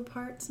people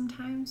apart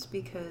sometimes?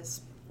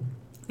 Because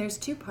there's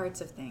two parts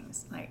of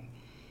things. Like,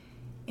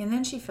 and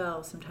then she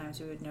fell.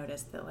 Sometimes we would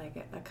notice that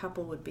like a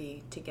couple would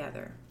be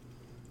together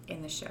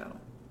in the show,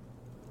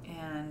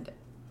 and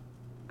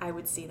I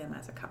would see them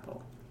as a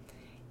couple,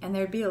 and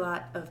there'd be a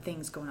lot of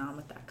things going on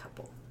with that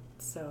couple.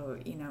 So,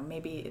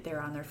 maybe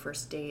they're on their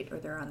first date or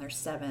they're on their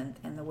seventh,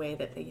 and the way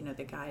that the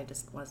guy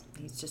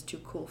he's just too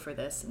cool for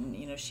this,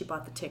 and, she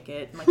bought the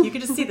ticket. And, like, you could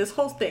just see this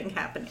whole thing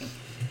happening.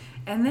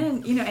 And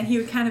then, and he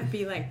would kind of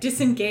be, like,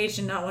 disengaged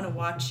and not want to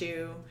watch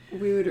you.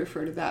 We would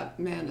refer to that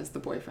man as the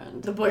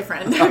boyfriend. The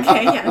boyfriend.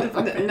 Okay, yeah. The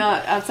boyfriend.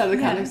 Not outside of the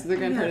context of the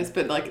Grand Paradise,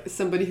 but, like,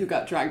 somebody who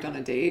got dragged on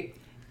a date.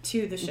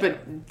 To the show.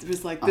 But it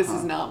was like, this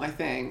is not my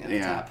thing at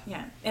the top.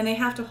 Yeah. And they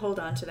have to hold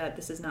on to that,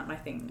 this is not my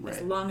thing, as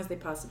long as they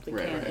possibly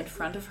can in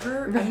front of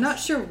her. Right. I'm not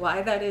sure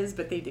why that is,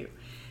 but they do.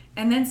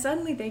 And then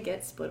suddenly they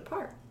get split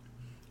apart.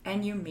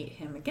 And you meet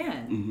him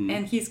again.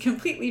 And he's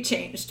completely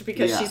changed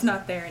because she's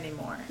not there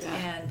anymore.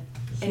 Yeah.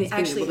 And he's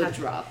actually been able to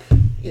drop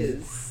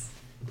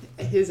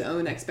his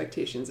own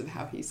expectations of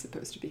how he's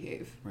supposed to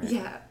behave. Right.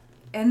 Yeah.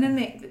 And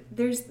then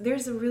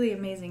there's a really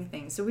amazing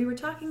thing. So we were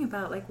talking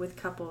about, like, with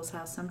couples,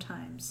 how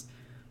sometimes,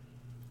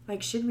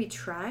 like, should we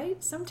try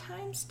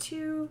sometimes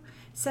to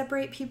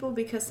separate people,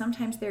 because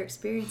sometimes their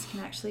experience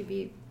can actually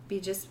be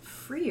just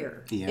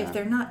freer if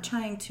they're not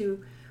trying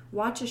to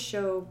watch a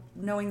show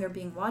knowing they're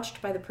being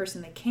watched by the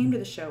person they came to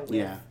the show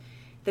with,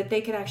 that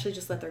they could actually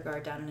just let their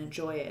guard down and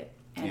enjoy it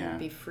and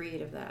be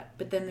freed of that.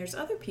 But then there's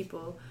other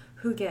people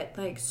who get,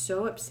 like,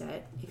 so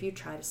upset if you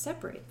try to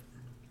separate them,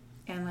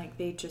 and like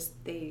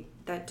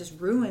that just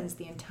ruins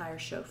the entire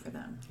show for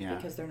them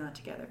because they're not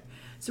together.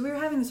 So we were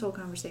having this whole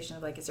conversation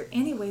of, like, is there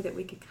any way that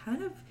we could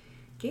kind of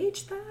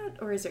gauge that,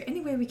 or is there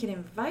any way we can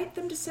invite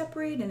them to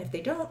separate? And if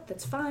they don't,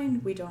 that's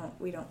fine. We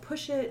don't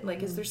push it.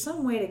 Like, is there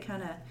some way to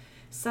kind of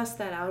suss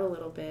that out a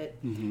little bit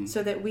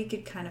so that we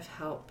could kind of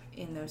help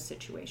in those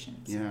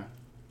situations? Yeah.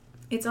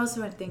 It's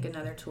also, I think,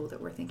 another tool that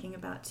we're thinking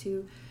about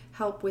to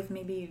help with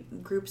maybe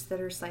groups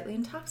that are slightly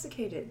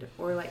intoxicated,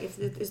 or like,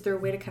 is there a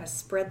way to kind of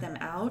spread them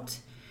out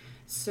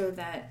so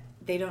that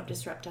they don't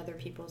disrupt other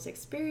people's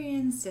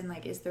experience, and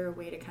like, is there a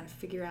way to kind of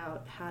figure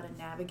out how to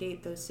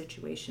navigate those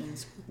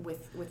situations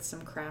with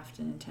some craft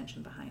and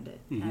intention behind it.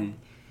 And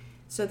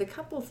so the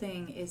couple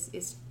thing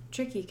is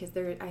tricky, because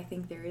I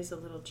think there is a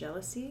little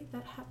jealousy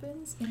that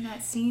happens in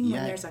that scene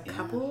when there's a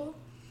couple.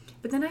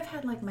 But then I've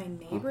had like my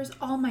neighbors,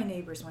 all my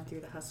neighbors went through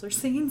the Hustler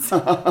scenes.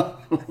 So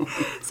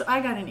I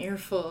got an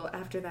earful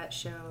after that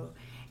show.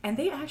 And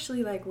they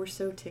actually like were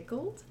so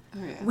tickled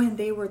when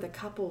they were the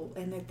couple,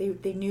 and that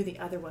they knew the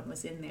other one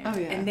was in there. Oh,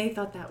 yeah. And they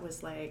thought that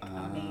was like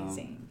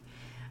amazing.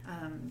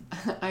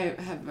 I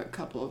have a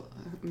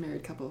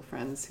married couple of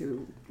friends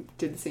who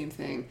did the same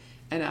thing.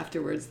 And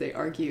afterwards they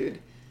argued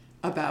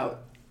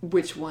about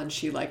which one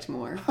she liked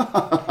more.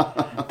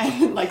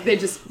 And like they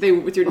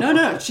withdrew.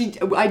 No.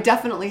 I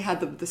definitely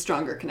had the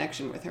stronger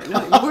connection with her.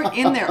 No, you were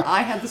in there.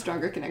 I had the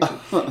stronger connection.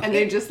 And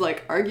they just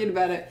like argued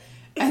about it.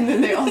 And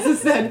then they also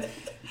said,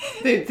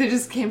 they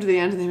just came to the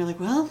end and they were like,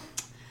 well,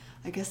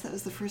 I guess that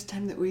was the first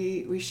time that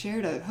we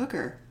shared a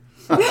hooker.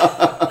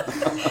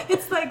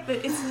 It's like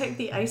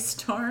the ice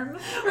storm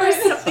where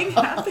something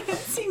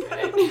happens, you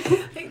know.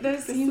 Like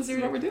those scenes are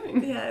what we're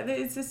doing. Yeah,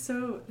 it's just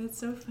it's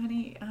so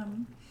funny.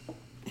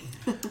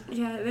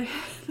 Yeah.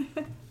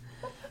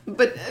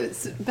 But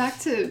back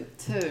to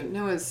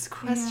Noah's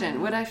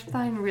question, what I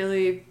find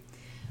really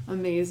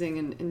amazing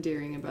and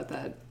endearing about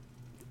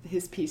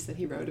his piece that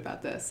he wrote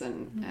about this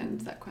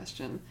and that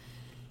question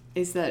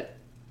is that,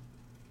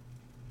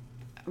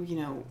 you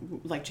know,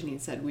 like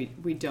Janine said,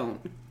 we don't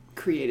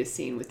create a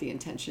scene with the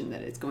intention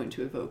that it's going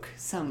to evoke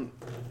some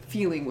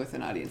feeling with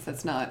an audience.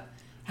 That's not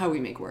how we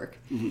make work.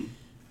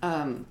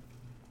 But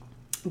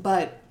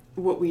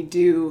what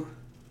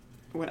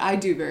I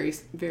do very,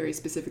 very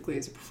specifically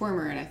as a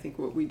performer, and I think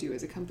what we do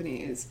as a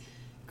company, is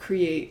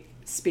create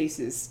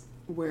spaces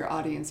where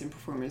audience and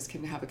performers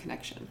can have a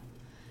connection.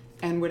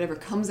 And whatever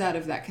comes out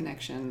of that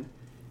connection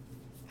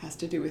has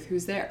to do with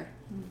who's there.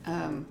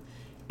 And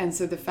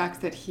so the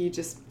fact that he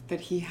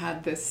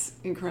had this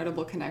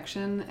incredible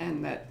connection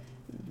and that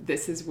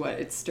this is what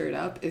it stirred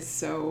up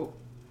is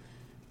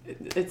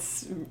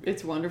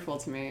it's wonderful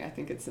to me. I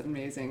think it's an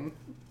amazing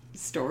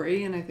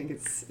story, and I think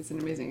it's an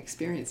amazing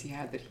experience he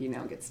had that he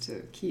now gets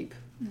to keep.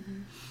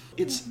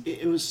 It's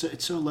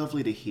so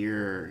lovely to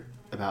hear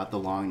about the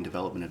long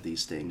development of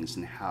these things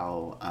and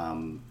how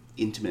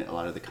intimate a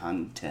lot of the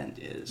content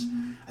is.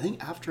 I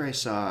think after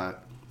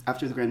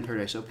the Grand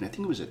Paradise opened, I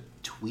think it was a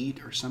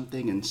tweet or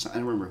something, and I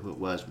don't remember who it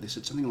was, but they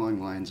said something along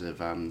the lines of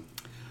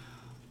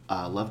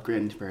love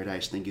Grand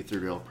Paradise, thank you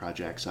Third Rail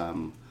Projects,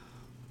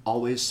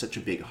 always such a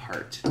big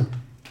heart.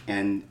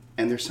 And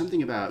there's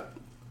something about,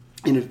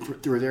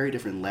 through a very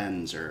different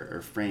lens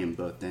or frame,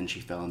 both Then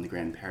She Fell and the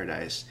Grand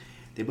Paradise,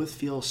 they both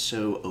feel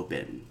so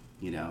open,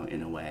 you know,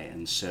 in a way,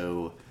 and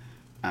so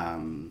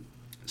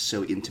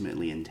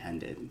intimately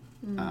intended.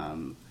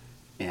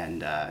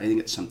 And I think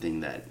it's something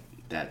that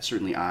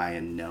certainly I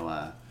and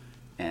Noah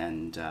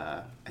and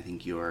I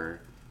think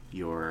your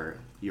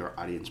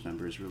audience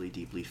members really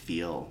deeply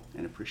feel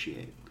and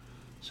appreciate.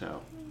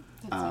 So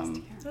that's nice to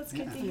hear. That's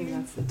good to hear. I think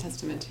that's a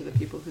testament to the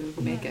people who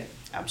make it.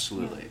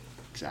 Absolutely.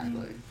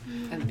 Exactly.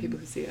 And the people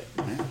who see it.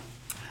 Yeah.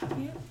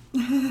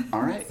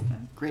 All right.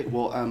 Great.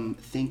 Well,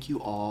 thank you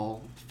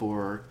all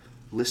for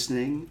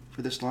listening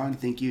for this long.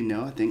 Thank you,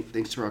 Noah.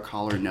 Thanks to our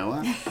caller,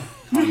 Noah,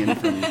 calling in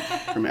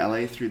from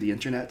LA through the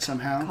internet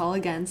somehow. Call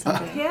again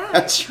someday. Yeah,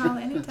 that's call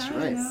right.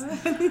 anytime.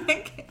 That's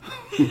right.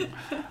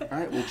 All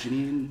right. Well,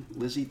 Janine,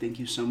 Lizzie, thank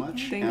you so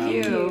much. Thank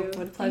you.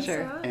 What a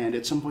pleasure. And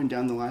at some point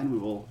down the line, we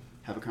will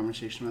have a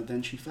conversation about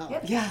Then She Fell.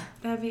 Yep. Yeah.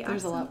 That'd be awesome.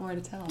 There's a lot more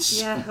to tell.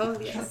 Yeah. Oh,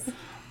 yes.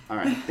 All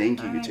right.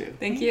 Thank you, All you right. two.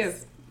 Thank you.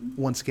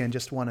 Once again,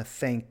 just want to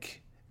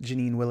thank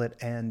Janine Willett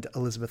and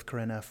Elizabeth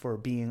Carena for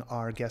being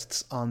our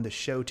guests on the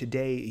show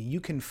today.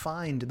 You can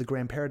find the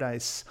Grand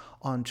Paradise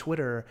on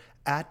Twitter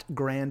at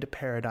Grand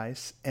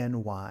Paradise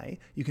NY.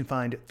 You can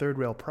find Third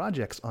Rail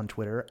Projects on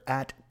Twitter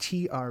at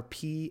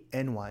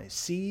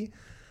TRPNYC.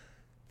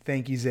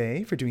 Thank you,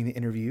 Zay, for doing the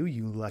interview,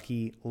 you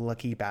lucky,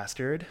 lucky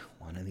bastard.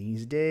 One of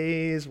these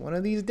days.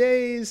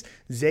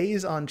 Zay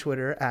is on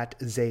Twitter at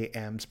Zay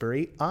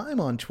Amsbury. I'm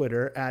on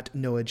Twitter at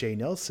Noah J.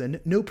 Nelson.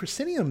 No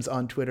Proscenium's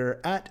on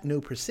Twitter at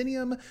No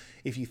Proscenium.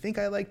 If you think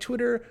I like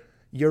Twitter,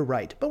 you're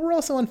right. But we're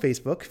also on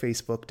Facebook,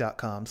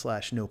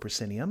 facebook.com/No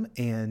Proscenium,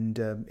 and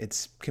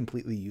it's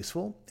completely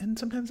useful and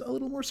sometimes a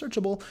little more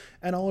searchable.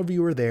 And all of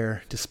you are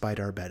there despite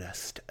our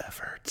best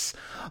efforts.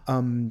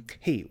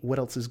 Hey, what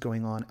else is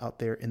going on out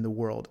there in the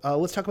world?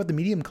 Let's talk about the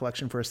Medium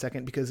collection for a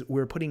second, because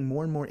we're putting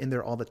more and more in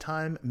there all the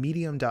time.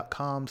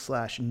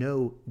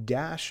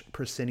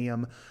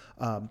 Medium.com/No-Proscenium.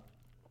 The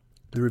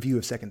review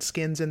of Second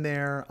Skin's in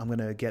there. I'm going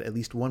to get at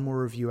least one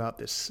more review out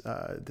this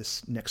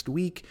next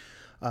week.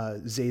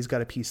 Zay's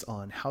got a piece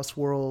on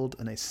Houseworld,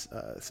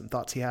 some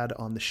thoughts he had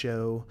on the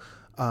show.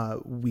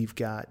 We've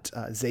got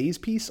Zay's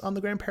piece on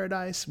the Grand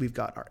Paradise. We've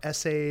got our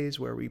essays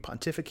where we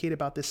pontificate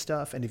about this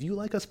stuff. And if you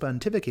like us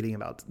pontificating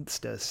about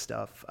this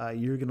stuff,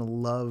 you're going to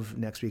love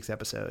next week's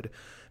episode,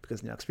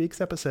 because next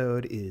week's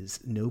episode is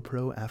No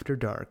Pro After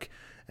Dark.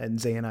 And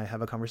Zay and I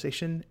have a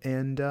conversation,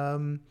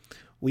 and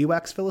we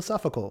wax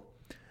philosophical.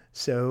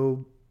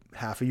 So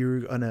half of you are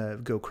going to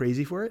go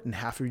crazy for it, and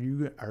half of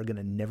you are going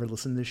to never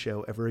listen to the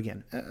show ever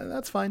again.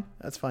 That's fine.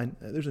 That's fine.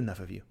 There's enough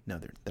of you. No,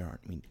 there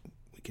aren't. We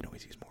can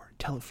always use more.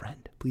 Tell a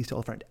friend. Please tell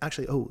a friend.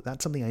 Actually,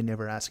 that's something I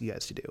never ask you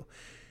guys to do.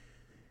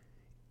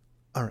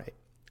 All right.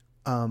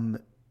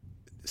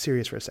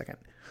 Serious for a second.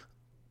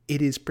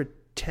 It is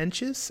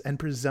pretentious and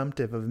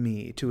presumptive of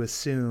me to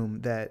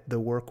assume that the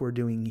work we're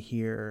doing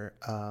here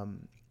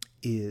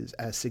is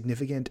as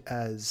significant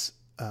as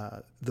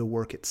the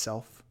work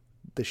itself,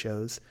 the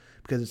shows,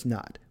 because it's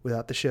not.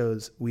 Without the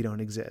shows, we don't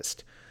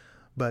exist.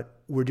 But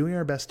we're doing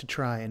our best to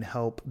try and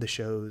help the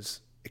shows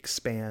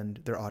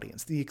expand their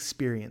audience, the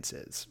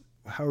experiences,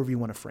 however you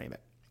want to frame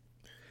it.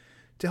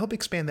 To help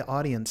expand the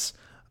audience,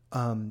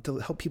 to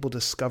help people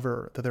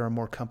discover that there are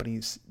more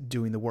companies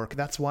doing the work.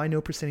 That's why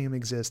No Proscenium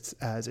exists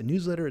as a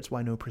newsletter. It's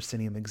why No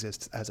Proscenium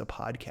exists as a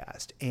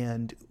podcast.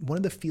 And one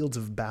of the fields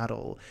of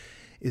battle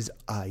is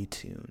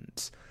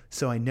iTunes.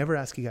 So I never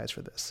ask you guys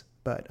for this,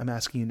 but I'm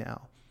asking you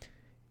now.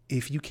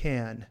 If you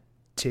can,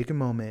 take a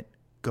moment,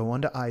 go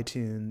onto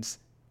iTunes,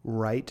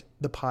 write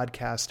the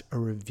podcast a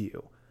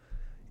review.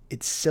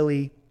 It's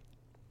silly.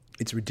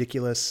 It's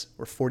ridiculous.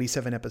 We're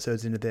 47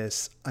 episodes into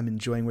this. I'm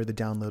enjoying where the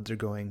downloads are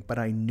going, but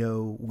I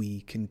know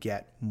we can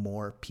get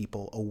more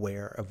people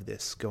aware of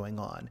this going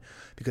on.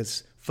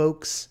 Because,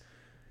 folks,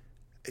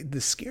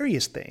 the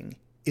scariest thing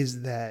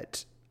is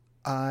that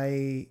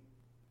I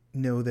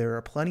know there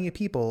are plenty of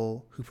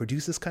people who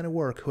produce this kind of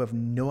work who have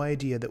no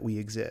idea that we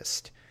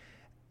exist.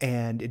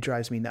 And it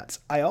drives me nuts.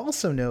 I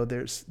also know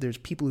there's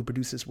people who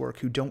produce this work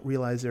who don't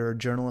realize there are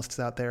journalists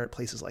out there at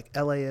places like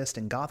LAist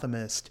and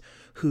Gothamist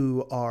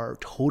who are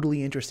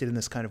totally interested in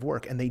this kind of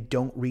work, and they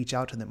don't reach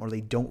out to them, or they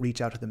don't reach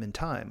out to them in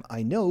time.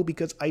 I know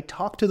because I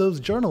talk to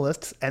those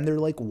journalists, and they're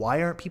like,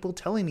 why aren't people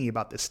telling me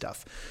about this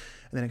stuff?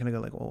 And then I kind of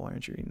go like, well, why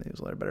aren't you reading the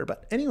newsletter better?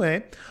 But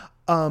anyway,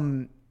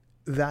 as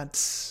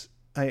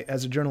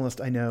a journalist,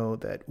 I know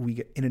that we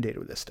get inundated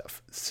with this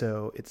stuff.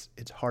 So it's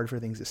hard for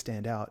things to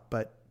stand out,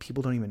 but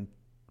people don't even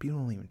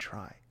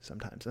try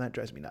sometimes, and that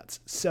drives me nuts.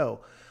 So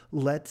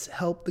let's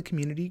help the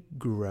community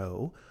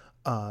grow.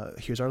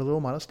 Here's our little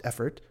modest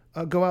effort.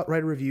 Go out,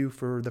 write a review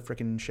for the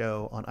frickin'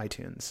 show on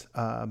iTunes.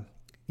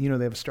 They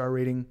have a star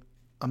rating.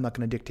 I'm not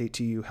going to dictate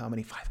to you how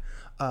many 5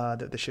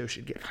 that the show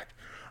should get.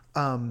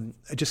 5.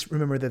 Just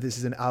remember that this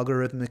is an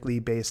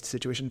algorithmically based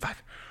situation.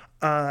 5.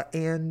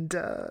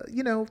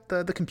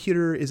 The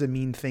computer is a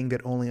mean thing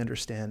that only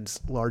understands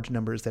large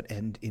numbers that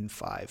end in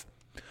 5.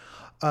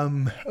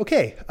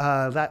 Okay,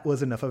 that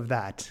was enough of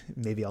that.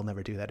 Maybe I'll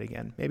never do that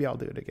again. Maybe I'll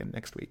do it again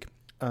next week.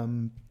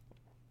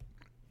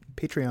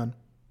 Patreon.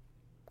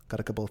 Got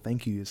a couple of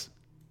thank yous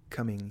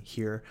coming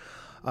here.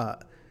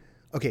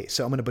 Okay,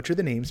 so I'm going to butcher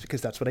the names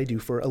because that's what I do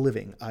for a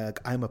living.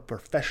 I'm a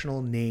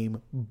professional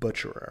name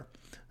butcherer.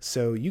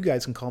 So you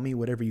guys can call me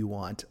whatever you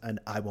want, and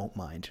I won't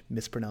mind.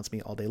 Mispronounce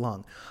me all day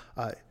long.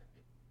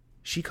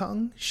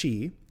 Shikong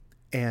Shi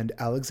and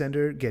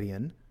Alexander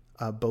Gideon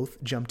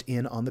both jumped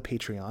in on the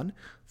Patreon.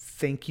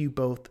 Thank you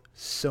both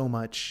so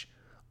much.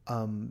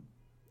 I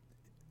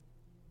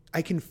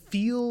can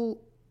feel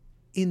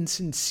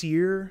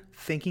insincere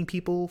thanking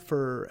people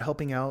for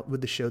helping out with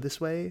the show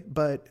this way,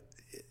 but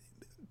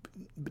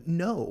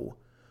no.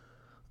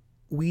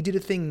 We did a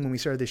thing when we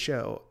started the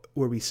show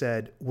where we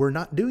said, we're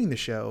not doing the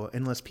show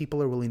unless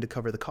people are willing to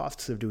cover the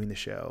costs of doing the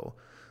show,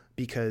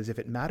 because if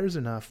it matters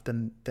enough,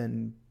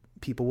 then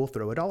people will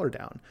throw $1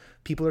 down.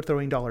 People are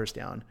throwing dollars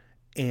down,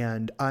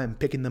 and I'm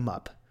picking them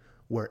up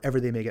wherever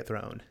they may get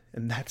thrown.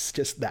 And that's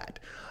just that.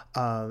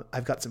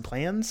 I've got some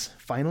plans,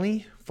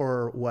 finally,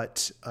 for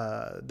what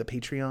the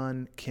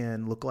Patreon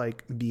can look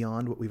like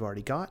beyond what we've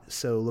already got.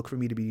 So look for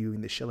me to be doing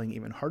the shilling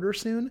even harder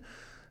soon.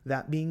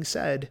 That being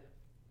said,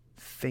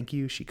 thank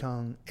you,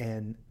 Shikong,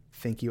 and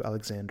thank you,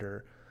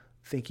 Alexander.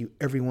 Thank you,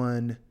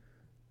 everyone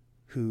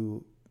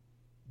who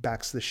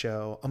backs the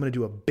show. I'm going to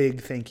do a big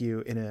thank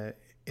you in a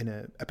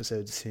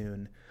episode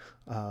soon,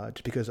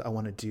 just because I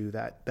want to do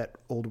that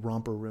old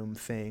romper room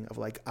thing of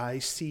like, I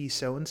see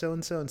so-and-so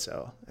and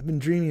so-and-so. I've been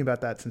dreaming about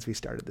that since we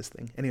started this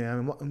thing. Anyway,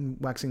 I'm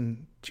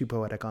waxing too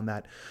poetic on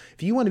that.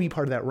 If you want to be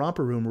part of that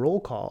romper room roll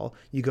call,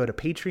 you go to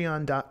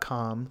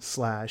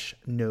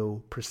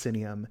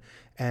patreon.com/noproscenium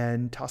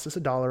and toss us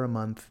 $1 a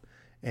month.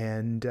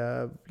 And,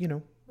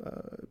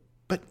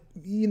 but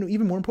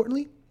even more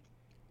importantly,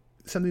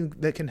 something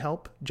that can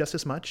help just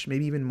as much,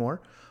 maybe even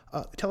more,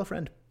 tell a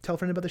friend. Tell a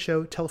friend about the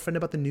show. Tell a friend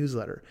about the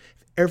newsletter.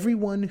 If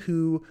everyone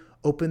who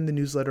opened the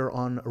newsletter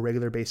on a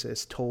regular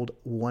basis told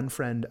one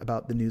friend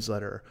about the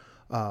newsletter,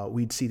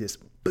 we'd see this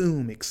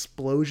boom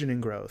explosion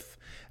in growth.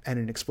 And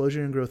an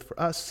explosion in growth for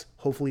us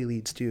hopefully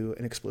leads to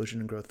an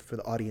explosion in growth for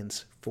the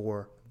audience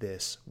for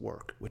this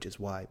work, which is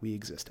why we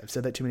exist. I've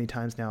said that too many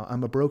times now.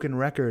 I'm a broken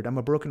record. I'm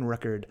a broken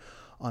record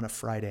on a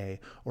Friday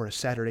or a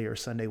Saturday or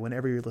Sunday,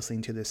 whenever you're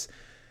listening to this.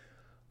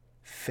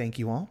 Thank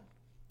you all.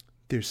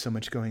 There's so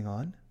much going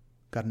on.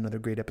 Got another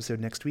great episode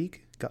next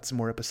week. Got some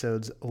more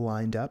episodes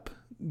lined up.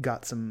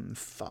 Got some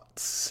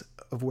thoughts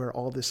of where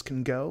all this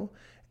can go.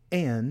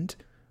 And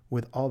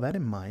with all that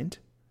in mind,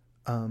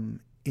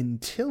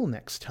 until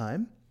next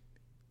time,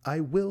 I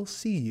will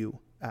see you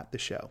at the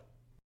show.